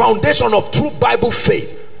is the foundation of true Bible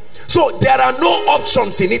faith. So there are no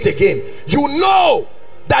options in it again. You know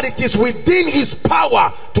that it is within his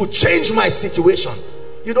power to change my situation.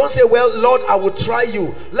 You don't say, well, Lord, I will try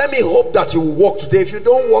you. Let me hope that you will walk today. If you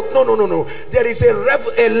don't walk, no. There is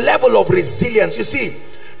a level of resilience. You see,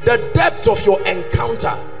 the depth of your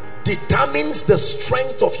encounter determines the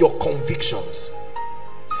strength of your convictions.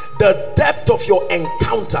 The depth of your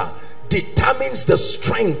encounter determines the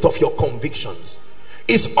strength of your convictions.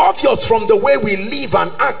 It's obvious from the way we live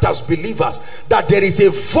and act as believers that there is a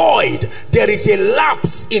void, there is a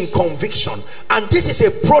lapse in conviction, and this is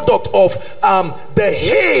a product of the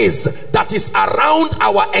haze that is around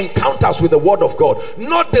our encounters with the word of God.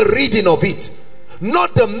 Not the reading of it,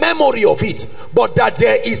 not the memory of it, but that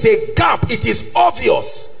there is a gap. It is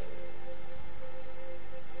obvious.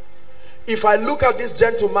 If I look at this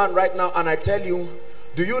gentleman right now and I tell you,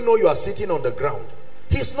 do you know you are sitting on the ground?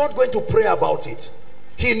 He's not going to pray about it.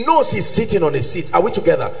 He knows he's sitting on a seat. Are we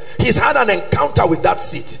together? He's had an encounter with that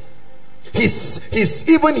seat.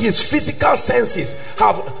 Even his physical senses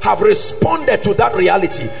have responded to that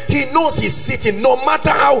reality. He knows he's sitting. No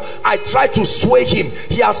matter how I try to sway him,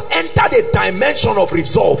 he has entered a dimension of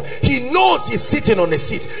resolve. He knows he's sitting on a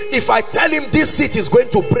seat. If I tell him this seat is going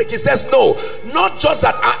to break, he says no. Not just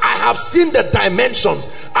that, I have seen the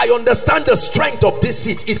dimensions. I understand the strength of this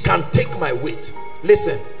seat. It can take my weight.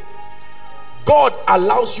 Listen, God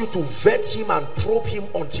allows you to vet him and probe him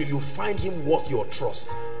until you find him worth your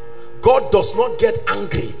trust. God does not get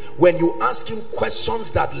angry when you ask him questions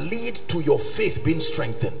that lead to your faith being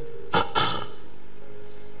strengthened.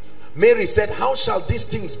 Mary said, how shall these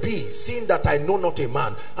things be, seeing that I know not a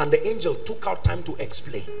man? And the angel took out time to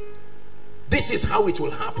explain. This is how it will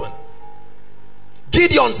happen.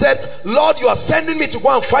 Gideon said, Lord, you are sending me to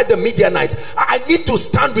go and fight the Midianites. I need to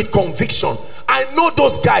stand with conviction. I know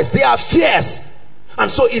those guys, they are fierce.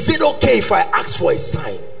 And so is it okay if I ask for a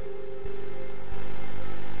sign?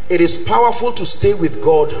 It is powerful to stay with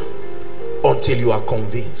God until you are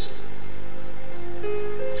convinced.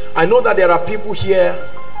 I know that there are people here,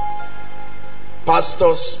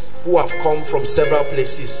 pastors who have come from several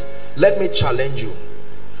places. Let me challenge you.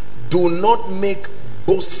 Do not make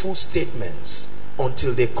boastful statements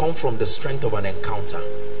until they come from the strength of an encounter.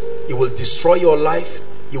 It will destroy your life.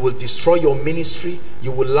 You will destroy your ministry.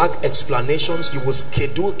 You will lack explanations. You will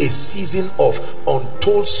schedule a season of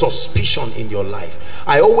untold suspicion in your life.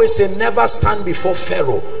 I always say, never stand before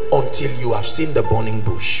Pharaoh until you have seen the burning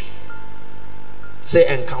bush. Say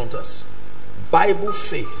encounters. Bible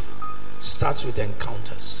faith starts with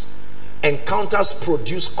encounters. Encounters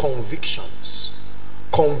produce convictions.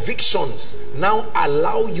 Convictions now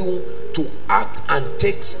allow you to act and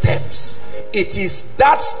take steps. It is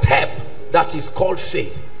that step that is called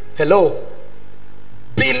faith. Hello?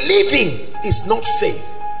 Believing is not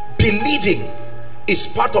faith. Believing is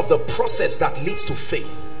part of the process that leads to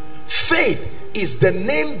faith. Faith is the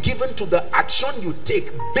name given to the action you take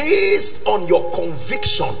based on your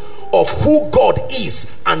conviction of who God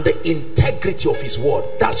is and the integrity of his word.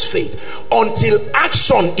 That's faith. Until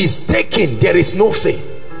action is taken, there is no faith.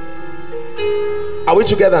 Are we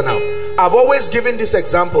together now? I've always given this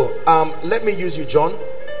example. Let me use you, John.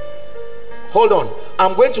 Hold on.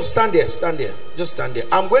 I'm going to stand there. Stand there. Just stand there.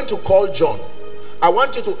 I'm going to call John. I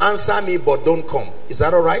want you to answer me, but don't come. Is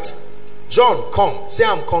that all right? John, come. Say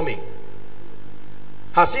I'm coming.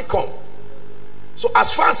 Has he come? So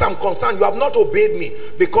as far as I'm concerned, you have not obeyed me,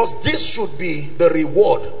 because this should be the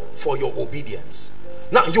reward for your obedience.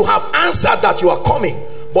 Now you have answered that you are coming,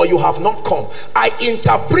 but you have not come. I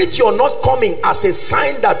interpret your not coming as a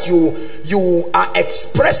sign that you are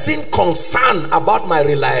expressing concern about my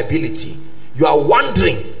reliability. You are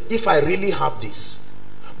wondering if I really have this.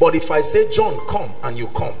 But if I say, John, come, and you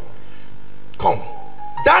come,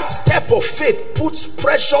 that step of faith puts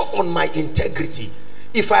pressure on my integrity.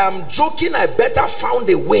 If I am joking, I better found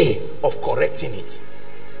a way of correcting it.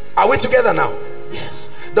 Are we together now?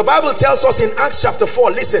 Yes. The Bible tells us in Acts chapter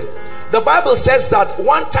 4, listen, the Bible says that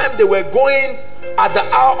one time they were going at the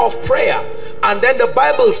hour of prayer, and then the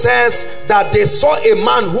Bible says that they saw a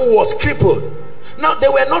man who was crippled. Now they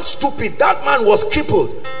were not stupid. That man was crippled.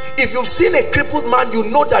 If you've seen a crippled man, you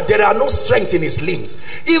know that there are no strength in his limbs.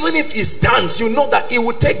 Even if he stands, you know that he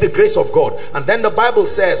will take the grace of God. And then the Bible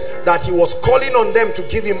says that he was calling on them to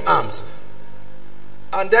give him alms.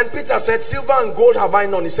 And then Peter said, silver and gold have I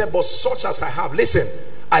none. He said, but such as I have, listen,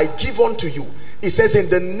 I give unto you. He says, in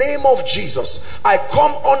the name of Jesus, I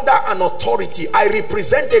come under an authority. I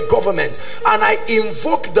represent a government, and I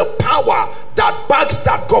invoke the power that backs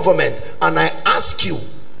that government. And I ask you,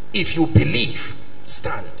 if you believe,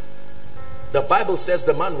 stand. The Bible says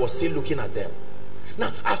the man was still looking at them.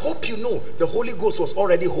 Now, I hope you know the Holy Ghost was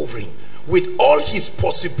already hovering with all his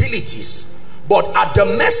possibilities, but at the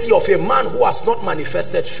mercy of a man who has not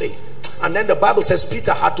manifested faith. And then the Bible says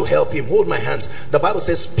Peter had to help him. Hold my hands. The Bible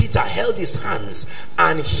says Peter held his hands,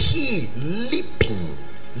 and he leaping.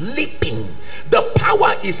 The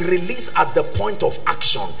power is released at the point of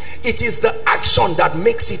action. It is the action that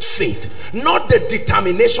makes it faith, not the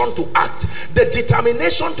determination to act. The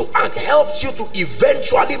determination to act helps you to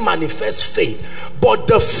eventually manifest faith, but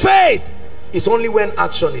the faith is only when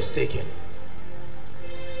action is taken.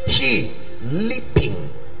 He leaping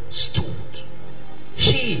stood.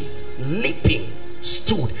 He leaping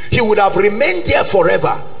stood. He would have remained there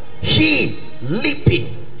forever. He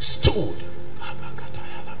leaping stood.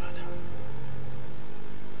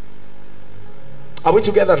 Are we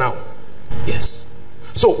together now? Yes.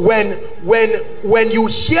 So when you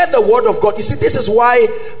hear the word of God, you see, this is why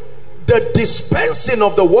the dispensing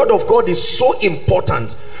of the word of God is so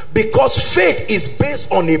important, because faith is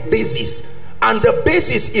based on a basis. and the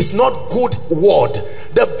basis is not good word,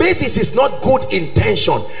 the basis is not good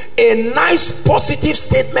intention, a nice positive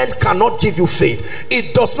statement cannot give you faith.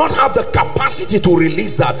 It does not have the capacity to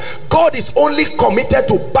release that. God is only committed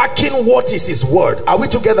to backing what is his word. Are we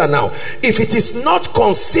together now? If it is not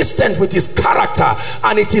consistent with his character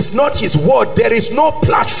and it is not his word, there is no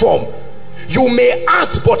platform. You may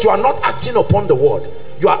act, but you are not acting upon the word.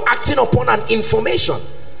 You are acting upon an information.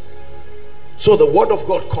 So the word of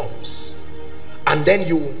God comes, and then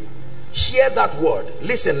you hear that word,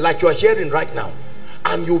 listen, like you are hearing right now,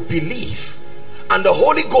 and you believe, and the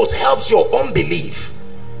Holy Ghost helps your unbelief.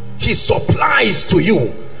 He supplies to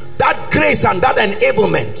you that grace and that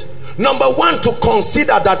enablement. Number one, to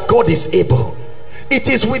consider that God is able. It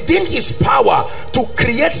is within his power to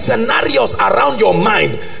create scenarios around your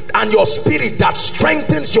mind and your spirit that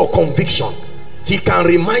strengthens your conviction. He can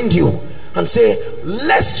remind you and say,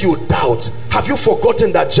 lest you doubt, have you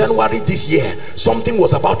forgotten that January this year something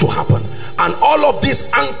was about to happen? And all of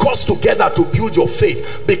this anchors together to build your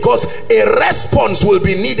faith, because a response will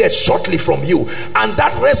be needed shortly from you, and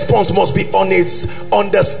that response must be on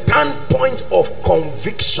the standpoint of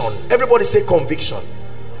conviction. Everybody say conviction.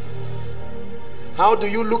 How do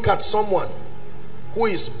you look at someone who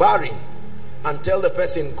is barren and tell the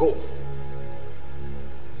person go?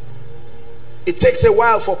 It takes a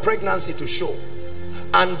while for pregnancy to show,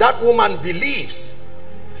 and that woman believes.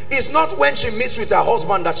 It's not when she meets with her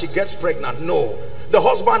husband that she gets pregnant. No, the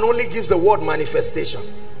husband only gives the word manifestation,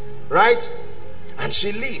 right? And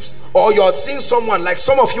she leaves. Or you're seeing someone, like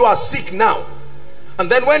some of you are sick now,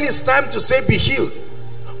 and then when it's time to say be healed,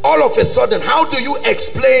 all of a sudden, how do you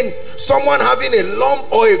explain someone having a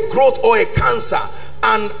lump or a growth or a cancer,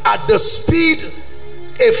 and at the speed,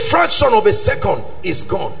 a fraction of a second is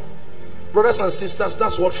gone? Brothers and sisters,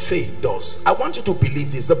 that's what faith does. I want you to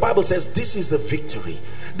believe this. The Bible says this is the victory.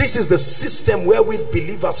 This is the system wherewith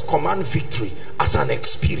believers command victory as an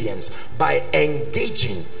experience, by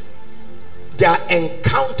engaging. Their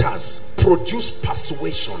encounters produce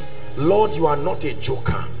persuasion. Lord, you are not a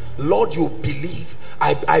joker. Lord, you believe.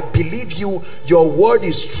 I believe you. Your word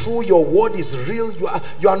is true. Your word is real.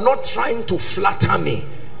 You are not trying to flatter me.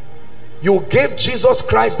 You gave Jesus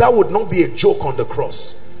Christ. That would not be a joke on the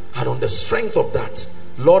cross. And on the strength of that,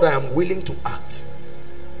 Lord, I am willing to act.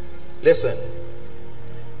 Listen,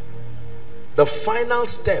 the final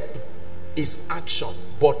step is action,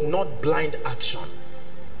 but not blind action.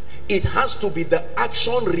 It has to be the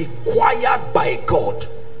action required by God.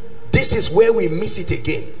 This is where we miss it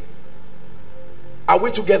again. Are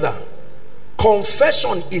we together?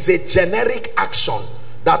 Confession is a generic action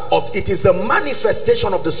that it is the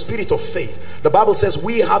manifestation of the spirit of faith. The Bible says,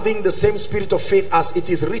 we having the same spirit of faith as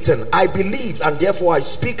it is written, I believe and therefore I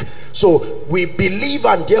speak. So we believe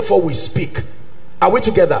and therefore we speak. Are we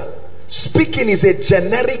together? Speaking is a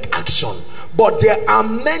generic action, but there are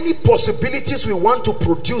many possibilities we want to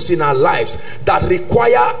produce in our lives that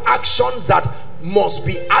require actions that must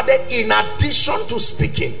be added in addition to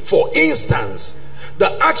speaking. For instance,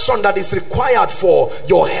 the action that is required for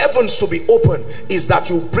your heavens to be open is that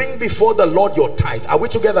you bring before the Lord your tithe. Are we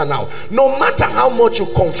together now? No matter how much you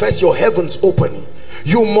confess your heavens opening,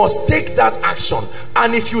 you must take that action.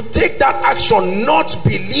 And if you take that action not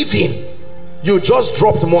believing, you just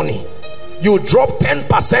dropped money. You drop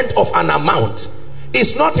 10% of an amount.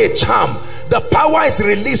 It's not a charm. The power is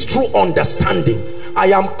released through understanding. I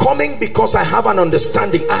am coming because I have an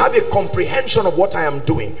understanding. I have a comprehension of what I am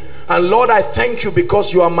doing. And Lord, I thank you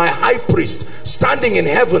because you are my high priest standing in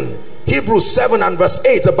heaven. Hebrews 7 and verse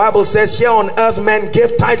 8, the Bible says, here on earth men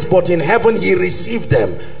gave tithes, but in heaven he received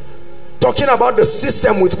them. Talking about the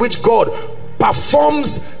system with which God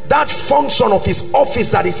performs that function of his office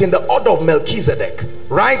that is in the order of Melchizedek,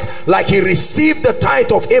 right? Like he received the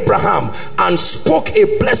tithe of Abraham and spoke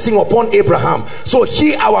a blessing upon Abraham. So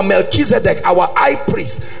he, our Melchizedek, our high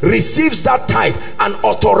priest, receives that tithe and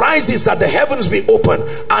authorizes that the heavens be open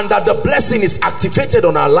and that the blessing is activated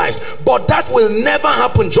on our lives. But that will never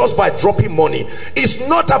happen just by dropping money. It's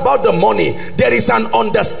not about the money. There is an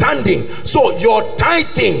understanding. So your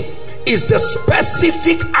tithing is the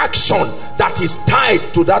specific action that is tied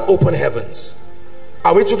to that open heavens.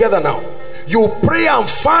 Are we together now? You pray and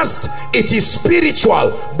fast, it is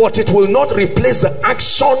spiritual, but it will not replace the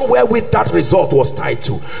action wherewith that result was tied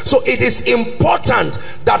to. So it is important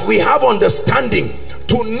that we have understanding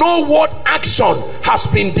to know what action has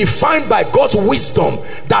been defined by God's wisdom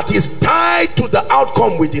that is tied to the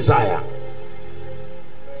outcome we desire.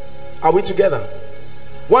 Are we together?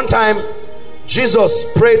 One time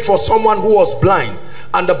Jesus prayed for someone who was blind,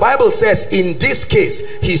 and the Bible says in this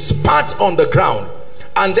case he spat on the ground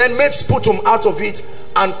and then made sputum out of it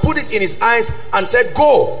and put it in his eyes and said,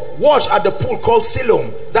 go wash at the pool called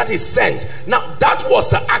Siloam, that is sent. Now that was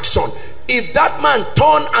the action. If that man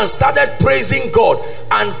turned and started praising God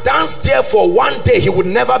and danced there for one day, he would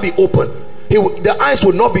never be open. The eyes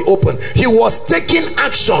would not be open. He was taking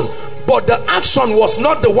action, but the action was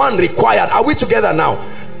not the one required. Are we together now?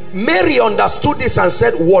 Mary understood this and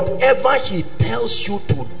said, whatever he tells you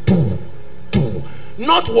to do, do.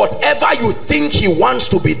 Not whatever you think he wants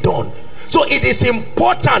to be done. So it is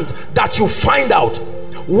important that you find out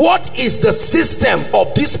what is the system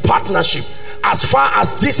of this partnership as far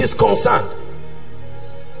as this is concerned.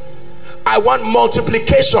 I want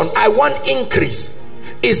multiplication. I want increase.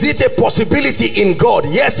 Is it a possibility in God?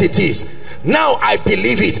 Yes, it is. Now I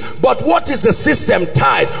believe it. But what is the system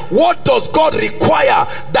tied? What does God require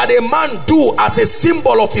that a man do as a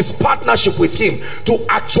symbol of his partnership with him to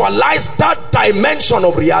actualize that dimension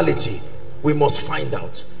of reality? We must find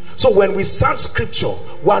out. So when we search scripture,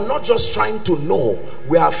 we are not just trying to know,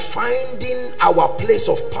 we are finding our place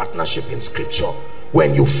of partnership in scripture.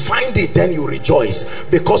 When you find it, then you rejoice,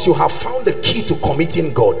 because you have found the key to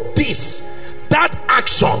committing God. That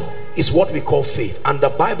action is what we call faith, and the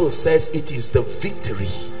Bible says it is the victory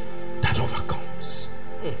that overcomes.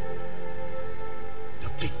 The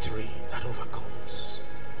victory that overcomes.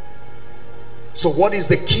 So what is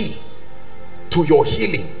the key to your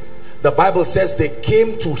healing? The Bible says they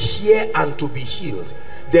came to hear and to be healed.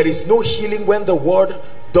 There is no healing when the word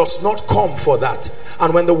does not come for that.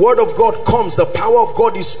 And when the word of God comes, the power of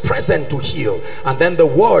God is present to heal, and then the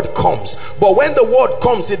word comes. But when the word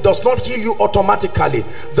comes, it does not heal you automatically.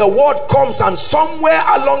 The word comes, and somewhere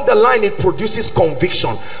along the line it produces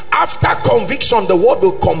conviction. After conviction, the word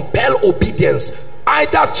will compel obedience,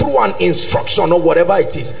 either through an instruction or whatever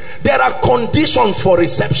it is. There are conditions for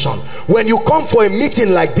reception. When you come for a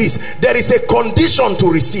meeting like this, there is a condition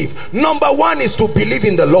to receive. Number one is to believe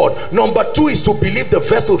in the Lord. Number two is to believe the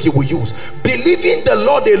vessel he will use. Believing the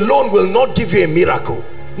Lord alone will not give you a miracle.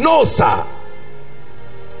 No, sir.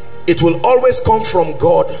 It will always come from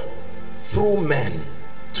God through men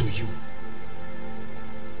to you.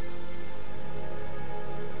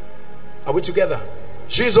 Are we together?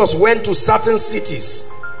 Jesus went to certain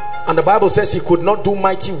cities, and the Bible says he could not do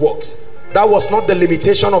mighty works. That was not the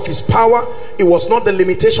limitation of his power. It was not the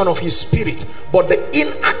limitation of his spirit, but the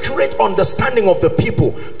inaccurate understanding of the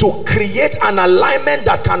people to create an alignment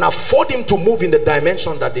that can afford him to move in the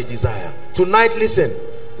dimension that they desire. Tonight, listen,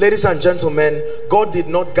 ladies and gentlemen, God did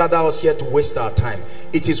not gather us here to waste our time.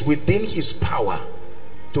 It is within his power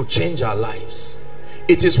to change our lives.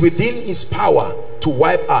 It is within his power to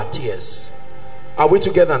wipe our tears. Are we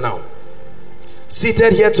together now?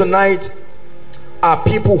 Seated here tonight are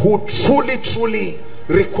people who truly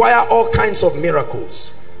require all kinds of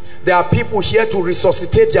miracles. There are people here to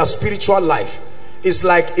resuscitate their spiritual life. It's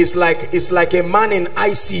like a man in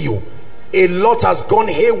ICU. A lot has gone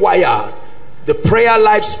haywire. The prayer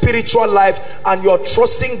life, spiritual life, and you're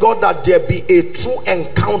trusting God that there be a true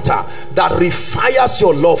encounter that refires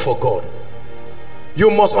your love for God.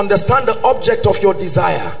 You must understand the object of your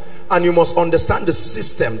desire, and you must understand the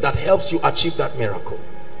system that helps you achieve that miracle.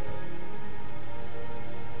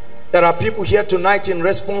 There are people here tonight in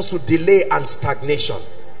response to delay and stagnation.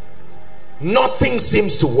 Nothing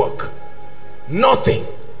seems to work. Nothing.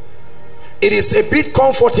 It is a bit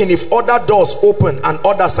comforting if other doors open and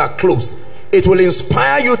others are closed. It will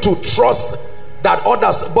inspire you to trust that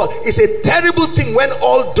others, but it's a terrible thing when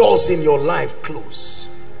all doors in your life close.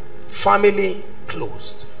 Family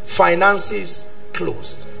closed, finances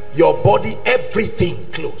closed, your body, everything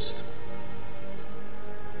closed.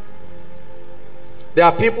 There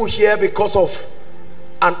are people here because of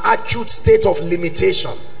an acute state of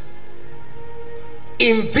limitation,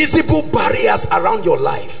 invisible barriers around your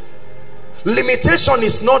life. Limitation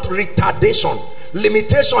is not retardation.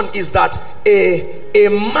 Limitation is that a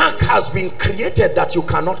mark has been created that you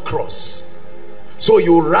cannot cross. So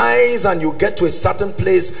you rise and you get to a certain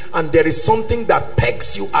place, and there is something that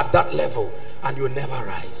pegs you at that level, and you never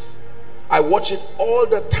rise. I watch it all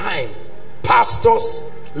the time.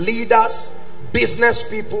 Pastors, leaders, business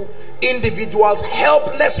people, individuals,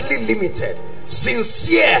 helplessly limited,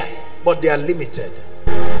 sincere, but they are limited.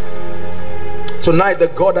 Tonight,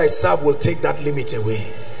 the God I serve will take that limit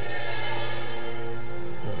away.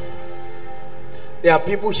 There are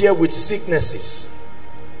people here with sicknesses,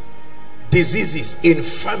 diseases,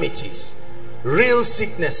 infirmities, real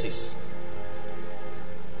sicknesses,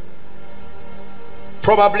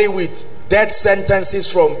 probably with death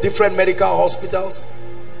sentences from different medical hospitals,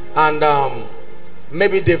 and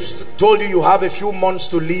maybe they've told you you have a few months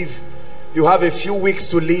to live, you have a few weeks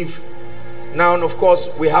to live, Now, of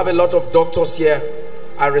course, we have a lot of doctors here.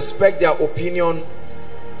 I respect their opinion.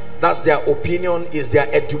 That's their opinion, is their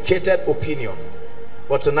educated opinion.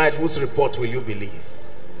 But tonight, whose report will you believe?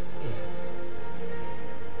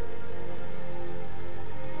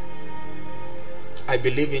 I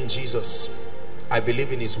believe in Jesus. I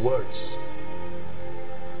believe in his words.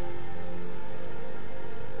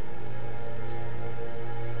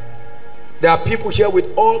 There are people here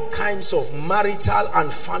with all kinds of marital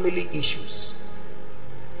and family issues.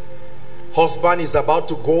 Husband is about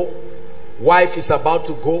to go, wife is about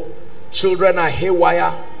to go, children are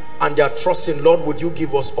haywire, and they are trusting, Lord, would you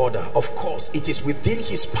give us order? Of course, it is within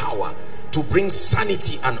his power to bring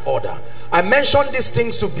sanity and order. I mentioned these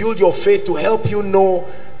things to build your faith, to help you know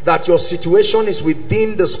that your situation is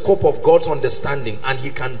within the scope of God's understanding and he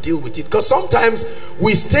can deal with it. Because sometimes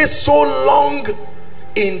we stay so long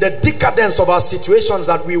in the decadence of our situations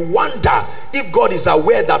that we wonder if God is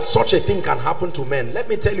aware that such a thing can happen to men. Let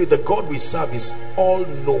me tell you, the God we serve is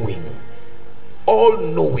all-knowing,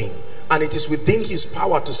 all-knowing, and it is within his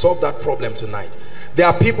power to solve that problem tonight. There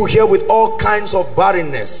are people here with all kinds of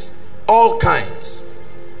barrenness, all kinds,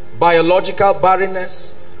 biological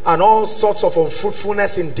barrenness and all sorts of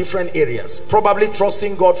unfruitfulness in different areas, probably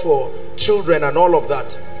trusting God for children and all of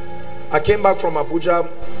that. I came back from Abuja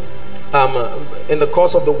in the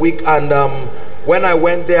course of the week, and when I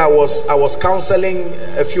went there, I was counseling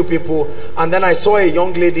a few people, and then I saw a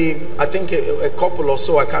young lady, I think a couple or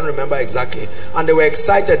so, I can't remember exactly, and they were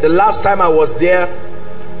excited. The last time I was there,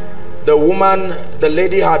 the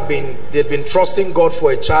lady they'd been trusting God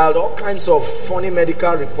for a child, all kinds of funny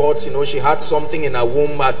medical reports, you know, she had something in her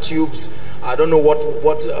womb, her tubes, I don't know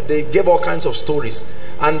what they gave all kinds of stories,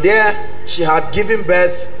 and there she had given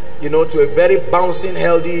birth, you know, to a very bouncing,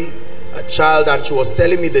 healthy child, and she was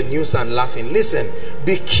telling me the news and laughing. Listen,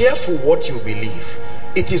 be careful what you believe.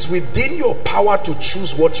 It is within your power to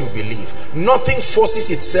choose what you believe. Nothing forces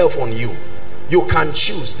itself on you. You can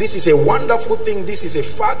choose. This is a wonderful thing, this is a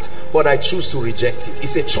fact, but I choose to reject it.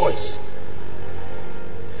 It's a choice.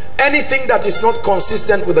 Anything that is not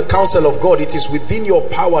consistent with the counsel of God, it is within your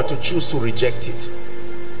power to choose to reject it.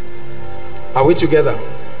 Are we together?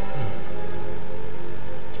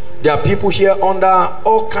 There are people here under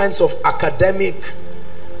all kinds of academic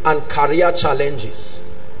and career challenges.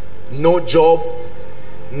 No job,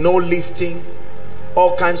 no lifting,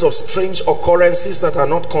 all kinds of strange occurrences that are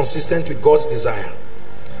not consistent with God's desire.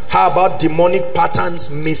 How about demonic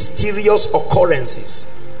patterns, mysterious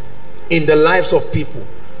occurrences in the lives of people,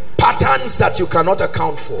 patterns that you cannot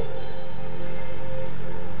account for?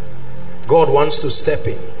 God wants to step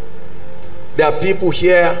in. There are people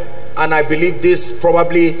here, and I believe this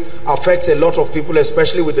probably affects a lot of people,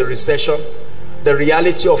 especially with the recession, the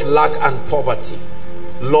reality of lack and poverty.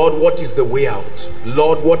 Lord, what is the way out?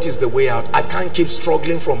 Lord, what is the way out? I can't keep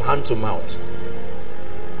struggling from hand to mouth.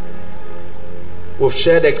 We've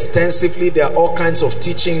shared extensively. There are all kinds of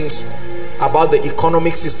teachings about the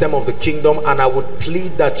economic system of the kingdom, and I would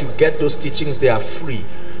plead that you get those teachings. They are free,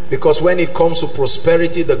 because when it comes to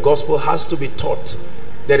prosperity, the gospel has to be taught.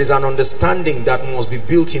 There is an understanding that must be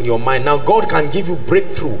built in your mind. Now, God can give you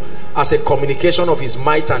breakthrough as a communication of his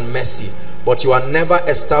might and mercy, but you are never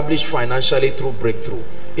established financially through breakthrough.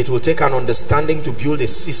 It will take an understanding to build a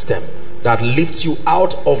system that lifts you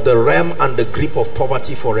out of the realm and the grip of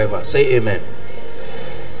poverty forever. Say amen.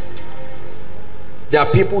 There are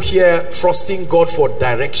people here trusting God for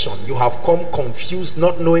direction. You have come confused,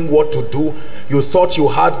 not knowing what to do. You thought you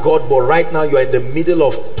had God, but right now you are in the middle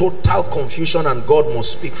of total confusion, and God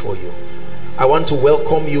must speak for you. I want to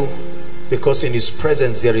welcome you, because in his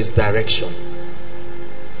presence there is direction.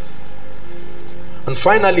 And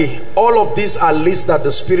finally, all of these are lists that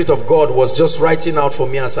the Spirit of God was just writing out for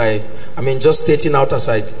me as just stating out as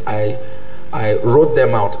I wrote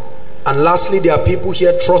them out. And lastly, there are people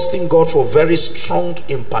here trusting God for very strong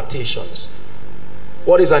impartations.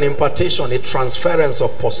 What is an impartation? A transference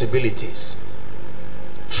of possibilities.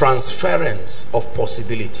 Transference of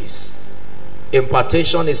possibilities.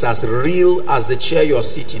 Impartation is as real as the chair you're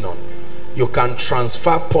sitting on. You can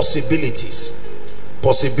transfer possibilities.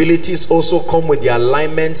 Possibilities also come with the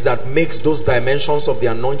alignment that makes those dimensions of the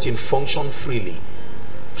anointing function freely.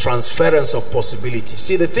 Transference of possibility.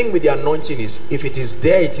 See, the thing with the anointing is, if it is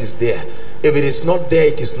there, it is there. If it is not there,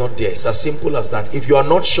 it is not there. It's as simple as that. If you are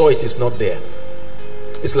not sure, it is not there.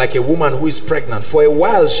 It's like a woman who is pregnant. For a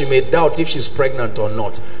while, she may doubt if she's pregnant or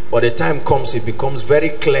not. But the time comes, it becomes very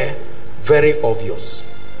clear, very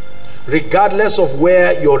obvious. Regardless of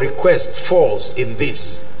where your request falls in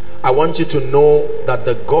this, I want you to know that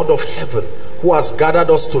the God of heaven, who has gathered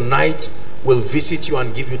us tonight, will visit you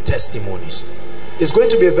and give you testimonies. It's going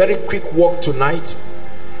to be a very quick walk tonight.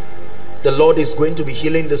 The Lord is going to be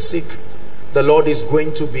healing the sick. The Lord is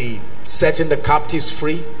going to be setting the captives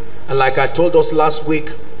free. And like I told us last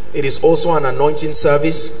week, it is also an anointing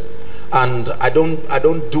service. And I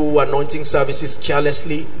don't do anointing services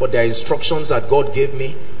carelessly, but there are instructions that God gave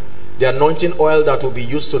me. The anointing oil that will be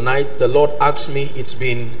used tonight, the Lord asked me, it's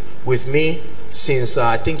been with me since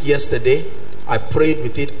I think yesterday. I prayed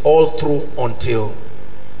with it all through until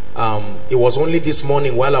it was only this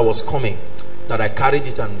morning while I was coming that I carried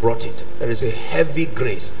it and brought it. There is a heavy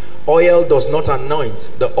grace. Oil does not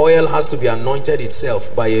anoint. The oil has to be anointed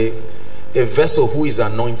itself by a vessel who is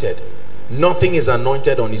anointed. Nothing is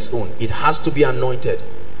anointed on its own. It has to be anointed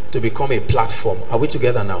to become a platform. Are we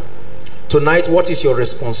together now? Tonight, what is your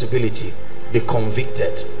responsibility? Be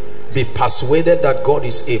convicted. Be persuaded that God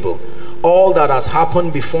is able. All that has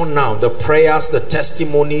happened before now, the prayers, the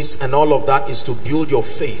testimonies, and all of that is to build your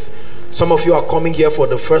faith. Some of you are coming here for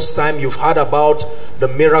the first time. You've heard about the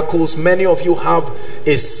miracles. Many of you have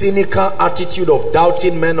a cynical attitude of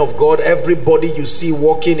doubting men of God. Everybody you see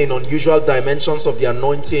walking in unusual dimensions of the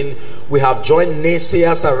anointing. We have joined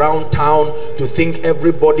naysayers around town to think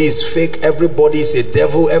everybody is fake, everybody is a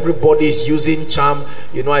devil, everybody is using charm.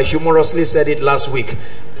 You know, I humorously said it last week.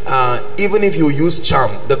 Even if you use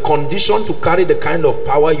charm, the condition to carry the kind of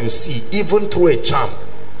power you see, even through a charm,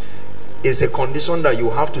 is a condition that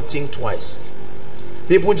you have to think twice.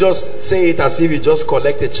 People just say it as if you just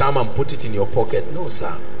collect a charm and put it in your pocket. No,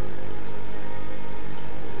 sir.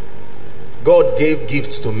 God gave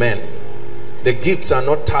gifts to men. The gifts are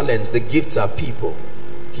not talents, the gifts are people.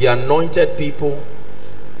 He anointed people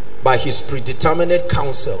by his predeterminate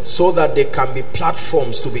counsel so that they can be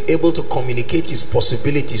platforms to be able to communicate his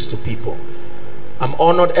possibilities to people. I'm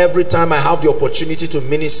honored every time I have the opportunity to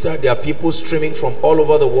minister. There are people streaming from all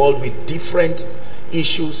over the world with different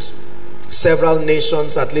issues. Several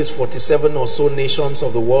nations, at least 47 or so nations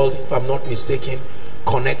of the world, if I'm not mistaken,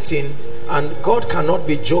 connecting. And God cannot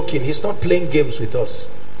be joking. He's not playing games with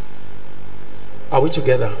us. Are we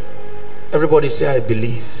together? Everybody say, I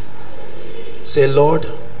believe. Say, Lord,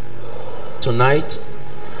 tonight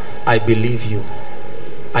I believe you.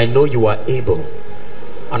 I know you are able,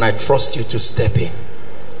 and I trust you to step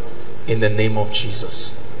in the name of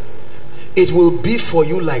Jesus. It will be for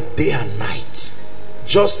you like day and night.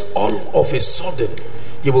 Just all of a sudden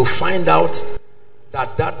you will find out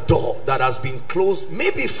that that door that has been closed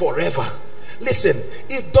maybe forever. Listen,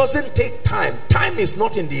 it doesn't take time. Time is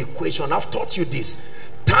not in the equation. I've taught you this.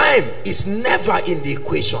 Time is never in the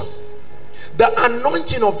equation. The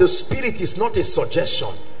anointing of the Spirit is not a suggestion.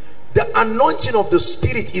 The anointing of the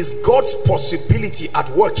Spirit is God's possibility at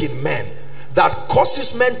work in men that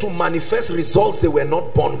causes men to manifest results they were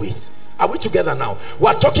not born with. Are we together now? We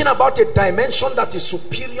are talking about a dimension that is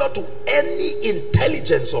superior to any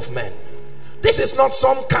intelligence of men. This is not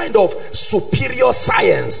some kind of superior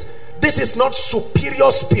science. This is not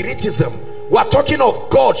superior spiritism. We are talking of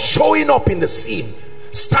God showing up in the scene,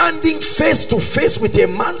 standing face to face with a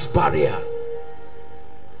man's barrier.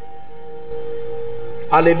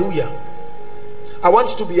 Hallelujah. I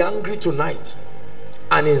want you to be angry tonight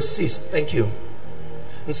and insist, thank you,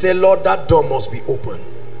 and say, Lord, that door must be open.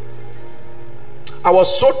 I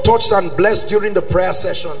was so touched and blessed during the prayer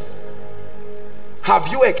session. Have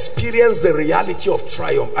you experienced the reality of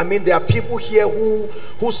triumph? I mean, there are people here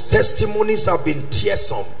whose testimonies have been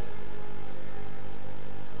tearsome.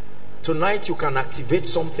 Tonight you can activate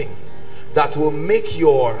something that will make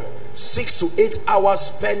your 6 to 8 hours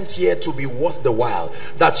spent here to be worth the while.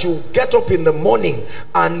 That you get up in the morning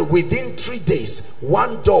and within 3 days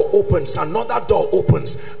one door opens, another door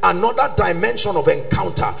opens, another dimension of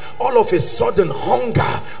encounter. All of a sudden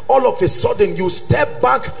hunger, all of a sudden you step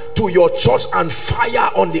back to your church and fire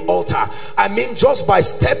on the altar. I mean, just by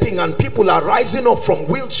stepping, and people are rising up from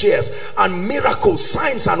wheelchairs, and miracles,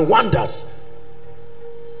 signs and wonders.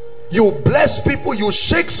 You bless people, you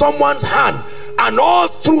shake someone's hand, and all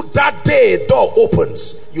through that day a door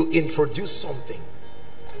opens. You introduce something.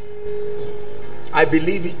 I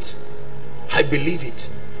believe it. I believe it.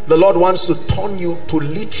 The Lord wants to turn you to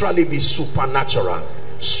literally be supernatural.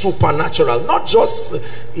 Supernatural, not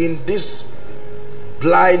just in this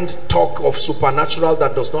blind talk of supernatural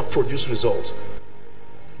that does not produce results.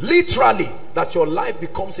 Literally, that your life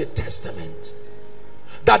becomes a testament.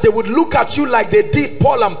 That they would look at you like they did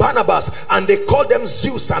Paul and Barnabas, and they called them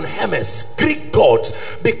Zeus and Hermes, Greek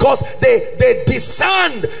gods, because they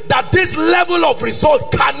discerned that this level of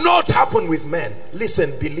result cannot happen with men.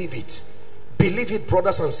 Listen, believe it. Believe it,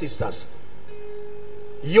 brothers and sisters.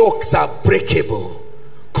 Yokes are breakable,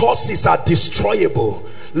 curses are destroyable.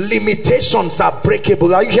 Limitations are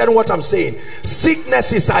breakable. Are you hearing what I'm saying?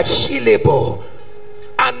 Sicknesses are healable.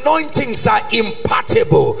 Anointings are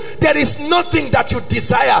impartable. There is nothing that you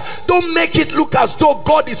desire. Don't make it look as though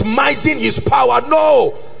God is mising his power.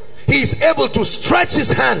 No, he is able to stretch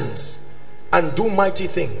his hands and do mighty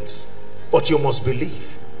things, but you must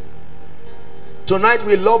believe. Tonight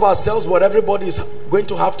we love ourselves, but everybody is going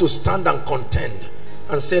to have to stand and contend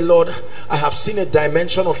and say, Lord, I have seen a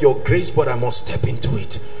dimension of your grace, but I must step into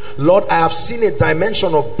it. Lord, I have seen a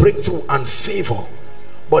dimension of breakthrough and favor,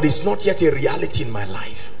 but it's not yet a reality in my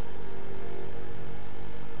life.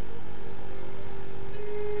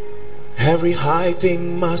 Every high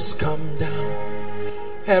thing must come down.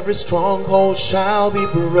 Every stronghold shall be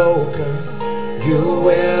broken. You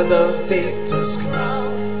wear the victor's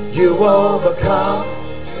crown. You overcome.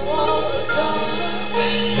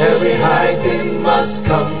 Every high thing must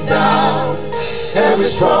come down. Every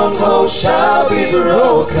stronghold shall be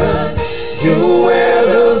broken. You wear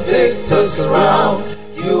the victor's crown.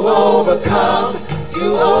 You overcome,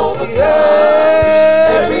 you overcome.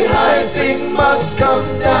 Every high thing must come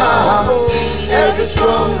down. Every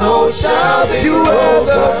stronghold shall be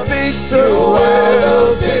broken. You wear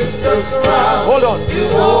the victor's crown. Hold on. You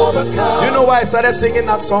overcome. You know why I started singing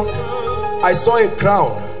that song? I saw a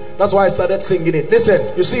crown. That's why I started singing it. Listen,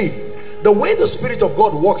 you see, the way the Spirit of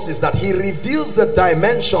God works is that he reveals the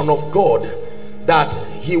dimension of God that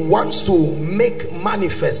he wants to make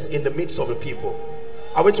manifest in the midst of the people.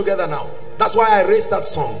 Are we together now? That's why I raised that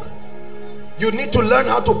song. You need to learn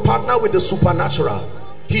how to partner with the supernatural.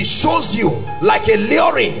 He shows you like a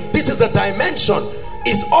luring. This is the dimension.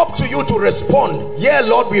 It's up to you to respond. Yeah,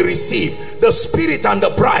 Lord, we receive. The Spirit and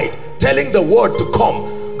the bride telling the word to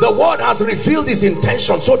come. The word has revealed his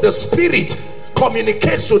intention. So the Spirit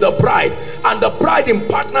communicates to the bride, and the bride in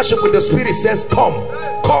partnership with the Spirit says, come,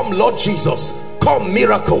 come Lord Jesus, come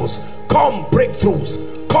miracles, come breakthroughs,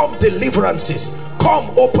 come deliverances, come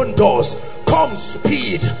open doors, come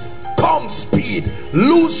speed,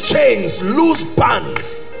 loose chains, loose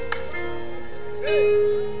bands.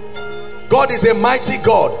 God is a mighty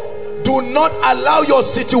God. Do not allow your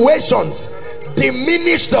situations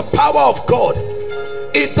diminish the power of God.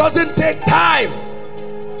 It doesn't take time.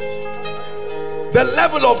 The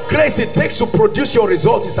level of grace it takes to produce your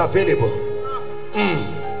results is available.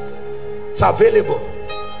 It's available.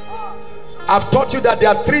 I've taught you that there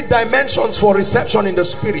are 3 dimensions for reception in the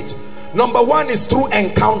Spirit. Number 1 is through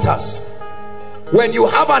encounters. When you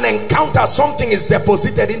have an encounter, something is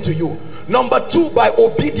deposited into you. Number 2, by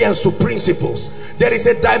obedience to principles. There is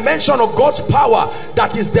a dimension of God's power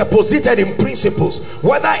that is deposited in principles.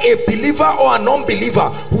 Whether a believer or an unbeliever,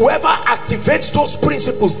 whoever activates those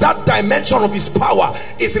principles, that dimension of his power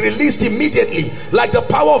is released immediately. Like the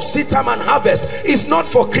power of seed time and harvest is not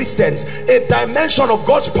for Christians. A dimension of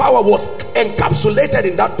God's power was encapsulated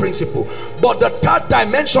in that principle. But the 3rd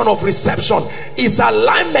dimension of reception is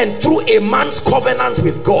alignment through a man's covenant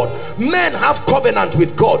with God. Men have covenant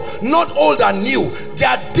with God, not old and new.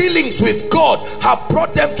 Their dealings with God have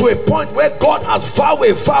brought them to a point where God has vowed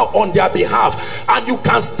a vow on their behalf, and you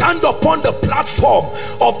can stand upon the platform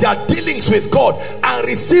of their dealings with God and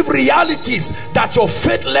receive realities that your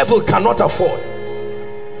faith level cannot afford.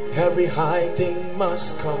 Every high thing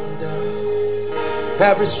must come down.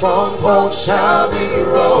 Every stronghold shall be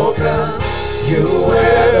broken. You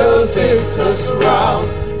wear the victor's crown.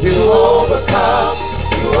 You overcome,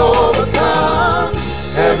 you overcome.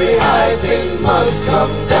 Every high thing must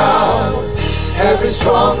come down. Every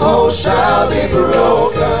stronghold shall be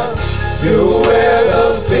broken. You wear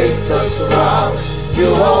the victor's crown. You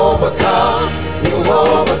overcome, you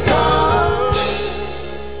overcome.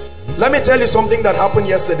 Let me tell you something that happened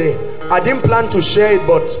yesterday. I didn't plan to share it,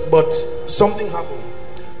 but something happened.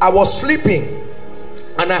 I was sleeping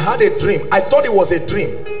and I had a dream. I thought it was a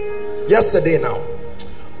dream yesterday. Now,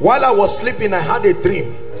 while I was sleeping, I had a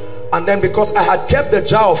dream. And then because I had kept the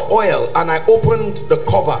jar of oil and I opened the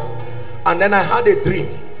cover, and then I had a dream.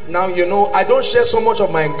 Now, you know, I don't share so much of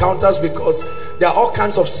my encounters because there are all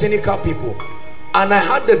kinds of cynical people. And I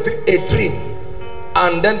had a dream,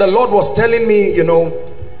 and then the Lord was telling me, you know,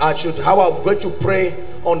 how I'm going to pray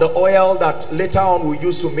on the oil that later on we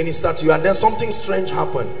use to minister to you. And then something strange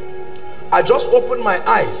happened. I just opened my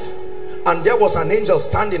eyes, and there was an angel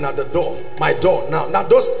standing at the door, my door. Now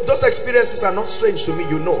those experiences are not strange to me,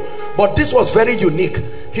 you know, but this was very unique.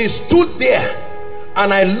 He stood there,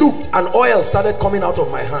 and I looked, and oil started coming out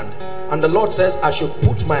of my hand, and the Lord says I should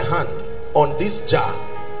put my hand on this jar,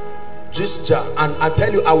 and I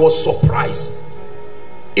tell you, I was surprised.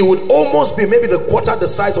 It would almost be maybe the quarter the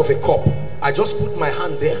size of a cup. I just put my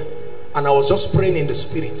hand there, and I was just praying in the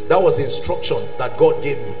spirit. That was the instruction that God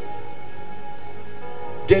gave me.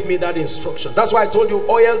 Gave me that instruction. That's why I told you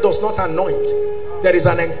oil does not anoint. There is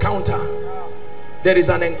an encounter. There is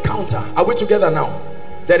an encounter. Are we together now?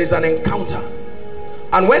 There is an encounter.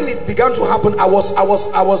 And when it began to happen, I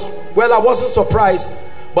wasn't surprised.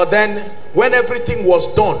 But then when everything was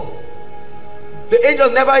done, the angel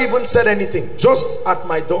never even said anything. Just at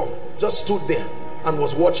my door, just stood there and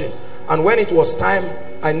was watching. And when it was time,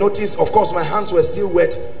 I noticed, of course, my hands were still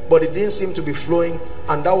wet, but it didn't seem to be flowing.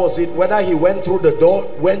 And that was it. Whether he went through the door,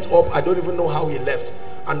 went up, I don't even know how he left.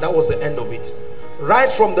 And that was the end of it.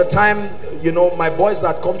 Right from the time, you know, my boys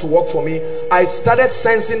that come to work for me, I started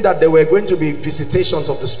sensing that there were going to be visitations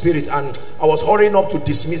of the spirit, and I was hurrying up to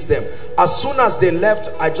dismiss them. As soon as they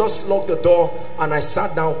left, I just locked the door and I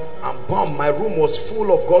sat down, and boom, my room was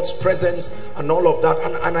full of God's presence and all of that.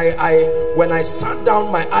 And when I sat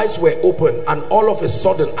down, my eyes were open, and all of a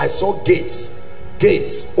sudden I saw gates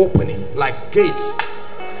opening, like gates,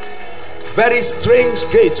 very strange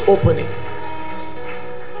gates opening.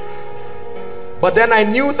 But then I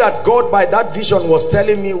knew that God, by that vision, was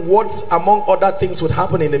telling me what among other things would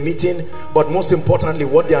happen in the meeting, but most importantly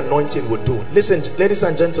what the anointing would do. Listen, ladies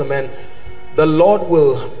and gentlemen, the Lord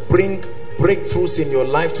will bring breakthroughs in your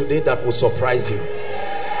life today that will surprise you.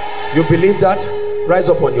 You believe that? Rise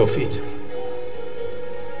up on your feet.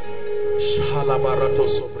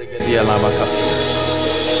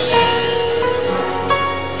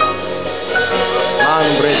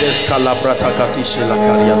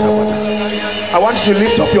 I want you to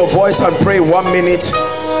lift up your voice and pray 1 minute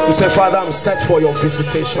and say, Father, I'm set for your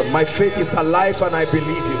visitation. My faith is alive and I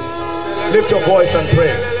believe you. Lift your voice and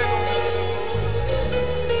pray.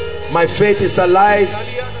 My faith is alive,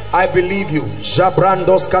 I believe you.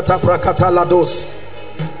 Jabrandos kataprakatalados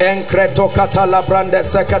enkreto katalabrande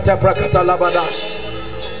sekate prakatalabadash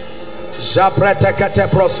jabrete kate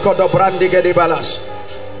proskodo brandige balash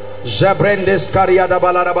jabrendes kariada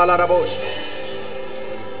balada baladabosh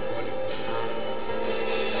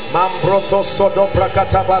Mambroto sodo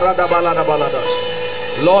prakata barada balada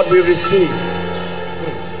baladash. Lord, we receive.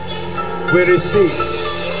 We receive.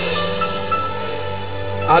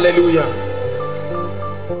 Hallelujah.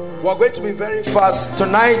 We're going to be very fast.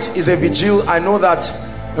 Tonight is a vigil. I know that,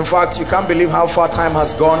 in fact, you can't believe how far time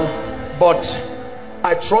has gone, but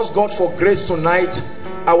I trust God for grace tonight.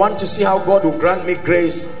 I want to see how God will grant me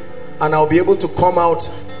grace, and I'll be able to come out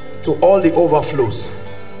to all the overflows.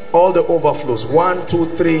 All the overflows. 1, 2,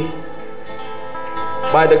 3,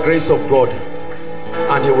 by the grace of God,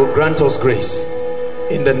 and he will grant us grace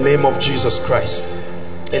in the name of Jesus Christ.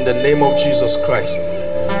 In the name of Jesus Christ.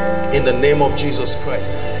 In the name of Jesus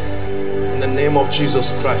Christ. In the name of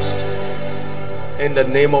Jesus Christ. In the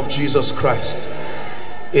name of Jesus Christ.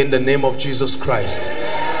 In the name of Jesus Christ.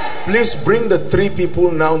 Please bring the 3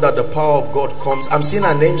 people now that the power of God comes. I'm seeing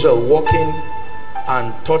an angel walking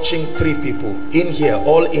and touching 3 people in here,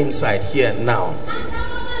 all inside here now.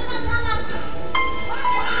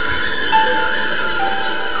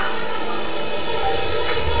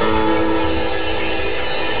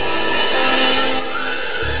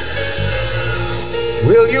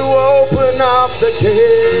 Will you open up the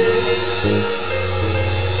gate?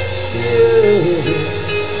 Yeah.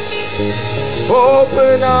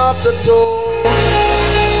 Open up the door.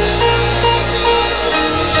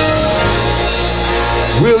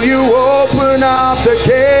 Will you open up the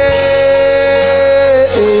gate?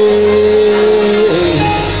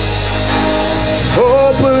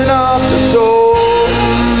 Open up the door.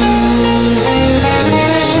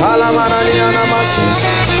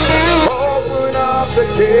 Open up the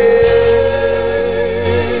gate.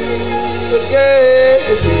 The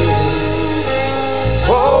gate.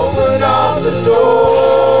 Open up the door.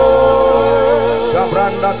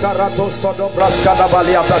 Shabranda karato sodo braskada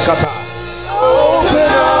baliata kata.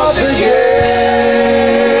 Open up the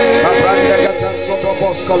gate.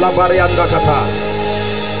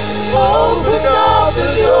 Open up the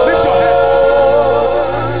door. Lift your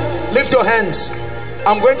hands. Lift your hands.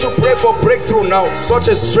 I'm going to pray for breakthrough now. Such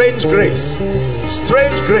a strange grace.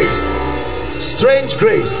 Strange grace. Strange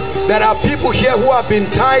grace. There are people here who have been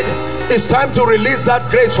tied. It's time to release that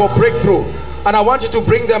grace for breakthrough. And I want you to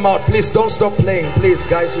bring them out. Please don't stop playing. Please,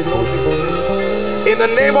 guys, we know this. In the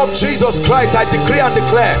name of Jesus Christ, I decree and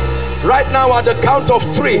declare right now at the count of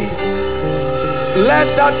 3, let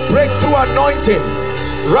that breakthrough anointing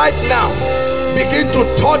right now begin to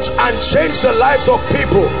touch and change the lives of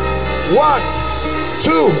people. 1,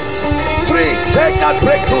 2, 3. Take that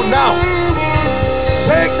breakthrough now.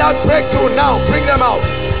 Take that breakthrough now. Bring them out.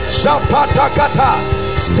 Shapatakata.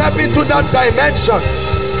 Step into that dimension.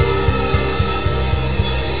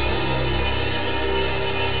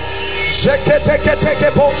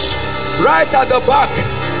 Right at the back,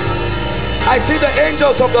 I see the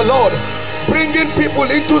angels of the Lord bringing people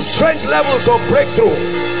into strange levels of breakthrough.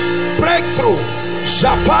 Breakthrough.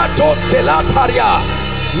 Shapatos kelataria.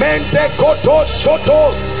 Mente kotos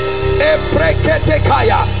shotos.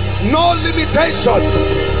 Epreketekaya. No limitation.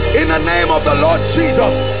 In the name of the Lord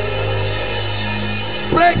Jesus.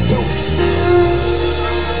 Breakthroughs.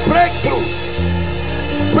 Breakthroughs.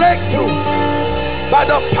 Breakthroughs. By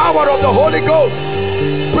the power of the Holy Ghost.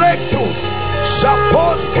 Breakthroughs.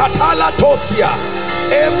 Shapos katalatosia.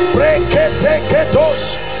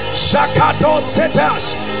 Ebreketeketosh. Shakatos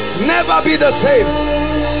setash. Never be the same.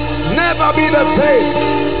 Never be the same.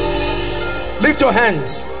 Lift your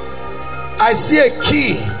hands. I see a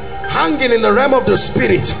key hanging in the realm of the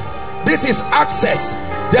spirit. This is access.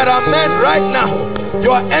 There are men right now,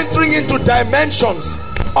 you are entering into dimensions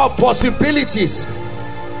of possibilities.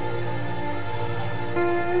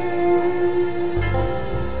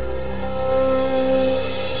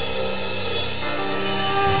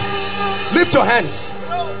 Lift your hands.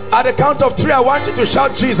 At the count of 3, I want you to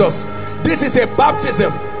shout Jesus. This is a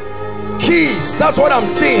baptism. Keys, that's what I'm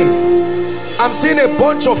seeing. I'm seeing a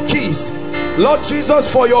bunch of keys. Lord Jesus,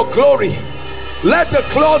 for your glory, let the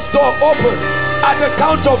closed door open. At the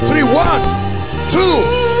count of 3, 1, 2, 3.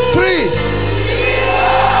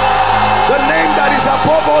 The name that is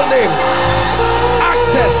above all names.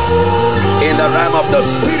 Access in the realm of the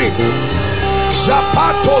spirit.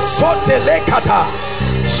 Japato sote lekata.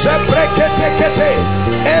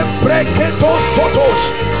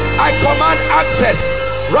 I command access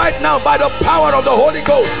right now by the power of the Holy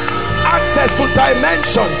Ghost. Access to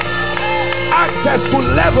dimensions, access to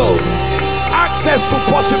levels, access to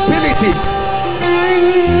possibilities.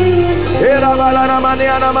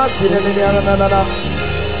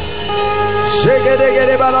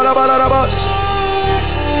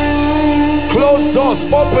 Closed doors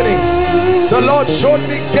opening. The Lord showed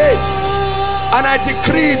me gates, and I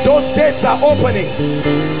decree those gates are opening,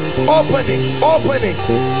 opening, opening,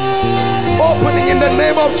 opening in the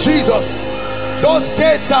name of Jesus. Those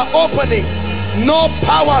gates are opening. No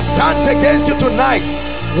power stands against you tonight.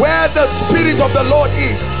 Where the Spirit of the Lord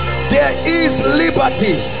is, there is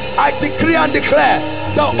liberty. I decree and declare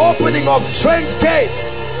the opening of strange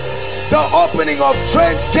gates. The opening of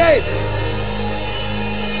strange gates.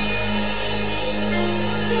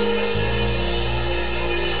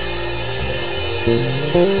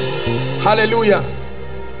 Hallelujah.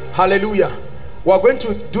 Hallelujah. We are going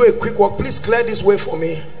to do a quick walk. Please clear this way for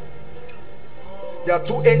me. There are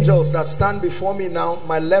 2 angels that stand before me now,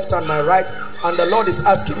 my left and my right, and the Lord is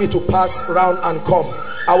asking me to pass round and come.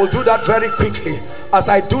 I will do that very quickly. As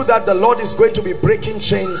I do that, the Lord is going to be breaking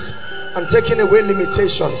chains and taking away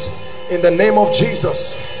limitations in the name of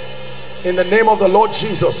Jesus. In the name of the Lord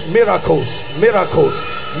Jesus. Miracles, miracles,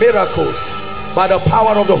 miracles by the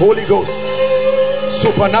power of the Holy Ghost.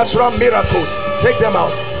 Supernatural miracles, take them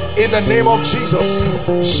out in the name of Jesus.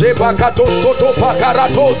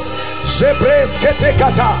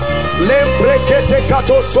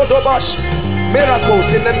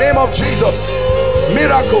 Miracles in the name of Jesus.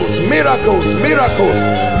 Miracles, miracles, miracles,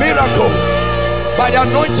 miracles by the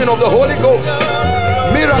anointing of the Holy Ghost.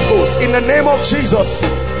 Miracles in the name of Jesus.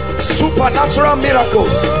 Supernatural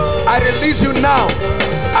miracles. I release you now.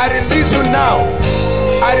 I release you now.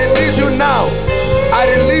 I release you now. I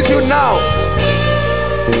release you now.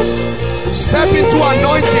 Step into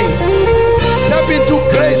anointings. Step into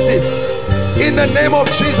graces in the name of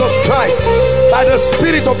Jesus Christ. By the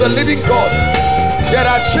Spirit of the living God. There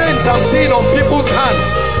are chains I'm seeing on people's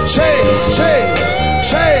hands. Chains, chains,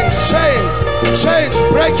 chains, chains, chains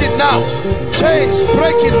breaking now. Chains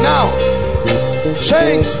breaking now.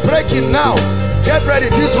 Chains breaking now. Get ready.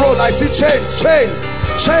 This road I see chains, chains,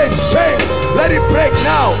 chains, chains. Let it break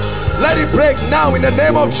now. Let it break now in the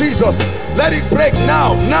name of Jesus. Let it break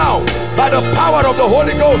now, now, by the power of the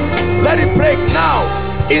Holy Ghost. Let it break now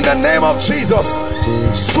in the name of Jesus.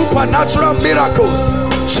 Supernatural miracles.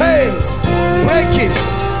 Chains breaking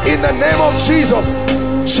in the name of Jesus.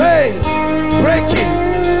 Chains breaking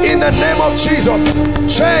in the name of Jesus.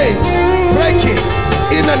 Chains breaking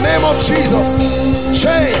in the name of Jesus.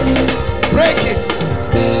 Chains breaking.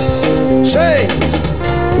 Chains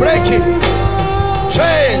breaking.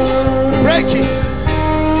 Chains breaking.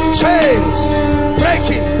 Chains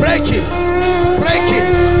breaking. Breaking. Breaking.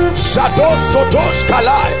 Shadow sotosh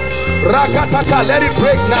kalai. Rakataka. Let it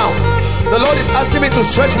break now. The Lord is asking me to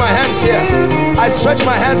stretch my hands here. I stretch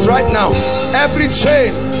my hands right now. Every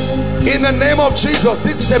chain in the name of Jesus.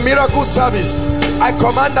 This is a miracle service. I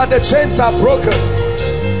command that the chains are broken.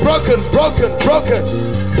 Broken, broken, broken,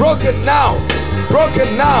 broken now.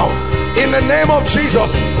 Broken now. In the name of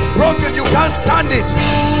Jesus. Broken, you can't stand it.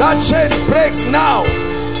 That chain breaks now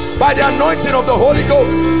by the anointing of the Holy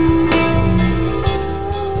Ghost.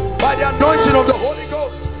 By the anointing of the Holy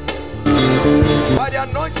Ghost. By the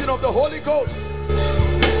anointing of the Holy Ghost.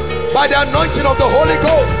 By the anointing of the Holy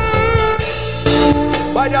Ghost.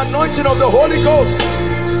 By the anointing of the Holy Ghost.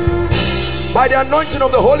 By the anointing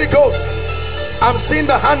of the Holy Ghost. I'm seeing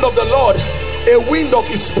the hand of the Lord, a wind of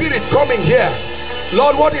his spirit coming here.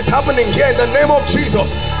 Lord, what is happening here in the name of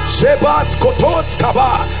Jesus? Shebas kotos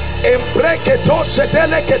kaba, embreketo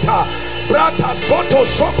shedeleketa, brata soto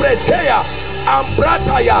shopreskeya,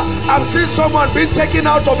 ambrataya. I'm seeing someone being taken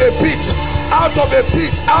out of a pit, out of a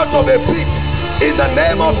pit, out of a pit. In the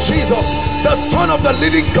name of Jesus, the Son of the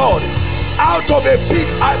living God, out of a pit,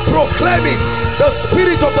 I proclaim it. The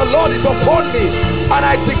Spirit of the Lord is upon me, and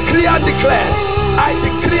I decree and declare, I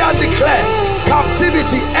decree and declare,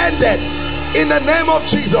 captivity ended in the name of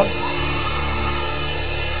Jesus.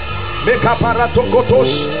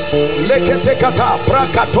 Mekaparatokotosh, leketekata,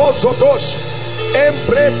 brakatozotosh,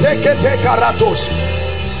 embreteketekaratosh.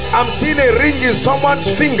 I'm seeing a ring in someone's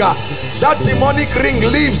finger. That demonic ring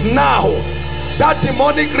leaves now. That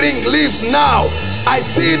demonic ring leaves now. I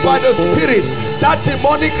see it by the Spirit. That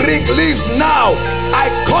demonic ring leaves now. I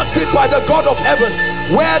curse it by the God of heaven.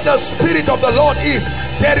 Where the Spirit of the Lord is,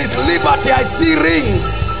 there is liberty. I see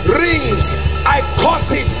rings, rings. I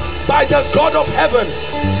curse it by the God of heaven.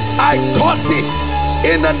 I curse it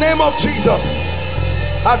in the name of Jesus.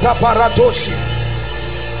 Ataparatoshi,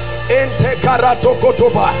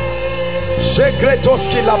 entekaratokotoba,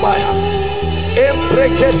 jegretoski labaya,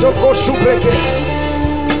 embreketokoshubreke.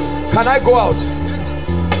 Can I go out?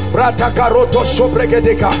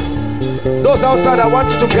 Those outside, I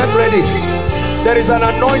want you to get ready. There is an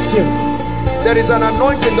anointing. There is an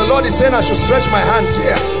anointing. The Lord is saying I should stretch my hands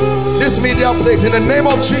here. This media place, in the name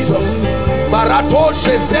of Jesus. Barato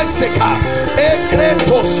shezeseka,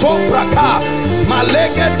 ekreto sobraka,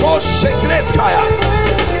 malegeto shekreskaya,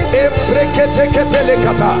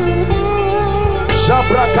 ebreketeketelekata,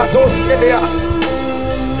 shabrakatoskelea.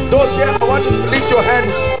 Those here, I want you to lift your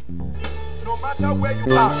hands. No matter where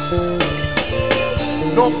you are,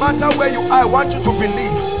 no matter where you are, I want you to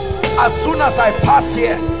believe. As soon as I pass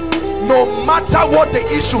here, no matter what the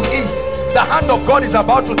issue is, the hand of God is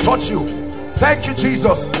about to touch you. Thank you,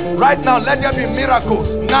 Jesus. Right now, let there be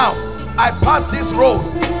miracles. Now, I pass these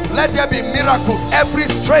rows. Let there be miracles. Every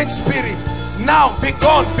strange spirit, now be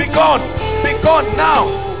gone, be gone, be gone now.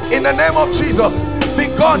 In the name of Jesus, be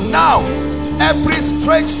gone now. Every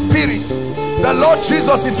strange spirit, the Lord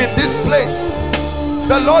Jesus is in this place.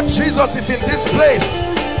 The Lord Jesus is in this place.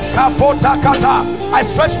 I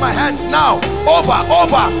stretch my hands now. Over,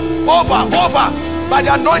 over, over, over. By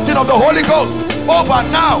the anointing of the Holy Ghost. Over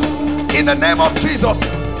now. In the name of Jesus.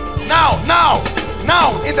 Now, now,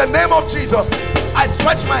 now. In the name of Jesus. I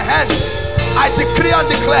stretch my hands. I decree and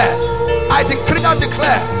declare. I decree and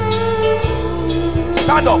declare.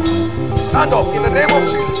 Stand up. Stand up. In the name of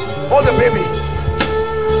Jesus. Hold the baby.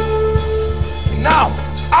 Now.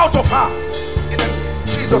 Out of her. In the name of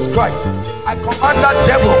Jesus Christ. I command that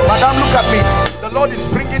devil. Madam, look at me. The Lord is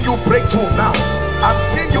bringing you breakthrough now. I'm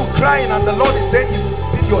seeing you crying, and the Lord is saying,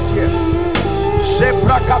 in your tears.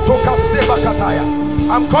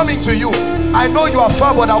 I'm coming to you. I know you are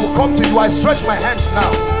far, but I will come to you. I stretch my hands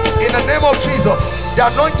now. In the name of Jesus, the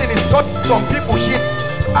anointing is touching some people here.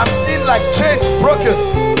 I'm seeing like chains broken.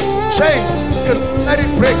 Chains. Let it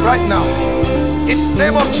break right now. In the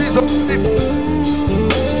name of Jesus.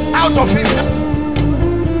 Out of him.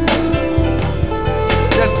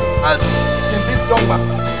 There's else in this young man.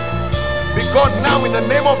 Be gone now in the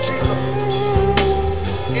name of Jesus.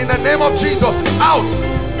 In the name of Jesus. Out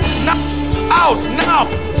now. Out now.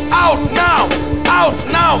 Out now. Out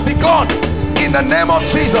now. Be gone in the name of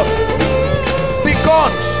Jesus. Be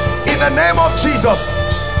gone in the name of Jesus.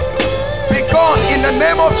 Be gone in the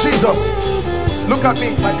name of Jesus. Look at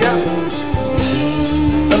me, my dear.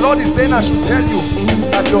 The Lord is saying I should tell you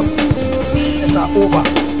that your sins are over.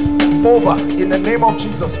 Over in the name of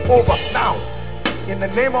Jesus. Over now in the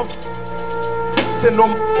name of Jesus. Say, no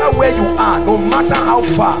matter where you are, no matter how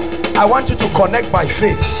far, I want you to connect by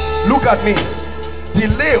faith. Look at me.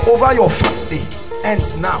 Delay over your family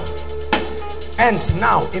ends now. Ends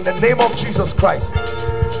now in the name of Jesus Christ.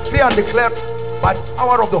 Decree and declare by the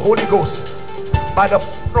power of the Holy Ghost. By the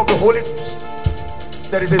power of the Holy Ghost.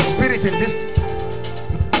 There is a spirit in this.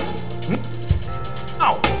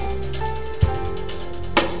 Now.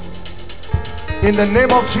 In the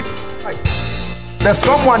name of Jesus Christ. There's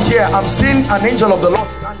someone here. I'm seeing an angel of the Lord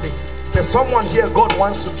standing. There's someone here God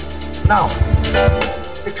wants to now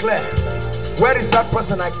declare Where is that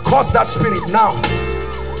person? I curse that spirit now.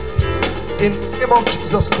 In the name of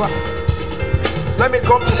Jesus Christ. Let me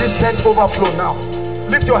come to this tent overflow now.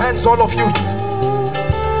 Lift your hands, all of you.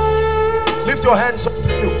 Lift your hands, all of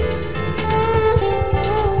you.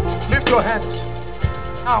 Lift your hands.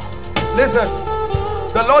 Now, listen.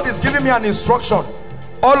 The Lord is giving me an instruction.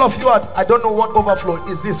 All of you are, I don't know what overflow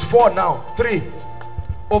is this. 4 now, 3.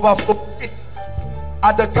 Overflow.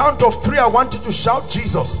 At the count of 3, I want you to shout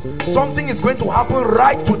Jesus. Something is going to happen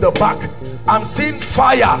right to the back. I'm seeing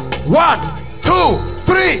fire. 1, 2,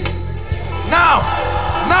 3. Now,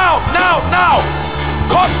 now, now, now.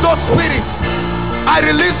 Curse those spirits. I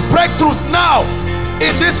release breakthroughs now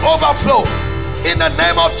in this overflow. In the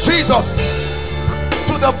name of Jesus.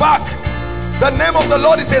 To the back. The name of the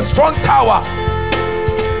Lord is a strong tower.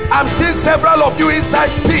 I'm seeing several of you inside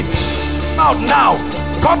pits. Out now.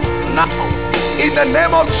 Come now. In the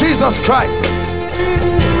name of Jesus Christ.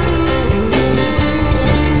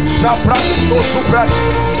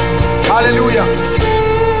 Hallelujah.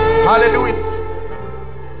 Hallelujah.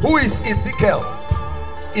 Who is Ezekiel?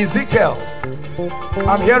 Ezekiel.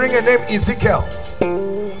 I'm hearing a name, Ezekiel.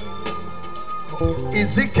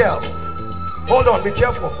 Ezekiel. Hold on, be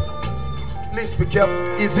careful. Please be careful.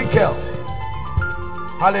 Ezekiel.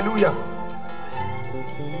 Hallelujah.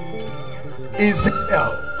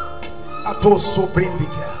 Ezekiel.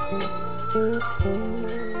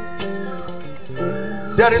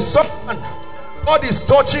 There is someone, God is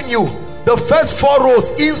touching you. The first 4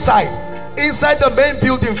 rows inside the main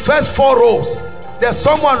building, first 4 rows. There's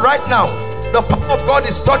someone right now. The power of God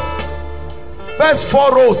is touching. First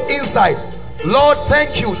 4 rows inside. Lord,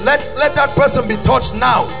 thank you. Let that person be touched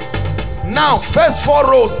now. Now, first 4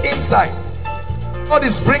 rows inside. God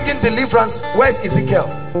is bringing deliverance. Where's Ezekiel?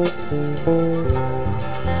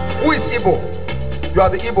 Who is Igbo? You are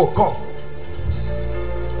the Igbo. Come.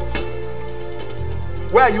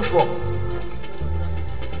 Where are you from?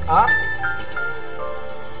 Huh?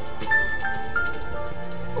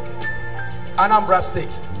 Okay. Anambra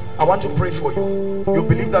State. I want to pray for you. You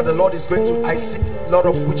believe that the Lord is going to, I see a lot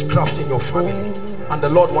of witchcraft in your family, and the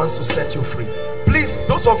Lord wants to set you free. Please,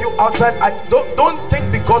 those of you outside, don't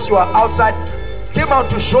think because you are outside, came out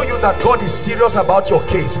to show you that God is serious about your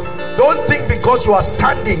case. Don't think because you are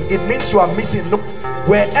standing, it means you are missing. No,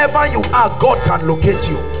 wherever you are, God can locate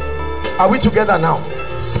you. Are we together now?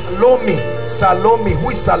 Salome. Salome. Who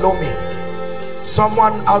is Salome?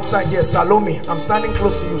 Someone outside here. Salome. I'm standing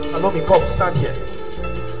close to you. Salome, come, stand here.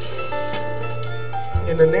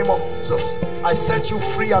 In the name of Jesus, I set you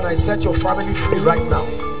free and I set your family free right now.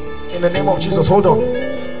 In the name of Jesus. Hold on.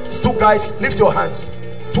 It's 2 guys. Lift your hands.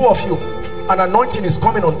 2 of you. An anointing is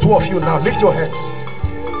coming on 2 of you now. Lift your hands.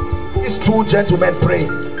 These 2 gentlemen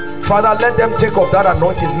praying. Father, let them take of that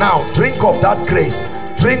anointing now. Drink of that grace.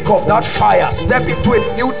 Drink of that fire. Step into a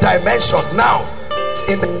new dimension now.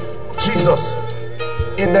 In the name of Jesus.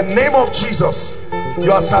 In the name of Jesus.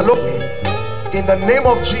 You are Salome. In the name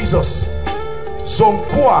of Jesus.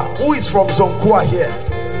 Zonkua. Who is from Zonkua here?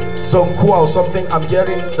 Zonkua or something. I'm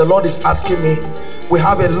hearing the Lord is asking me. We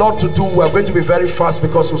have a lot to do. We are going to be very fast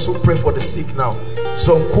because we'll soon pray for the sick now.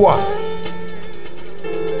 Zonkua.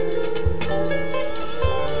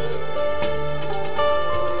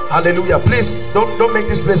 Hallelujah. Please don't make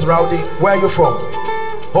this place rowdy. Where are you from?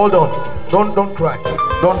 Hold on. Don't cry.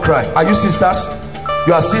 Don't cry. Are you sisters?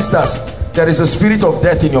 You are sisters. There is a spirit of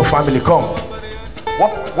death in your family. Come.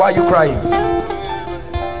 Why are you crying?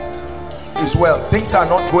 It's well. Things are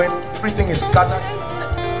not going. Everything is scattered.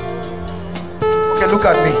 Okay, look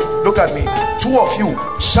at me. Look at me. 2 of you.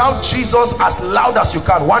 Shout Jesus as loud as you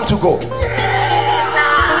can. 1 to go.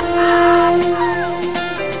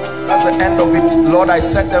 That's the end of it. Lord, I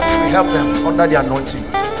set them free. Help them under the anointing.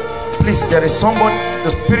 Please, there is somebody.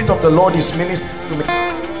 The Spirit of the Lord is ministering to me.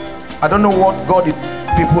 I don't know what God is.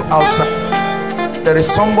 People outside. There is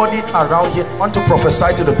somebody around here. I want to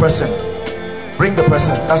prophesy to the person. Bring the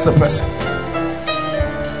person. That's the person.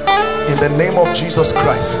 In the name of Jesus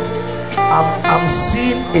Christ. I'm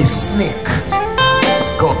seeing a snake.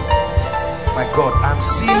 God, my God, I'm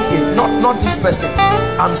seeing a not this person.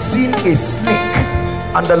 I'm seeing a snake,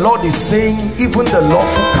 and the Lord is saying, even the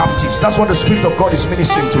lawful captives. That's what the Spirit of God is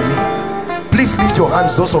ministering to me. Please lift your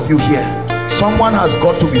hands, those of you here. Someone has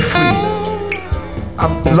got to be free.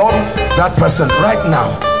 Lord, that person right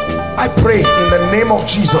now, I pray in the name of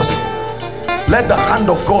Jesus, let the hand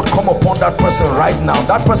of God come upon that person right now.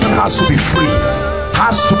 That person has to be free.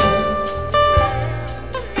 Has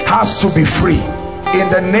to be free in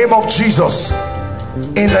the name of Jesus.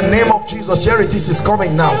 In the name of Jesus. Here it is. It's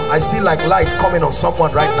coming now. I see like light coming on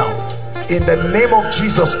someone right now. In the name of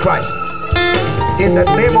Jesus Christ. In the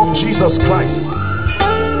name of Jesus Christ.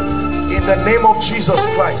 In the name of Jesus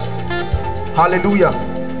Christ. Hallelujah.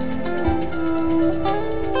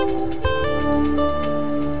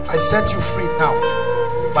 I set you free now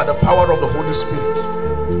by the power of the Holy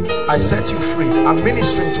Spirit. I set you free. I'm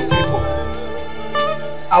ministering to people.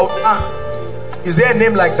 Kauna. Is there a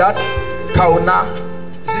name like that? Kauna.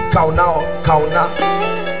 Is it Kauna or Kauna?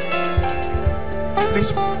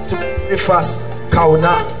 Please to pray fast.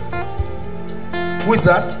 Kauna. Who is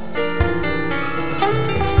that?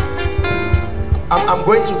 I'm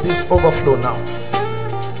going to this overflow now.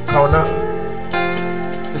 Kauna.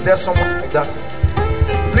 Is there someone like that?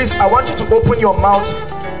 Please, I want you to open your mouth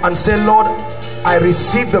and say, Lord, I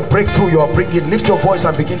receive the breakthrough you are bringing. Lift your voice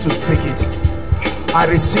and begin to speak it. I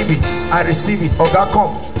receive it. I receive it. Oga,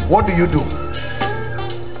 come. What do you do?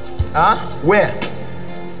 Huh? Where?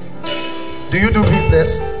 Do you do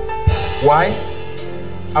business? Why?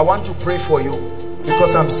 I want to pray for you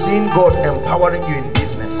because I'm seeing God empowering you in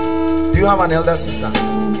business. Do you have an elder sister?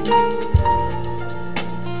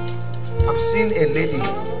 I'm seeing a lady.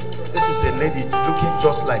 This is a lady looking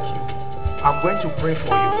just like you. I'm going to pray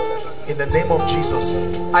for you in the name of Jesus.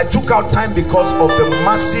 I took out time because of the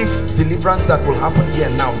massive deliverance that will happen here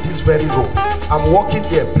now, this very row. I'm walking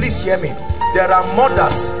here. Please hear me. There are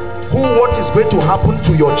mothers who what is going to happen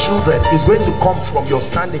to your children is going to come from your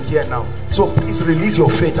standing here now. So please release your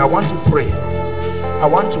faith. I want to pray. I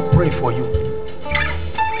want to pray for you.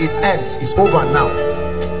 It ends. It's over now.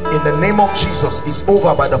 In the name of Jesus, it's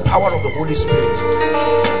over by the power of the Holy Spirit.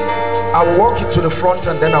 I'll walk it to the front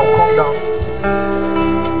and then I'll come down.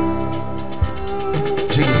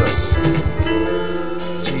 Jesus.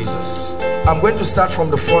 Jesus. I'm going to start from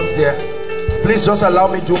the front there. Please just allow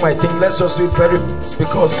me to do my thing. Let's just do it very fast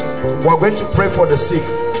because we're going to pray for the sick.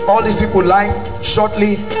 All these people lying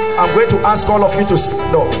shortly. I'm going to ask all of you to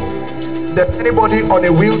stand up. That anybody on a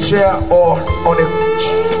wheelchair or on a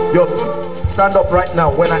your stand up right now.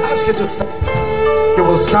 When I ask you to stand, you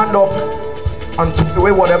will stand up and take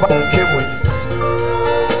away whatever you came with.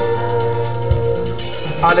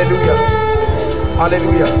 Hallelujah.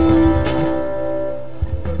 Hallelujah.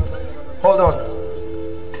 Hold on.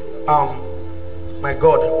 My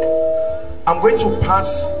God, I'm going to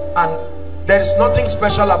pass, and there is nothing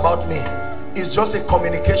special about me. It's just a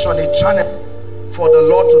communication, a channel for the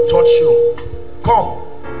Lord to touch you. Come,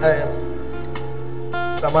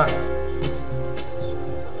 Selman.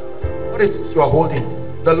 What is it you are holding?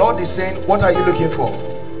 The Lord is saying, what are you looking for?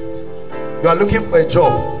 You are looking for a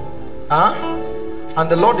job, huh? And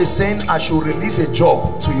the Lord is saying, I should release a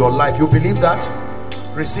job to your life. You believe that?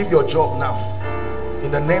 Receive your job now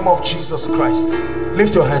in the name of Jesus Christ.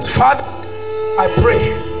 Lift your hands. Father, I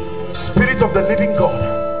pray, Spirit of the living God,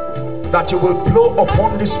 that you will blow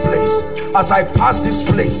upon this place. As I pass this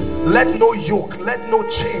place, let no yoke, let no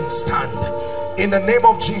chain stand in the name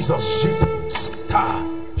of Jesus.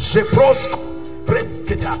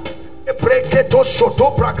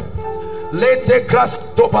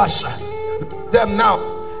 Them now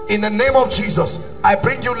in the name of Jesus. I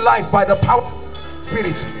bring you life by the power of the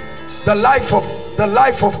Spirit, the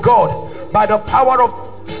life of God by the power of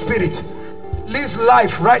the Spirit. Release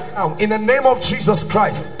life right now in the name of Jesus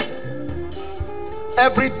Christ.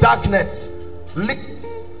 Every darkness,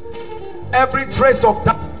 every trace of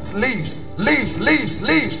darkness leaves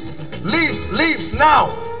now,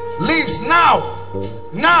 leaves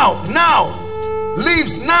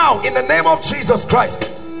now in the name of Jesus Christ.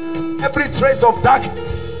 Every trace of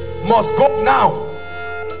darkness must go now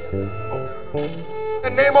in the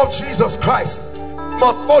name of Jesus Christ.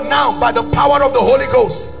 Must go now by the power of the Holy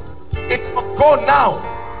Ghost. It must go now.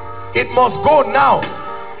 It must go now.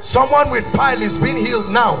 Someone with pile is being healed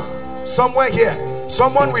now. Somewhere here,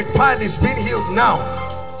 someone with pile is being healed now.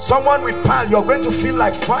 Someone with pile, you're going to feel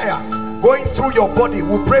like fire going through your body.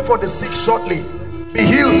 We'll pray for the sick shortly. Be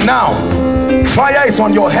healed now. Fire is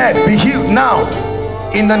on your head. Be healed now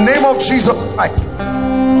in the name of Jesus Christ.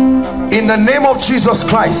 In the name of Jesus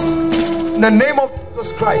Christ. In the name of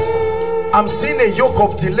Jesus Christ. I'm seeing a yoke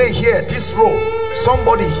of delay here, this row.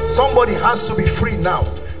 Somebody has to be free now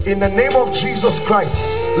in the name of Jesus Christ.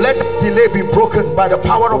 Let that delay be broken by the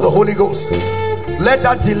power of the Holy Ghost. Let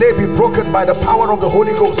that delay be broken by the power of the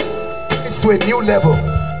Holy Ghost. It's to a new level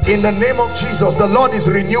in the name of Jesus. The Lord is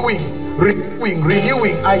renewing.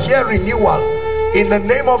 I hear renewal in the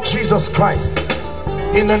name of Jesus Christ.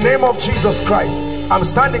 In the name of Jesus Christ. I'm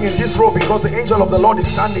standing in this row because the angel of the Lord is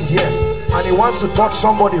standing here and he wants to touch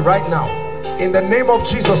somebody right now. In the name of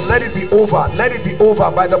Jesus, let it be over. Let it be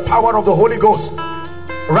over by the power of the Holy Ghost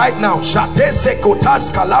right now. Please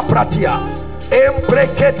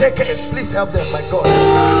help them, my God.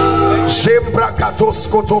 Jembrakatos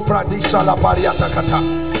koto pradisha la pariata kata.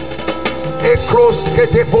 Ekros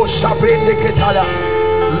kete bo shabrende ketala.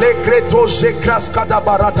 Legreto jekras kada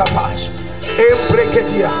barata pash.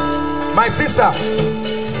 Embreketia. My sister,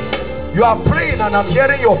 you are praying and I'm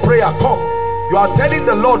hearing your prayer. Come. You are telling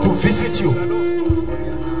the Lord to visit you.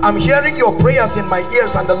 I'm hearing your prayers in my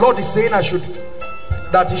ears, and the Lord is saying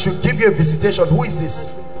that he should give you a visitation. Who is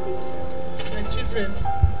this? My children.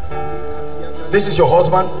 This is your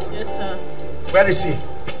husband? Yes, sir. Where is he?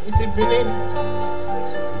 He's in Berlin.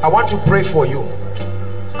 I want to pray for you.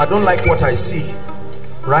 I don't like what I see,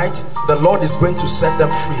 right? The Lord is going to set them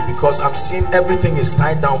free, because I'm seeing everything is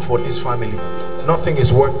tied down for this family. Nothing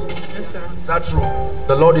is working. Yes, sir. Is that true?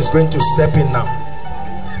 The Lord is going to step in now.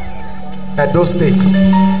 Edo State.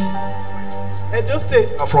 Edo State.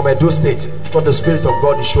 From Edo State. What the Spirit of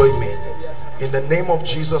God is showing me. In the name of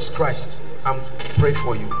Jesus Christ, I'm praying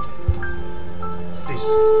for you. Please,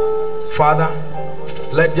 Father,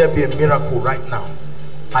 let there be a miracle right now.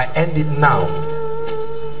 I end it now.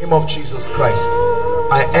 In the name of Jesus Christ,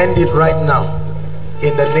 I end it right now.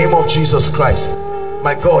 In the name of Jesus Christ,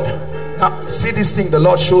 my God. Now, see this thing the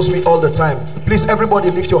Lord shows me all the time. Please,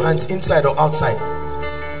 everybody, lift your hands inside or outside.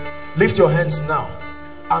 Lift your hands now.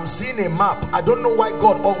 I'm seeing a map. I don't know why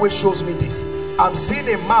God always shows me this. I'm seeing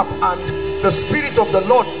a map, and the Spirit of the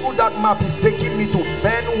Lord through that map is taking me to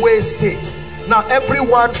Benue State. Now,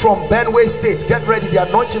 everyone from Benue State, get ready. The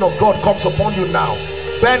anointing of God comes upon you now.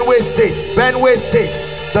 Benue State, Benue State.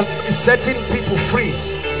 The Lord is setting people free.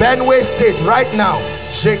 Benue State right now.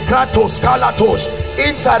 Shekratos, Kalatos,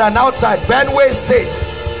 inside and outside. Benue State,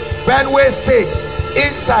 Benue State,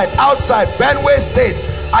 inside, outside. Benue State.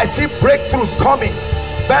 I see breakthroughs coming.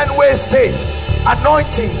 Benue State,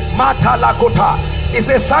 anointings, Mata Lakota. It's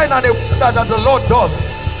a sign and a wonder that the Lord does,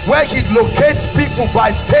 where he locates people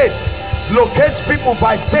by states. Locates people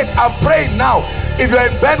by states. I'm praying now. If you're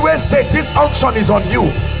in Benue State, this unction is on you.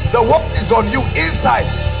 The work is on you inside.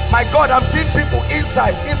 My God, I'm seeing people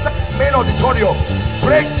inside the main auditorium.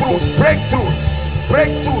 Breakthroughs, breakthroughs,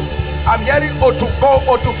 breakthroughs. I'm hearing Otuko,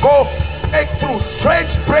 breakthroughs,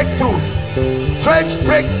 strange breakthroughs, strange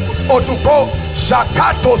breakthroughs. Otuko,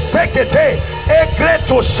 Shakato Sekete,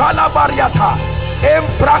 Egreto Shalabariata,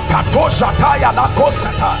 Embrakato Shataya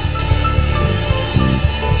Lakosata.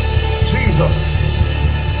 Jesus.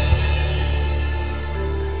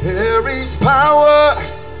 There is power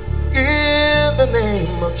in the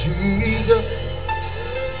name of Jesus.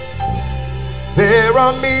 There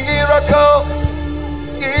are miracles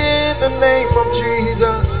in the name of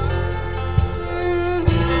Jesus.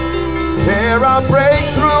 There are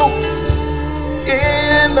breakthroughs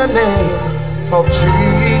in the name of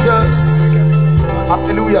Jesus.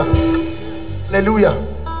 Hallelujah. Hallelujah.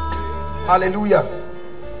 Hallelujah.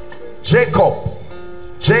 Jacob,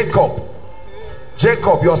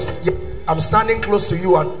 I'm standing close to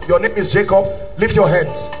you, and your name is Jacob. Lift your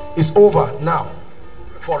hands. It's over now,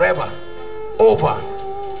 forever, over.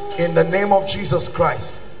 In the name of Jesus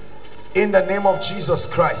Christ. In the name of Jesus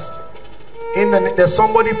Christ. There's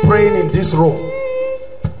somebody praying in this room.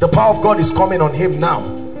 The power of God is coming on him now.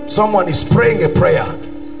 Someone is praying a prayer.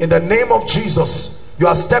 In the name of Jesus, you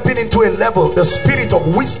are stepping into a level. The spirit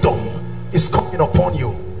of wisdom is coming upon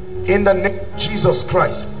you. In the name of Jesus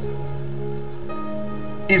Christ.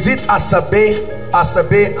 Is it Asabe?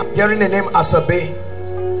 Asabe, I'm hearing the name Asabe.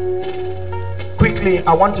 Quickly,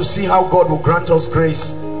 I want to see how God will grant us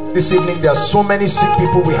grace this evening. There are so many sick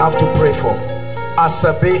people we have to pray for.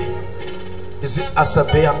 Asabe, is it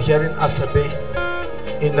Asabe? I'm hearing Asabe.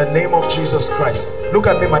 In the name of Jesus Christ. Look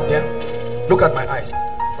at me, my dear. Look at my eyes.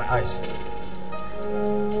 My eyes.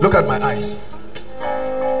 Look at my eyes.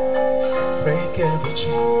 Break every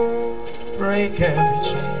chain. Break every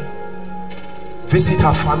chain. Visit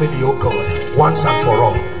her family, oh God, once and for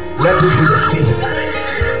all. Let this be the season.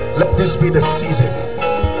 Let this be the season.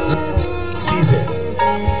 Let this be the season.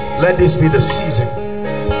 Let this be the season.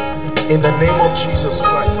 In the name of Jesus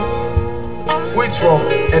Christ. Who is from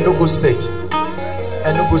Enugu State?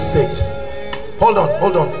 Enugu State. Hold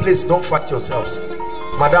on, please don't fight yourselves.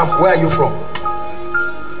 Madam, where are you from?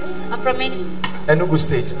 I'm from Enugu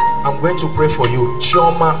State. I'm going to pray for you.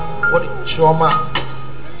 Chioma. What? Chioma.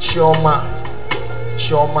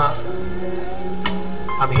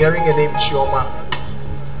 I'm hearing a name, Chioma.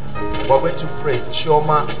 We're going to pray.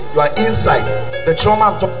 Chioma, you are inside. The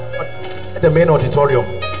Chioma I'm talking about at the main auditorium.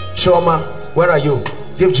 Chioma, where are you?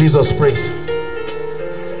 Give Jesus praise.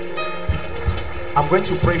 I'm going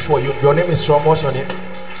to pray for you. Your name is Chioma. What's your name?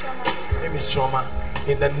 Chioma. Your name is Chioma.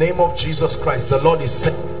 In the name of Jesus Christ, the Lord is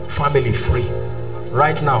setting family free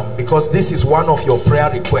right now, because this is one of your prayer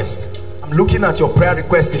requests. I'm I'm looking at your prayer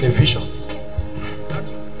request in a vision.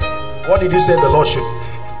 What did you say the Lord should?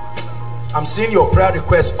 I'm seeing your prayer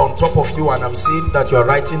request on top of you, and I'm seeing that you're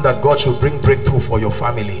writing that God should bring breakthrough for your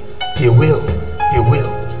family. He will. He will.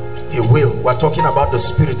 He will. We're talking about the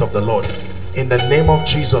Spirit of the Lord. In the name of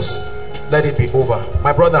Jesus, let it be over.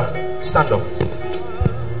 My brother, stand up.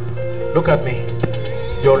 Look at me.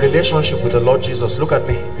 Your relationship with the Lord Jesus. Look at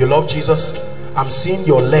me. You love Jesus? I'm seeing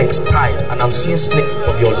your legs tied, and I'm seeing snake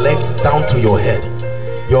from your legs down to your head.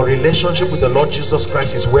 Your relationship with the Lord Jesus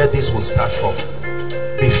Christ is where this will start from.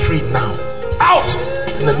 Be free now. Out!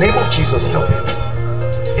 In the name of Jesus, help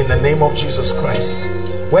him. In the name of Jesus Christ.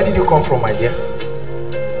 Where did you come from, my dear?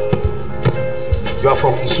 You are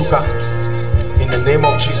from Isuka. In the name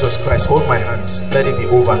of Jesus Christ, hold my hands. Let it be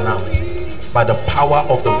over now. By the power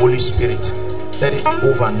of the Holy Spirit, let it be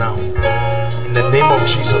over now. In the name of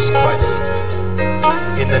Jesus Christ.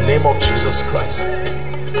 In the name of Jesus Christ.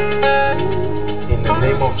 In the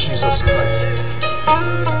name of Jesus Christ.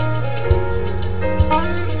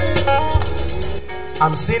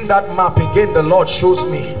 I'm seeing that map again. The Lord shows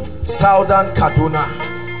me Southern Kaduna.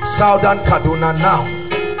 Southern Kaduna now.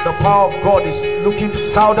 The power of God is looking.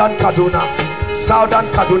 Southern Kaduna. Southern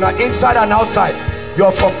Kaduna, inside and outside.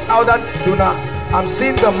 You're from Southern Kaduna. I'm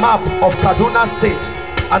seeing the map of Kaduna State,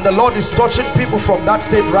 and the Lord is touching people from that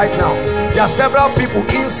state right now. There are several people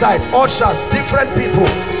inside, ushers, different people.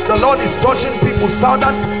 The Lord is touching people.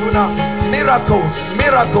 Southern Kaduna, miracles,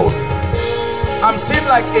 miracles. I'm seeing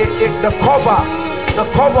like the cover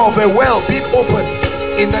of a well being opened.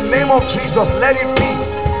 In the name of Jesus, let it be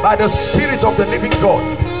by the Spirit of the living God.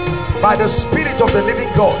 By the Spirit of the living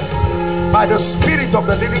God. By the Spirit of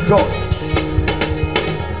the living God.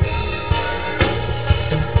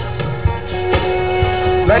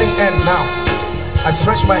 Let it end now. I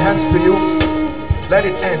stretch my hands to you. Let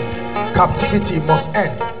it end. Captivity must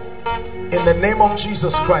end. In the name of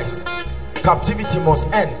Jesus Christ. Captivity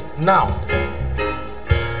must end now.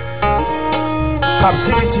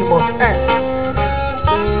 Captivity must end.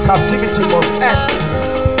 Captivity must end.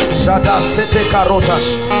 Shada sete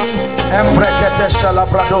karotash. Embrekete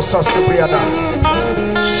shalabradosa subriada.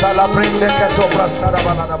 Shalabrinde ketobra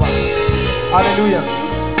sarabanaba. Hallelujah.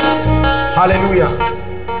 Hallelujah.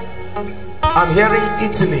 I'm hearing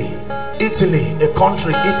Italy, a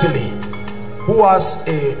country, Italy. Who has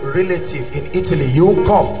a relative in Italy? You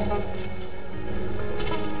come.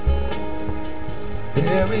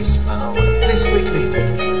 There is power. Please quickly.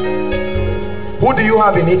 Who do you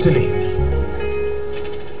have in Italy?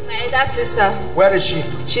 My elder sister. Where is she?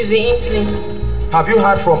 She's in Italy. Have you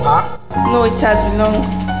heard from her? No, it has been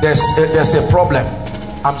long. There's a problem.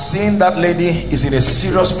 I'm seeing that lady is in a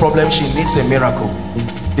serious problem. She needs a miracle.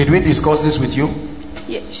 Did we discuss this with you?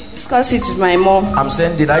 Yeah, she discussed it with my mom. I'm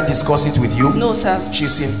saying, did I discuss it with you? No, sir.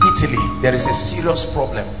 She's in Italy. There is a serious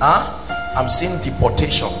problem. I'm seeing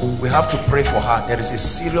deportation. We have to pray for her. There is a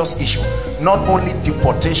serious issue. Not only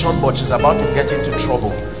deportation, but she's about to get into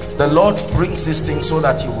trouble. The Lord brings this thing so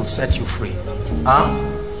that He will set you free.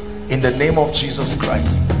 In the name of Jesus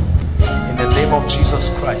Christ. In the name of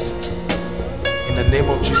Jesus Christ. In the name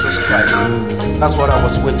of Jesus Christ. That's what I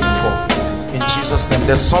was waiting for. In Jesus' name.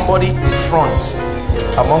 There's somebody in front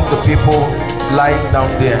among the people lying down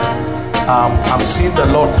there. I'm seeing the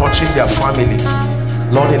Lord touching their family.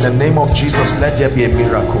 Lord, in the name of Jesus, let there be a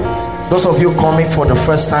miracle. Those of you coming for the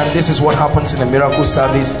first time, this is what happens in the miracle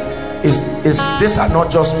service. These are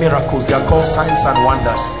not just miracles. They are called signs and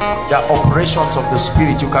wonders. They are operations of the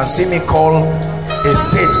Spirit. You can see me call a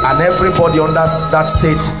state, and everybody under that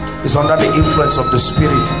state is under the influence of the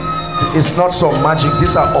Spirit. It's not some magic.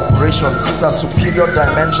 These are operations. These are superior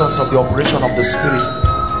dimensions of the operation of the Spirit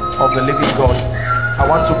of the living God. I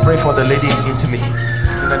want to pray for the lady in Italy.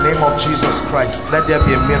 In the name of Jesus Christ, let there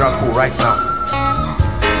be a miracle right now.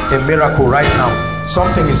 A miracle right now.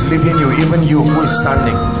 Something is leaving you, even you who is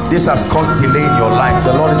standing. This has caused delay in your life.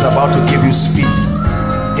 The Lord is about to give you speed.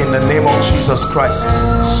 In the name of Jesus Christ,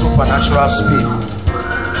 supernatural speed.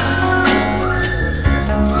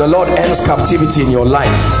 The Lord ends captivity in your life.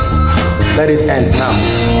 Let it end now.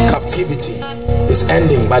 Captivity is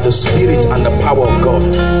ending by the Spirit and the power of God.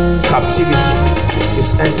 Captivity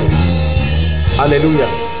is ending. Hallelujah.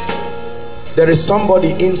 There is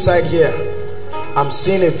somebody inside here. I'm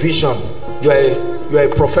seeing a vision. You are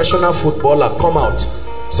a professional footballer. Come out.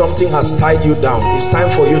 Something has tied you down. It's time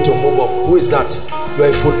for you to move up. Who is that? You are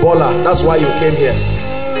a footballer. That's why you came here.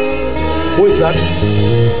 Who is that?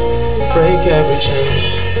 Break every chain.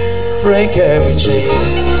 Break every chain.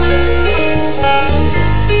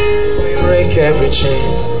 Break every chain.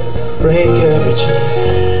 Break every chain.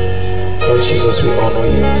 Lord Jesus, we honor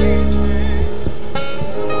you.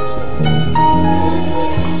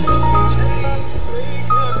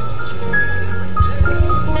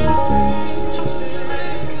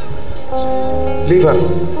 Vivian,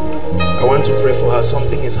 I want to pray for her.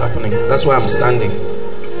 Something is happening. That's why I'm standing.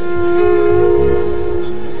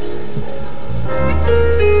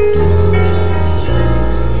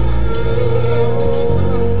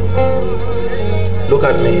 Look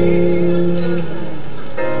at me.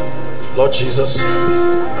 Lord Jesus,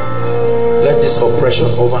 let this oppression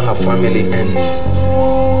over her family end.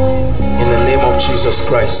 In the name of Jesus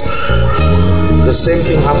Christ. The same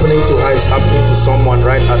thing happening to her is happening to someone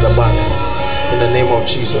right at the back. In the name of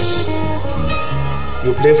Jesus.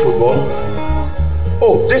 You play football?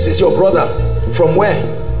 Oh, this is your brother. From where?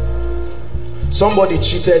 Somebody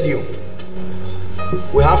cheated you.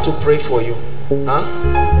 We have to pray for you. Huh?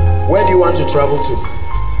 Where do you want to travel to?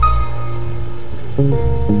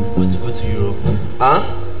 I want to go to Europe. Huh?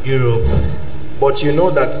 Europe. But you know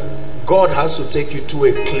that God has to take you to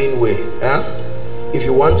a clean way. Huh? If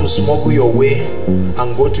you want to smuggle your way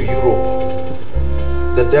and go to Europe,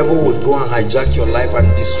 the devil would go and hijack your life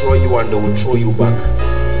and destroy you, and they will throw you back.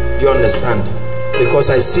 Do you understand? Because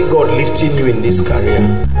I see God lifting you in this career.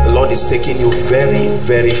 The Lord is taking you very,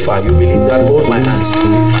 very far. You believe that? Hold my hands.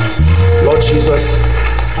 Lord Jesus,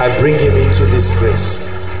 I bring him into this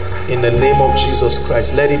grace. In the name of Jesus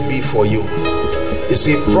Christ, let it be for you. You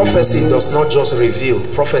see, prophecy does not just reveal,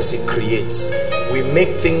 prophecy creates. We make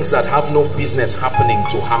things that have no business happening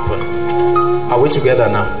to happen. Are we together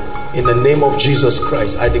now? In the name of Jesus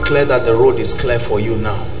Christ, I declare that the road is clear for you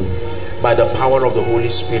now. By the power of the Holy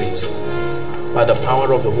Spirit. By the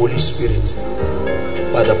power of the Holy Spirit.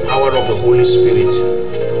 By the power of the Holy Spirit.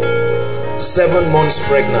 7 months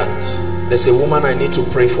pregnant. There's a woman I need to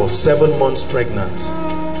pray for. 7 months pregnant.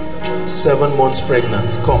 7 months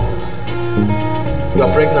pregnant. Come. You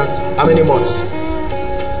are pregnant. How many months?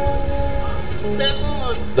 7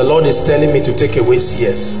 months. The Lord is telling me to take away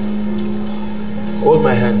CS. Hold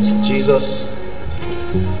my hands. Jesus.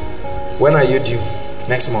 When are you due?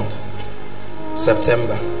 Next month.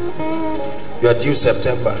 September. You are due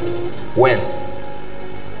September. When?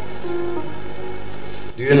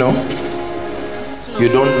 Do you know? You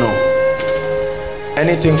don't know.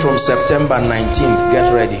 Anything from September 19th,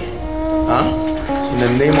 get ready. Huh? In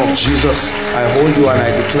the name of Jesus, I hold you and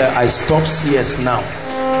I declare I stop CS now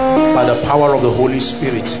by the power of the Holy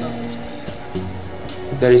Spirit.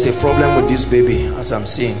 There is a problem with this baby, as I'm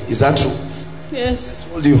seeing. Is that true? Yes.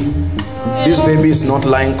 I told you. This baby is not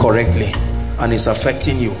lying correctly and it's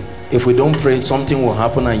affecting you. If we don't pray, something will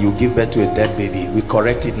happen and you give birth to a dead baby. We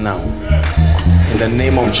correct it now. In the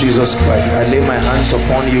name of Jesus Christ, I lay my hands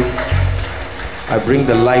upon you. I bring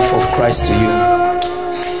the life of Christ to you.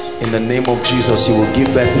 In the name of Jesus, you will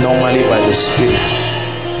give birth normally by the Spirit.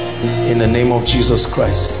 In the name of Jesus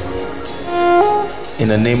Christ. In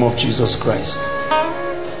the name of Jesus Christ.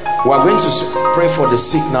 We are going to pray for the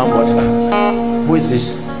sick now, but who is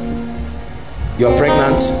this? You are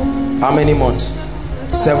pregnant? How many months?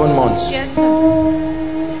 7 months. Yes, sir.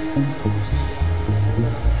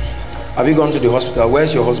 Have you gone to the hospital?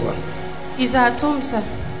 Where's your husband? He's at home, sir.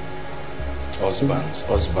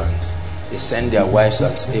 Husbands. They send their wives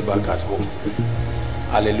and stay back at home.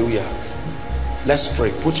 Hallelujah. Let's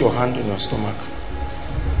pray. Put your hand on your stomach.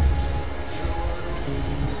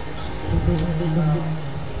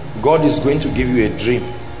 God is going to give you a dream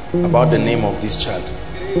about the name of this child.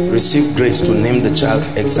 Receive grace to name the child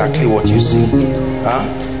exactly what you see. Huh?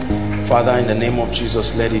 Father, in the name of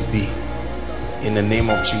Jesus, let it be. In the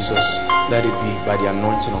name of Jesus, let it be by the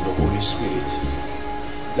anointing of the Holy Spirit.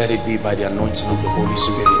 Let it be by the anointing of the Holy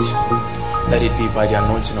Spirit. Let it be by the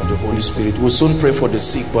anointing of the Holy Spirit. We'll soon pray for the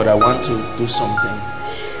sick, but I want to do something.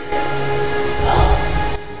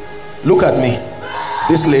 Look at me.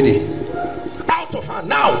 This lady. Out of her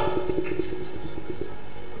now.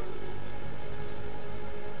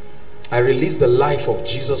 I release the life of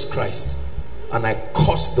Jesus Christ and I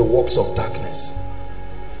curse the works of darkness.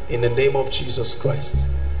 In the name of Jesus Christ.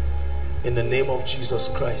 In the name of Jesus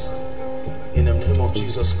Christ. In the name of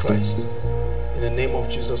Jesus Christ. In the name of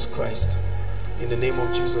Jesus Christ. In the name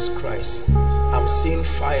of Jesus Christ. I'm seeing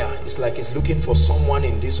fire. It's like it's looking for someone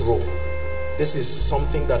in this row. This is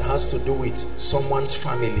something that has to do with someone's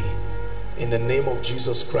family. In the name of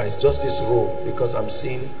Jesus Christ. Just this row, because I'm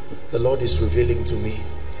seeing the Lord is revealing to me.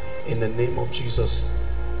 In the name of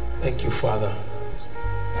Jesus. Thank you, Father.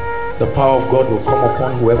 The power of God will come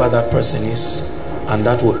upon whoever that person is, and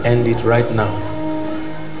that will end it right now.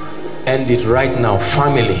 End it right now.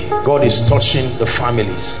 Family. God is touching the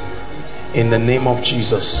families. In the name of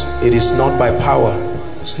Jesus. It is not by power.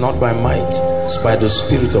 It's not by might. It's by the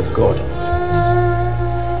Spirit of God.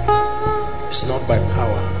 It's not by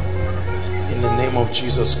power. In the name of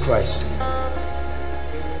Jesus Christ.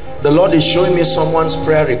 The Lord is showing me someone's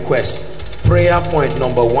prayer request. Prayer point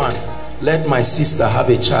number 1. Let my sister have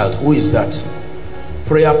a child. Who is that?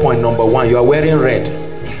 Prayer point number 1. You are wearing red.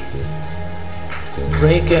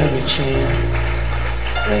 Break every chain.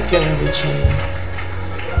 Break every chain.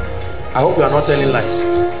 I hope you are not telling lies.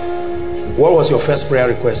 What was your first prayer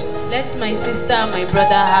request? Let my sister and my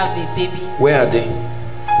brother have a baby. Where are they?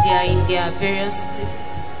 They are in their various places.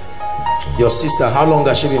 Your sister, how long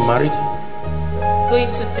has she been married?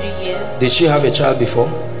 Going to 3 years. Did she have a child before?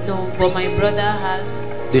 No, but my brother has.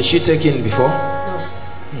 Did she take in before? No.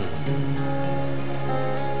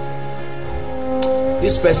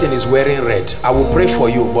 This person is wearing red. I will pray for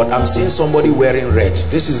you, but I'm seeing somebody wearing red.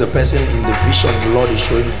 This is the person in the vision the Lord is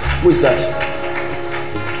showing me. Who is that?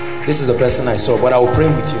 This is the person I saw, but I will pray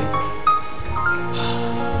with you.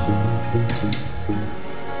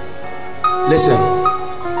 Listen,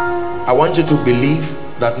 I want you to believe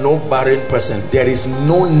that no barren person, there is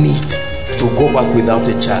no need to go back without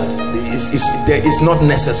a child. It's not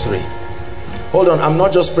necessary. Hold on, I'm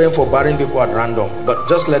not just praying for barren people at random, but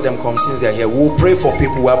just let them come since they're here. We'll pray for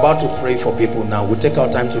people. We're about to pray for people now. We'll take our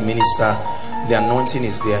time to minister. The anointing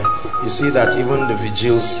is there. You see that even the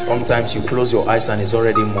vigils, sometimes you close your eyes and it's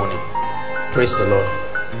already morning. Praise the Lord.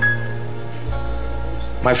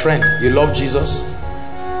 My friend, you love Jesus?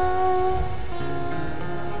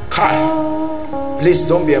 Kai, please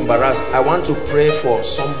don't be embarrassed. I want to pray for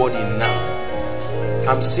somebody now.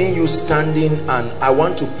 I'm seeing you standing and I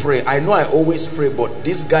want to pray. I know I always pray, but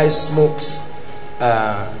this guy smokes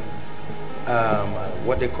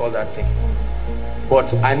what they call that thing.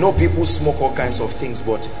 But I know people smoke all kinds of things,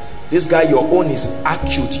 but this guy, your own is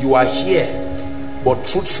acute. You are here, but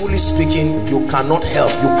truthfully speaking, you cannot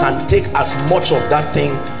help. You can take as much of that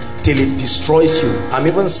thing till it destroys you. I'm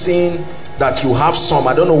even seeing that you have some.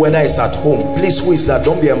 I don't know whether it's at home. Please, who is that?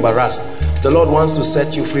 Don't be embarrassed. The Lord wants to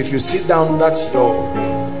set you free. If you sit down, that's for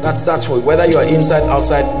you. Whether you are inside,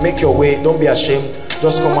 outside, make your way. Don't be ashamed.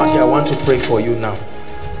 Just come out here. I want to pray for you now.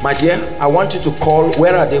 My dear, I want you to call.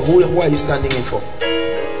 Where are they? Who are you standing in for?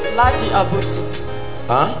 Ladi Abuti.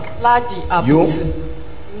 Huh? Ladi Abuti.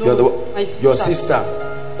 You? No, You're your sister.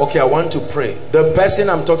 Okay, I want to pray. The person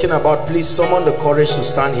I'm talking about, please summon the courage to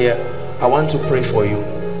stand here. I want to pray for you.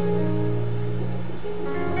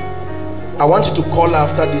 I want you to call her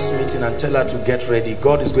after this meeting and tell her to get ready.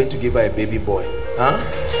 God is going to give her a baby boy. Huh?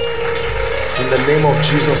 In the name of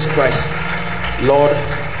Jesus Christ. Lord,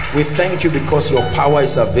 we thank you because your power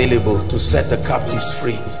is available to set the captives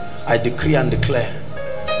free. I decree and declare,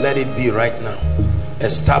 let it be right now.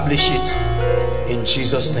 Establish it in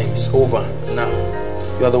Jesus' name. It's over now.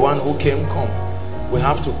 You are the one who came. Come. We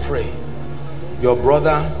have to pray. Your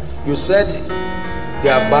brother, you said they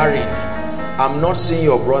are barren. I'm not seeing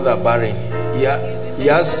your brother barren. He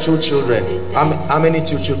has 2 children. How many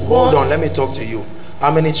 2 children? Hold on, let me talk to you.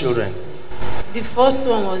 How many children? The first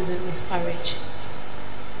one was a miscarriage.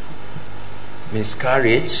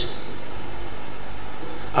 Miscarriage?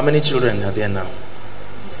 How many children are there now?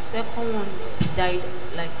 The second one died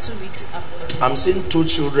like 2 weeks after. I'm seeing 2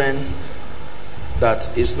 children that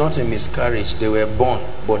is not a miscarriage. They were born,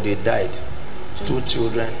 but they died. 2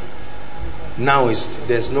 children. Now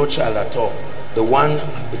there's no child at all. The one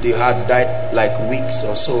they had died like weeks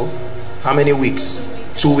or so. How many weeks?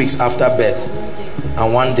 2 weeks after birth.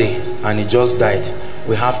 And 1 day, and he just died.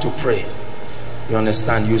 We have to pray. You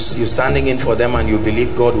understand? You're standing in for them and you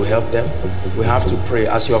believe God will help them. We have to pray.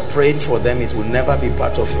 As you're praying for them, it will never be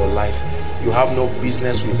part of your life. You have no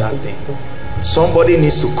business with that thing. Somebody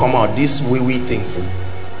needs to come out. This wee thing.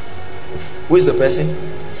 Who is the person?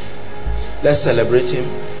 Let's celebrate him.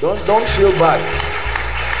 Don't feel bad.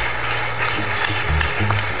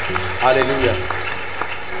 Hallelujah.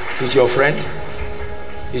 He's your friend.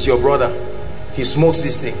 He's your brother. He smokes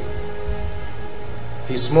this thing.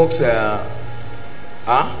 He smokes Do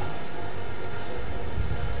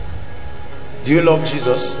you love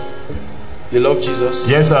Jesus? You love Jesus?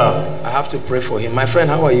 Yes, sir. I have to pray for him. My friend,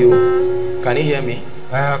 how are you? Can you hear me?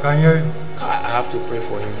 I can hear you. I have to pray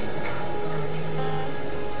for him.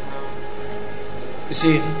 You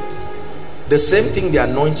see, the same thing, the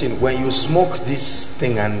anointing, when you smoke this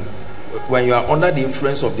thing and when you are under the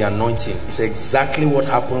influence of the anointing, it's exactly what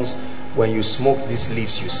happens when you smoke these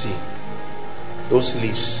leaves you see. Those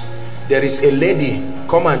leaves. There is a lady.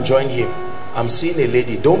 Come and join him. I'm seeing a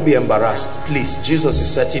lady. Don't be embarrassed. Please, Jesus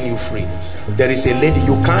is setting you free. There is a lady.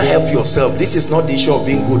 You can't help yourself. This is not the issue of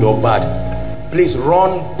being good or bad. Please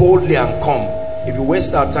run boldly and come. If you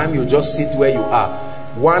waste our time, you just sit where you are.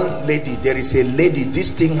 One lady. There is a lady.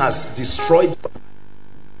 This thing has destroyed.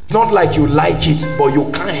 It's not like you like it, but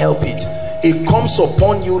you can't help it. It comes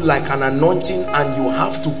upon you like an anointing and you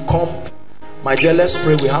have to come My dear, let's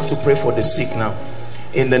pray. We have to pray for the sick now.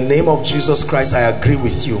 In the name of Jesus Christ, I agree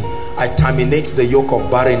with you. I terminate the yoke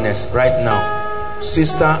of barrenness right now.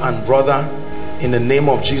 Sister and brother, in the name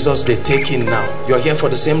of Jesus, they take in now. You're here for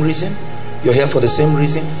the same reason? You're here for the same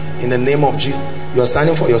reason? In the name of Jesus. You're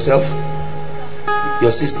standing for yourself?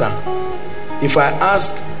 Your sister. If I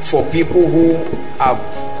ask for people who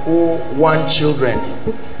want children,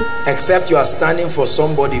 except you are standing for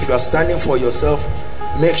somebody, if you are standing for yourself,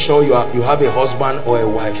 make sure you have a husband or a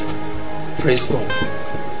wife. Praise God.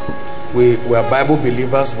 We are Bible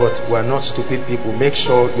believers, but we are not stupid people. Make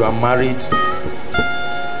sure you are married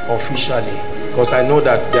officially, because I know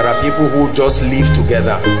that there are people who just live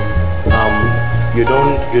together. You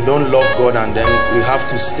don't love God, and then we have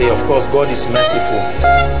to stay. Of course, God is merciful.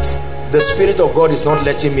 The Spirit of God is not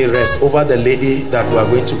letting me rest over the lady that we are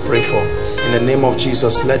going to pray for. In the name of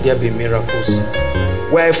Jesus, let there be miracles.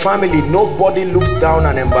 We're a family. Nobody looks down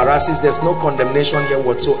and embarrasses. There's no condemnation here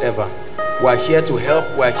whatsoever. We're here to help.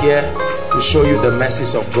 We're here to show you the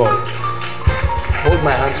mercies of God. Hold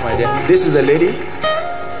my hands, my dear. This is a lady?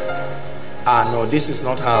 No, this is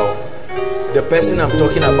not how. The person I'm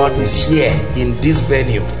talking about is here in this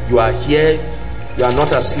venue. You are here. You are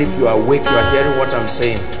not asleep. You are awake. You are hearing what I'm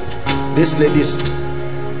saying. These ladies,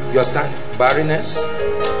 you understand? Barrenness.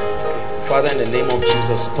 Okay. Father, in the name of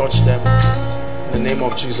Jesus, touch them. In the name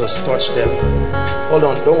of Jesus, touch them. Hold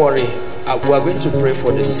on, don't worry. We are going to pray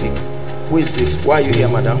for the sick. Who is this? Why are you here,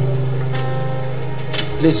 madam?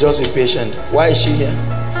 Please just be patient. Why is she here?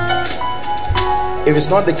 If it's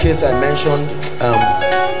not the case I mentioned,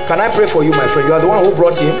 can I pray for you, my friend? You are the one who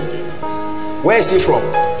brought him. Where is he from?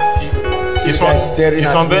 He's from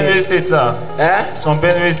Benue State, sir. Eh? He's from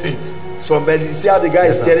Benue State. From Benue. See how the guy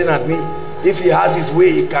is staring at me? If he has his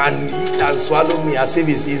way, he can eat and swallow me as if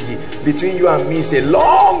it's easy. Between you and me, it's a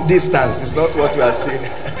long distance. It's not what you are saying.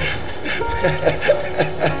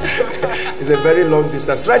 It's a very long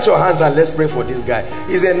distance. Stretch your hands and let's pray for this guy.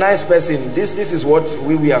 He's a nice person. This is what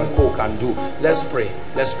we and co can do. Let's pray.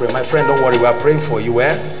 Let's pray. My friend, don't worry. We are praying for you.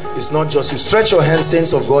 It's not just you. Stretch your hands,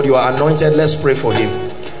 saints of God. You are anointed. Let's pray for him.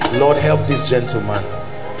 Lord, help this gentleman.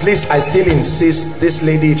 Please, I still insist, this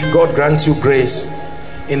lady, if God grants you grace,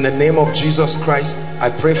 in the name of Jesus Christ, I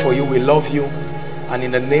pray for you. We love you. And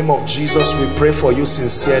in the name of Jesus, we pray for you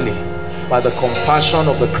sincerely. By the compassion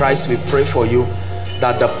of the Christ, we pray for you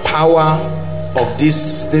that the power of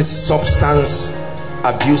this substance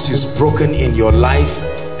abuse is broken in your life.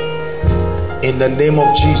 In the name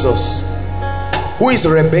of Jesus. Who is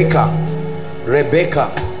Rebecca?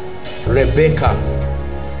 Rebecca.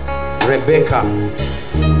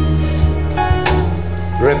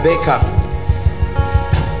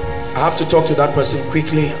 I have to talk to that person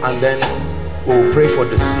quickly, and then we'll pray for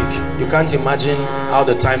the sick. You can't imagine how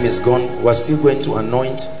the time is gone. We're still going to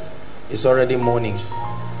anoint. It's already morning.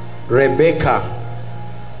 Rebecca.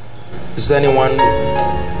 Is there anyone?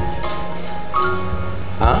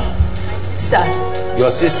 Huh? My sister.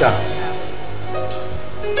 Your sister.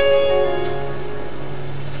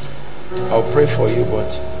 I'll pray for you,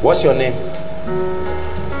 but what's your name?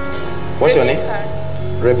 What's your name?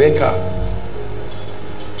 Rebecca.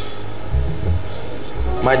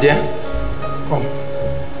 My dear, come.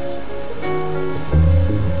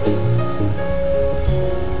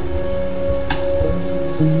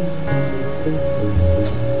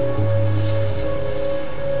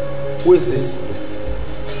 Who is this?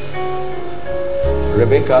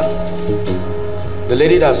 Rebecca, the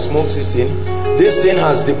lady that smokes this thing. This thing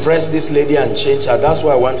has depressed this lady and changed her. That's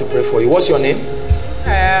why I want to pray for you. What's your name?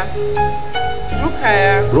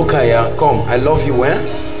 Rukaya. Come, I love you.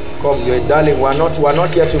 Come, you're a darling. We're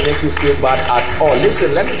not here to make you feel bad at all.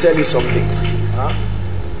 Listen, let me tell you something.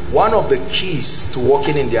 One of the keys to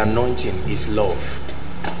walking in the anointing is love.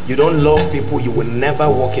 You don't love people, you will never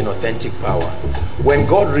walk in authentic power. When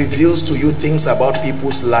God reveals to you things about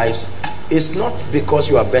people's lives, it's not because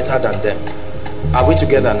you are better than them. Are we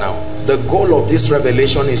together now? The goal of this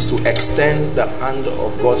revelation is to extend the hand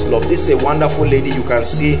of God's love. This is a wonderful lady. You can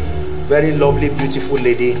see, very lovely, beautiful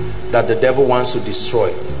lady that the devil wants to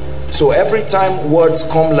destroy. So every time words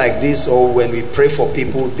come like this, or when we pray for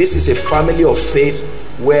people, this is a family of faith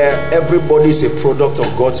where everybody is a product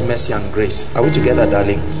of God's mercy and grace. Are we together,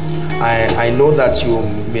 darling? I know that you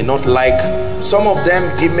may not like some of them.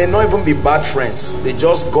 It may not even be bad friends. They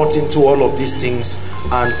just got into all of these things.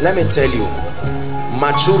 And let me tell you,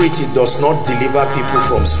 maturity does not deliver people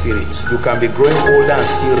from spirits. You can be growing older and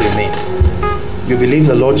still remain. You believe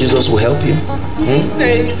the Lord Jesus will help you?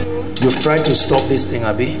 You've tried to stop this thing,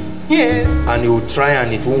 Abi? Yes. And you try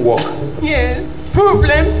and it won't work? Yes.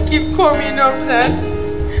 Problems keep coming up that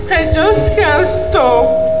I just can't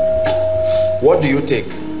stop. What do you take?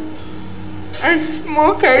 I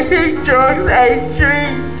smoke, I take drugs, I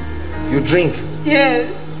drink. You drink? Yes.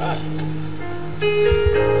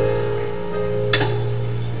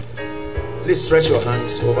 Please stretch your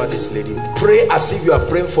hands over this lady. Pray as if you are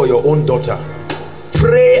praying for your own daughter.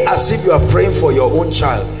 Pray as if you are praying for your own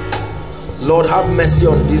child. Lord, have mercy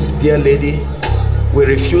on this dear lady. We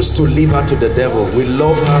refuse to leave her to the devil. We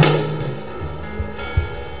love her.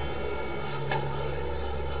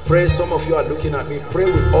 Pray. Some of you are looking at me.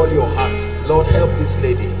 Pray with all your heart. Lord, help this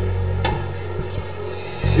lady.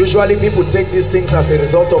 Usually people take these things as a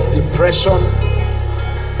result of depression,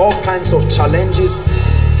 all kinds of challenges,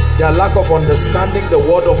 their lack of understanding the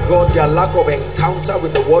word of God, their lack of encounter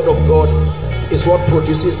with the word of God is what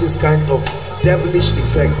produces this kind of devilish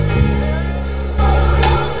effect.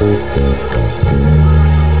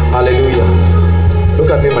 Hallelujah. Look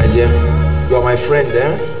at me, my dear. You are my friend,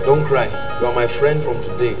 eh? Don't cry. You are my friend from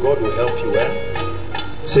today. God will help you, eh?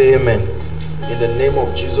 Say amen. In the name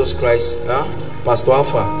of Jesus Christ, Pastor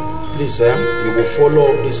Alpha, please, you will follow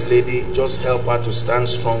up this lady. Just help her to stand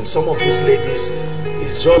strong. Some of these ladies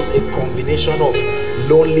is just a combination of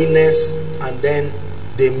loneliness, and then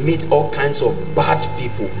they meet all kinds of bad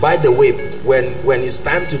people. By the way, when it's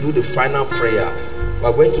time to do the final prayer,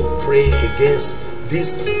 we're going to pray against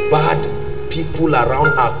these bad people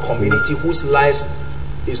around our community whose lives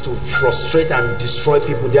is to frustrate and destroy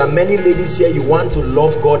people. There are many ladies here, you want to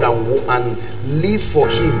love God and live for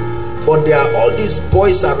him, but there are all these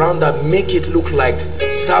boys around that make it look like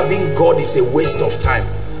serving God is a waste of time,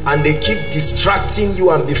 and they keep distracting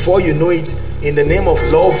you, and before you know it, in the name of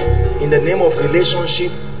love, in the name of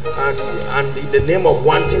relationship, and in the name of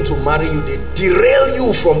wanting to marry you, they derail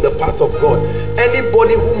you from the path of God.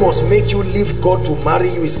 Anybody who must make you leave God to marry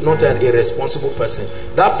you is not an irresponsible person.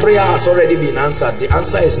 That prayer has already been answered. The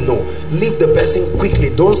answer is no. Leave the person quickly.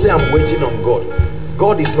 Don't say I'm waiting on God.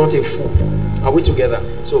 God is not a fool. Are we together?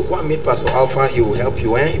 So go and meet Pastor Alpha. He will help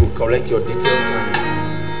you. He will collect your details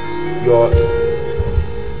and your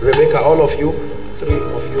Rebecca, all of you, 3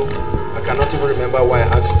 of you. I cannot even remember why I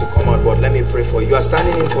asked you to come out, but let me pray for you. You are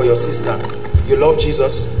standing in for your sister. You love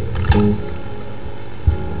Jesus.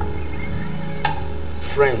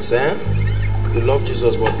 Friends, you love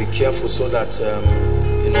Jesus, but be careful so that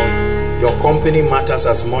you know, your company matters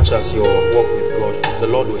as much as your walk with God. The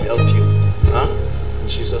Lord will help you. In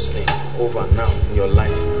Jesus' name, over now in your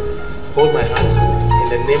life. Hold my hands. In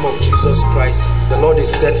the name of Jesus Christ, the Lord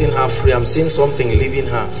is setting her free. I'm seeing something leaving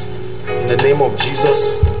her. In the name of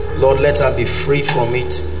Jesus, Lord, let her be free from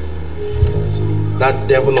it. That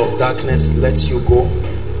devil of darkness lets you go.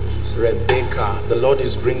 Rebecca, the Lord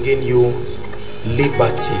is bringing you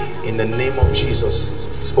liberty in the name of Jesus.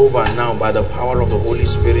 It's over now by the power of the Holy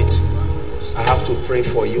Spirit. I have to pray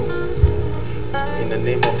for you. In the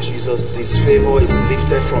name of Jesus, disfavor is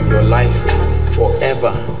lifted from your life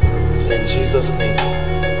forever. In Jesus' name.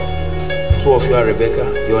 2 of you are Rebecca.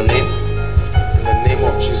 Your name? In the name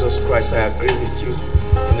of Jesus Christ, I agree with you.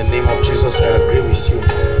 In the name of Jesus, I agree with you.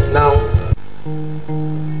 Now,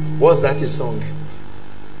 what's that a song?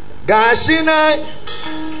 Gashina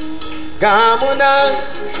Gamuna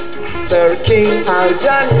Sir King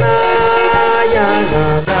Aljana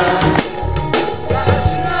Yana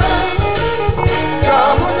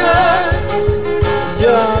Gamuna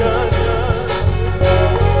Yana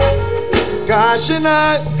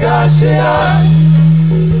Gashina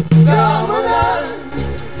Gamuna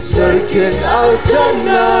Sir King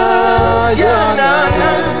Aljana Yana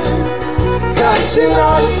Gashina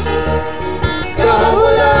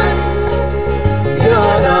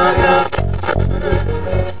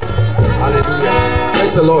Hallelujah.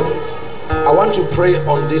 Praise the Lord. I want to pray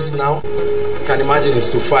on this now. You can imagine it's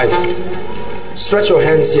to 5. Stretch your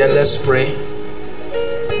hands here. Let's pray.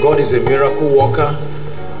 God is a miracle worker.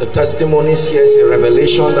 The testimonies here is a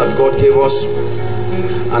revelation that God gave us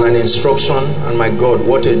and an instruction. And my God,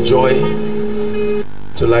 what a joy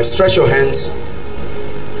to life. Stretch your hands.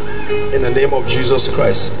 In the name of Jesus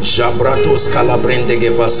Christ. Jabratos kalabrende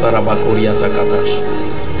gevasara bakuria takatash.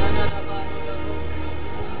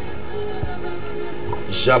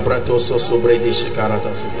 Jabratos osobredi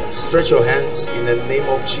shikarata. Stretch your hands in the name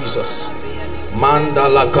of Jesus.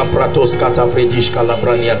 Mandala kapratos katavredish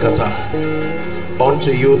kalabrania kata.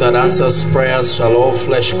 Unto you that answers prayers shall all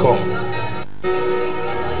flesh come.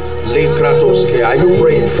 Lekratoske. Are you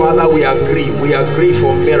praying? Father, we agree. We agree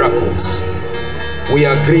for miracles. We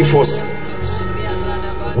agree for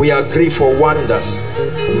wonders.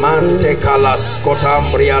 Mante kalas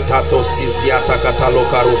kotambria tato siziata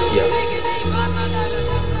kataloka Rusia.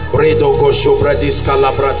 Bredo gosubradis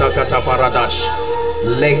kalabrata katafaradash.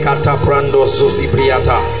 Lekata prando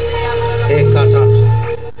zuzibriata.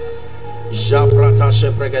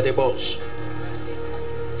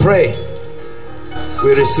 Pray.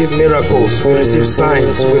 We receive miracles, we receive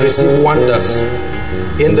signs, we receive wonders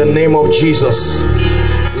in the name of Jesus.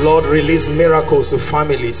 Lord, release miracles to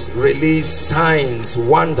families, release signs,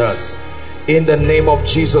 wonders in the name of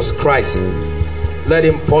Jesus Christ. Let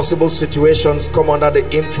impossible situations come under the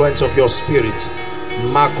influence of your spirit.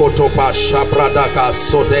 Makotopa Shabradaka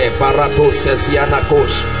Sode Barato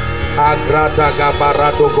Sesianakosh Agradaga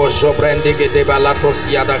Barato Gojobrendige de Balatos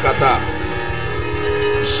Yadakata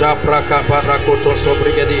Japraka Barakoto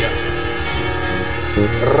Sobrigadia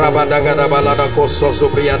Rabadaga Balada Koso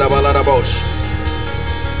Sobriada Balada Bosh.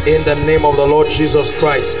 In the name of the Lord Jesus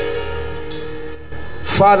Christ.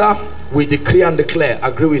 Father, we decree and declare,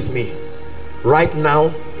 agree with me, right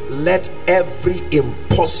now, let every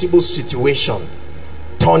impossible situation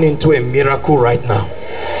turn into a miracle right now.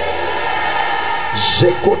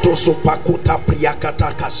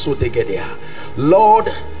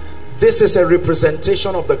 Lord, this is a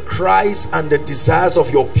representation of the cries and the desires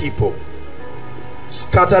of your people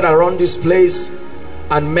scattered around this place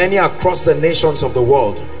and many across the nations of the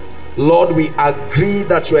world. Lord, we agree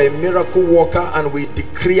that you are a miracle worker, and we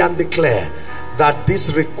decree and declare that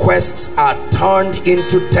these requests are turned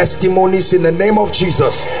into testimonies in the name of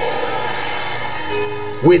Jesus.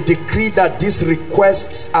 We decree that these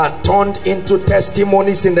requests are turned into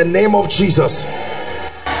testimonies in the name of Jesus.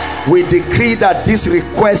 We decree that these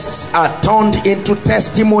requests are turned into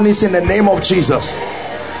testimonies in the name of Jesus.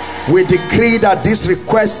 We decree that these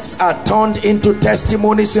requests are turned into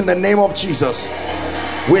testimonies in the name of Jesus.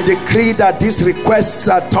 We decree that these requests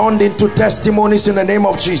are turned into testimonies in the name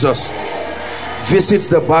of Jesus. Visit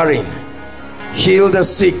the barren, heal the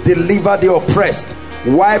sick, deliver the oppressed,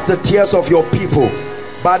 wipe the tears of your people.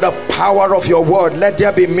 By the power of your word, let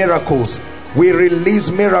there be miracles. We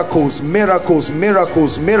release miracles, miracles,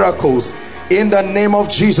 miracles, miracles in the name of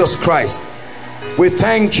Jesus Christ. We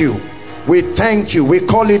thank you. We thank you. We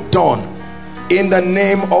call it done in the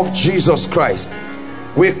name of Jesus Christ.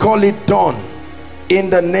 We call it done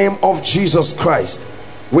in the name of Jesus Christ.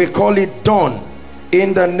 We call it done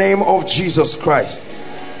in the name of Jesus Christ.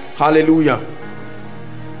 Hallelujah.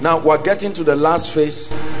 Now we're getting to the last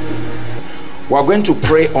phase. We're going to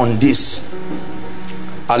pray on this.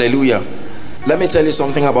 Hallelujah. Let me tell you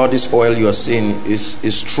something about this oil you are seeing.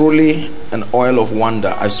 Is truly an oil of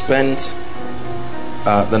wonder. I spent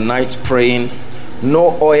the night praying.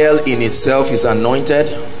 No oil in itself is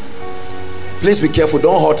anointed. Please be careful.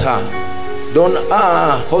 Don't hurt her. Don't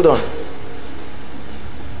hold on.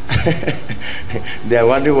 They are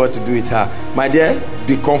wondering what to do with her. My dear,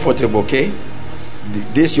 be comfortable, okay?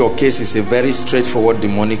 This your case is a very straightforward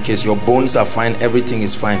demonic case. Your bones are fine, everything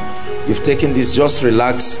is fine. You've taken this, just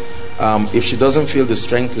relax. If she doesn't feel the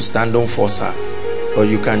strength to stand, don't force her, or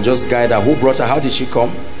you can just guide her. Who brought her? How did she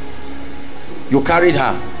come? You carried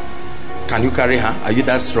her. Can you carry her? Are you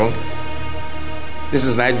that strong? This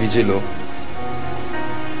is night vigil.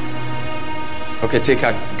 Okay, take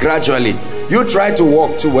her gradually. You try to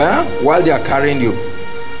walk too, while they are carrying you.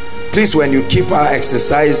 Please, when you keep her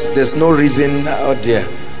exercise, there's no reason, oh dear,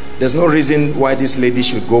 there's no reason why this lady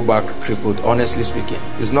should go back crippled, honestly speaking.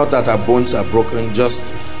 It's not that her bones are broken,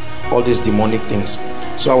 just all these demonic things.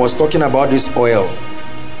 So I was talking about this oil.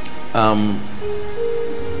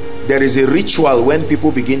 There is a ritual when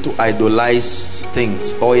people begin to idolize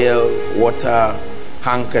things: oil, water,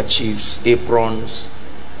 handkerchiefs, aprons,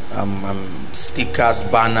 stickers,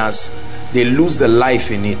 banners. They lose the life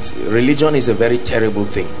in it. Religion is a very terrible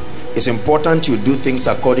thing. It's important you do things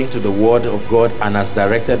according to the word of God and as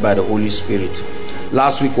directed by the Holy Spirit.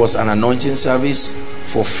 Last week was an anointing service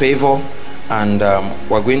for favor, and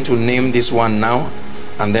we're going to name this one now,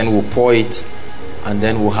 and then we'll pour it, and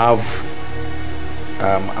then we'll have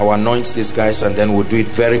I'll anoint these guys, and then we'll do it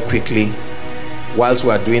very quickly. Whilst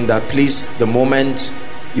we're doing that, please, the moment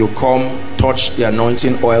you come, touch the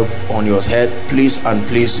anointing oil on your head, please, and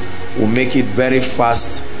please, we'll make it very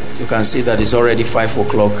fast. You can see that it's already 5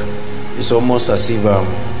 o'clock. It's almost as if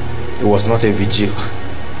it was not a vigil.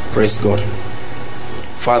 Praise God.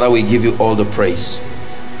 Father, we give you all the praise.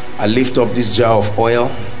 I lift up this jar of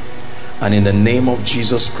oil, and in the name of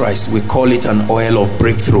Jesus Christ, we call it an oil of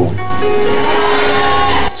breakthrough.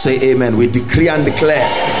 Say amen. We decree and declare,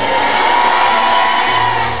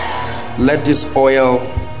 let this oil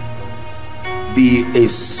be a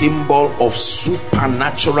symbol of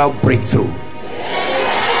supernatural breakthrough.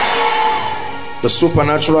 The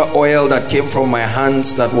supernatural oil that came from my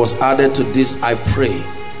hands that was added to this, I pray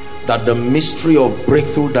that the mystery of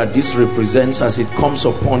breakthrough that this represents, as it comes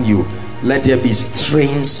upon you, let there be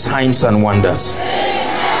strange signs and wonders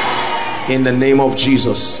In the name of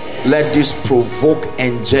Jesus, let this provoke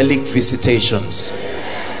angelic visitations.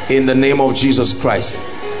 In the name of Jesus Christ.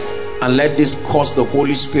 And let this cause the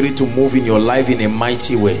Holy Spirit to move in your life in a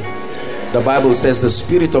mighty way. The Bible says the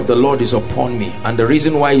Spirit of the Lord is upon me. And the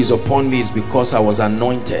reason why he's upon me is because I was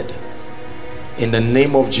anointed. In the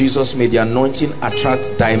name of Jesus, may the anointing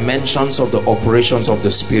attract dimensions of the operations of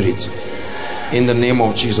the Spirit. In the name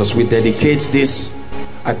of Jesus, we dedicate this.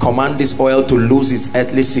 I command this oil to lose its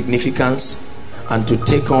earthly significance and to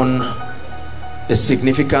take on the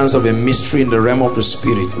significance of a mystery in the realm of the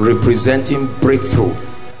Spirit, representing breakthrough.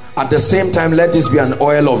 At the same time, let this be an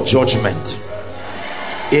oil of judgment.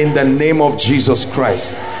 In the name of Jesus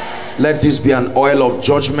Christ, let this be an oil of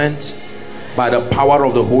judgment by the power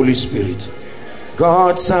of the Holy Spirit.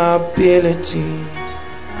 God's ability,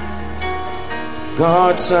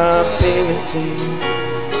 God's ability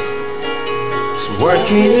is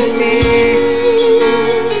working in me.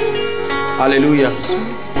 Hallelujah.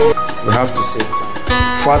 We have to save time.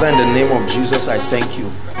 Father, in the name of Jesus, I thank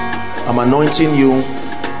you. I'm anointing you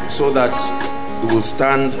so that you will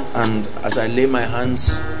stand, and as I lay my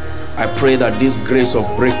hands, I pray that this grace of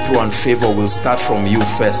breakthrough and favor will start from you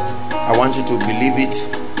first. I want you to believe it.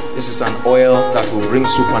 This is an oil that will bring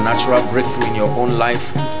supernatural breakthrough in your own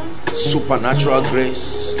life. Supernatural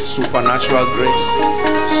grace, supernatural grace,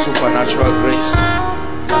 supernatural grace.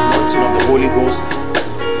 Anointing of the Holy Ghost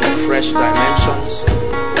in fresh dimensions.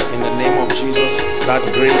 In the name of Jesus, that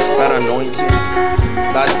grace, that anointing,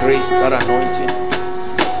 that grace, that anointing,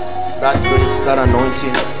 that grace, that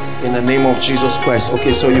anointing, in the name of Jesus Christ.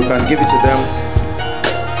 Okay, so you can give it to them.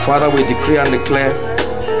 Father, we decree and declare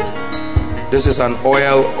this is an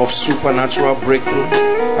oil of supernatural breakthrough.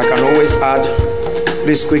 I can always add,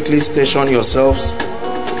 please quickly station yourselves.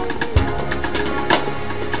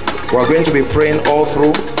 We're going to be praying all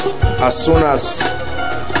through. As soon as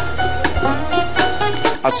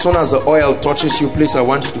the oil touches you, please, I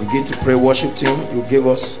want you to begin to pray. Worship team, you give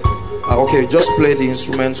us okay, just play the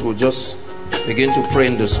instruments. We'll just begin to pray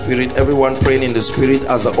in the Spirit. Everyone praying in the Spirit.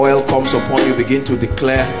 As the oil comes upon you, begin to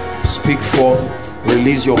declare, speak forth,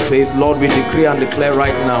 release your faith. Lord, we decree and declare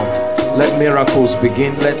right now, let miracles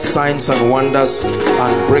begin, let signs and wonders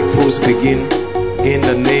and breakthroughs begin in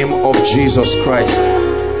the name of Jesus Christ.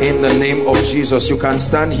 In the name of Jesus. You can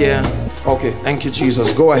stand here. Okay, thank you,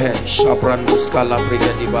 Jesus. Go ahead.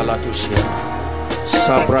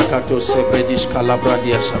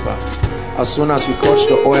 As soon as you touch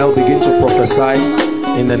the oil, begin to prophesy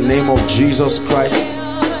in the name of Jesus Christ.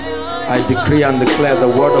 I decree and declare the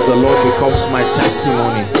word of the Lord becomes my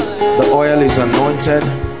testimony. The oil is anointed.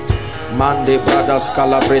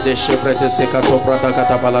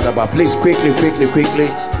 Please quickly.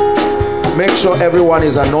 Make sure everyone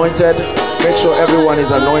is anointed. Make sure everyone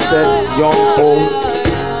is anointed. Young, old.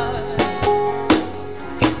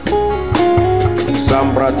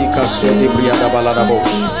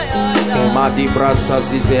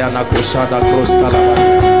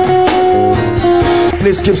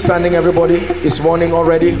 Please keep standing, everybody. It's morning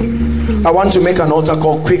already. I want to make an altar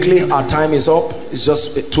call quickly. Our time is up. It's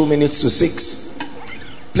just 2 minutes to 6.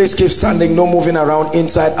 Please keep standing. No moving around,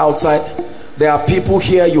 inside, outside. There are people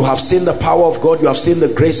here. You have seen the power of God. You have seen the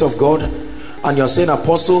grace of God. And you're saying,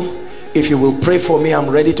 Apostle, if you will pray for me, I'm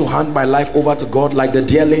ready to hand my life over to God, like the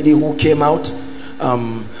dear lady who came out.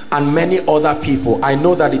 And many other people. I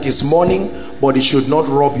know that it is morning, but it should not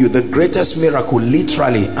rob you. The greatest miracle,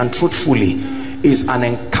 literally and truthfully, is an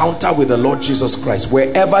encounter with the Lord Jesus Christ.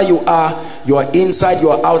 Wherever you are inside,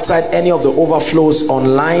 you are outside, any of the overflows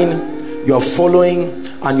online, you're following,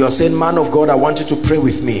 and you're saying, man of God, I want you to pray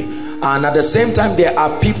with me. And at the same time, there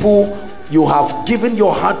are people, you have given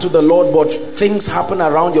your heart to the Lord, but things happen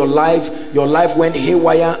around your life went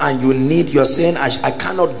haywire, and you're saying, I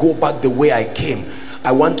cannot go back the way I came.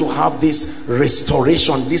 I want to have this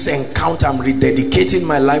restoration, this encounter. I'm rededicating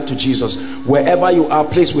my life to Jesus. Wherever you are,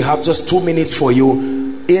 please, we have just 2 minutes for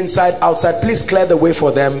you. Inside, outside, please clear the way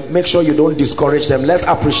for them. Make sure you don't discourage them. Let's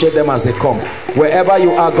appreciate them as they come. Wherever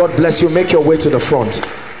you are, God bless you. Make your way to the front.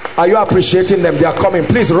 Are you appreciating them? They are coming.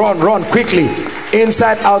 Please run quickly.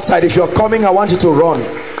 Inside, outside. If you're coming, I want you to run.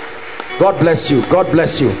 God bless you. God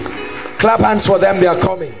bless you. Clap hands for them. They are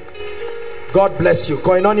coming. God bless you.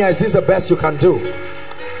 Koinonia, is this the best you can do?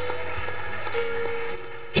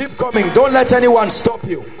 Keep coming. Don't let anyone stop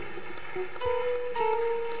you.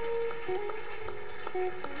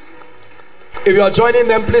 If you are joining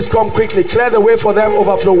them, please come quickly. Clear the way for them.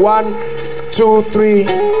 Overflow 1, 2, 3,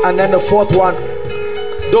 and then the 4th one.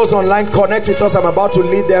 Those online, connect with us. I'm about to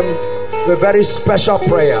lead them with a very special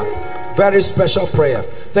prayer. Very special prayer.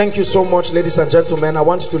 Thank you so much, ladies and gentlemen. I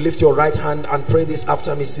want you to lift your right hand and pray this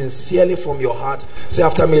after me sincerely from your heart. Say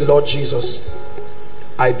after me, Lord Jesus,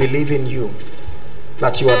 I believe in you,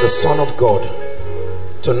 that you are the Son of God.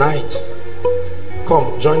 Tonight,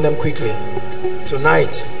 come, join them quickly.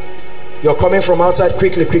 Tonight, you're coming from outside.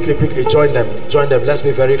 Quickly, join them. Let's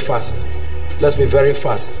be very fast.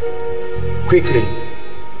 Quickly.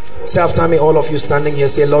 Say after me, all of you standing here,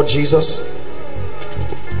 say, Lord Jesus,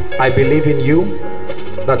 I believe in you,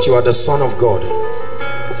 that you are the Son of God.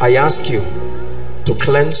 I ask you to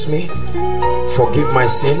cleanse me, forgive my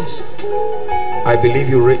sins. I believe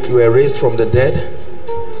you were raised from the dead,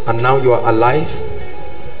 and now you are alive.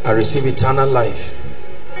 I receive eternal life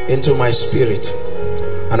into my spirit,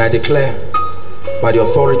 and I declare by the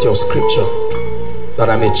authority of scripture that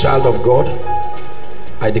I'm a child of God.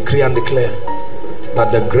 I decree and declare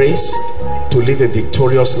that the grace to live a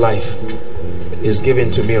victorious life is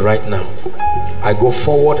given to me right now. I go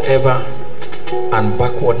forward ever and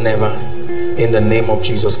backward never, in the name of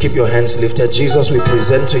Jesus. Keep your hands lifted. Jesus, we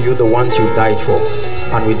present to you the ones you died for,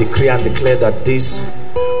 and we decree and declare that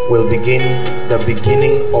this will begin the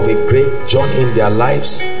beginning of a great journey in their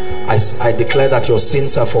lives. I declare that your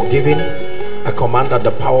sins are forgiven. I command that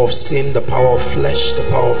the power of sin, the power of flesh, the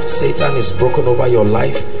power of Satan is broken over your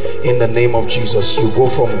life in the name of Jesus. You go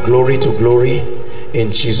from glory to glory.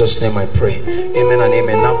 In Jesus' name I pray. Amen and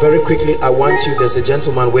amen. Now very quickly, I want you, there's a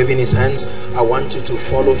gentleman waving his hands. I want you to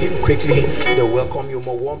follow him quickly. They welcome you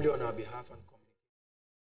more warmly on our behalf.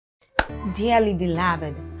 Dearly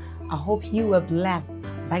beloved, I hope you were blessed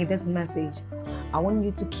by this message. I want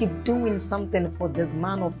you to keep doing something for this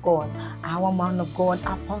man of God, our man of God,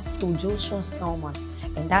 Apostle Joshua Selman.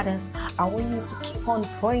 And that is, I want you to keep on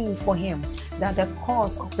praying for him, that the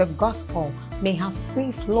cause of the gospel may have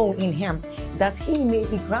free flow in him, that he may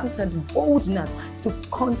be granted boldness to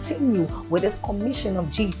continue with this commission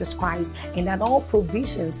of Jesus Christ, and that all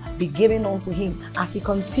provisions be given unto him as he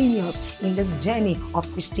continues in this journey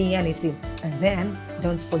of Christianity. And then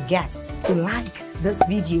don't forget to like this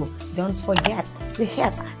video. Don't forget to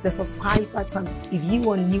hit the subscribe button if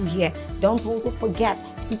you are new here. Don't also forget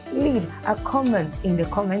to leave a comment in the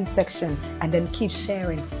comment section, and then keep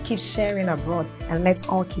sharing abroad, and let's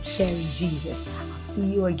all keep sharing Jesus. I'll see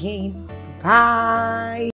you again. Bye.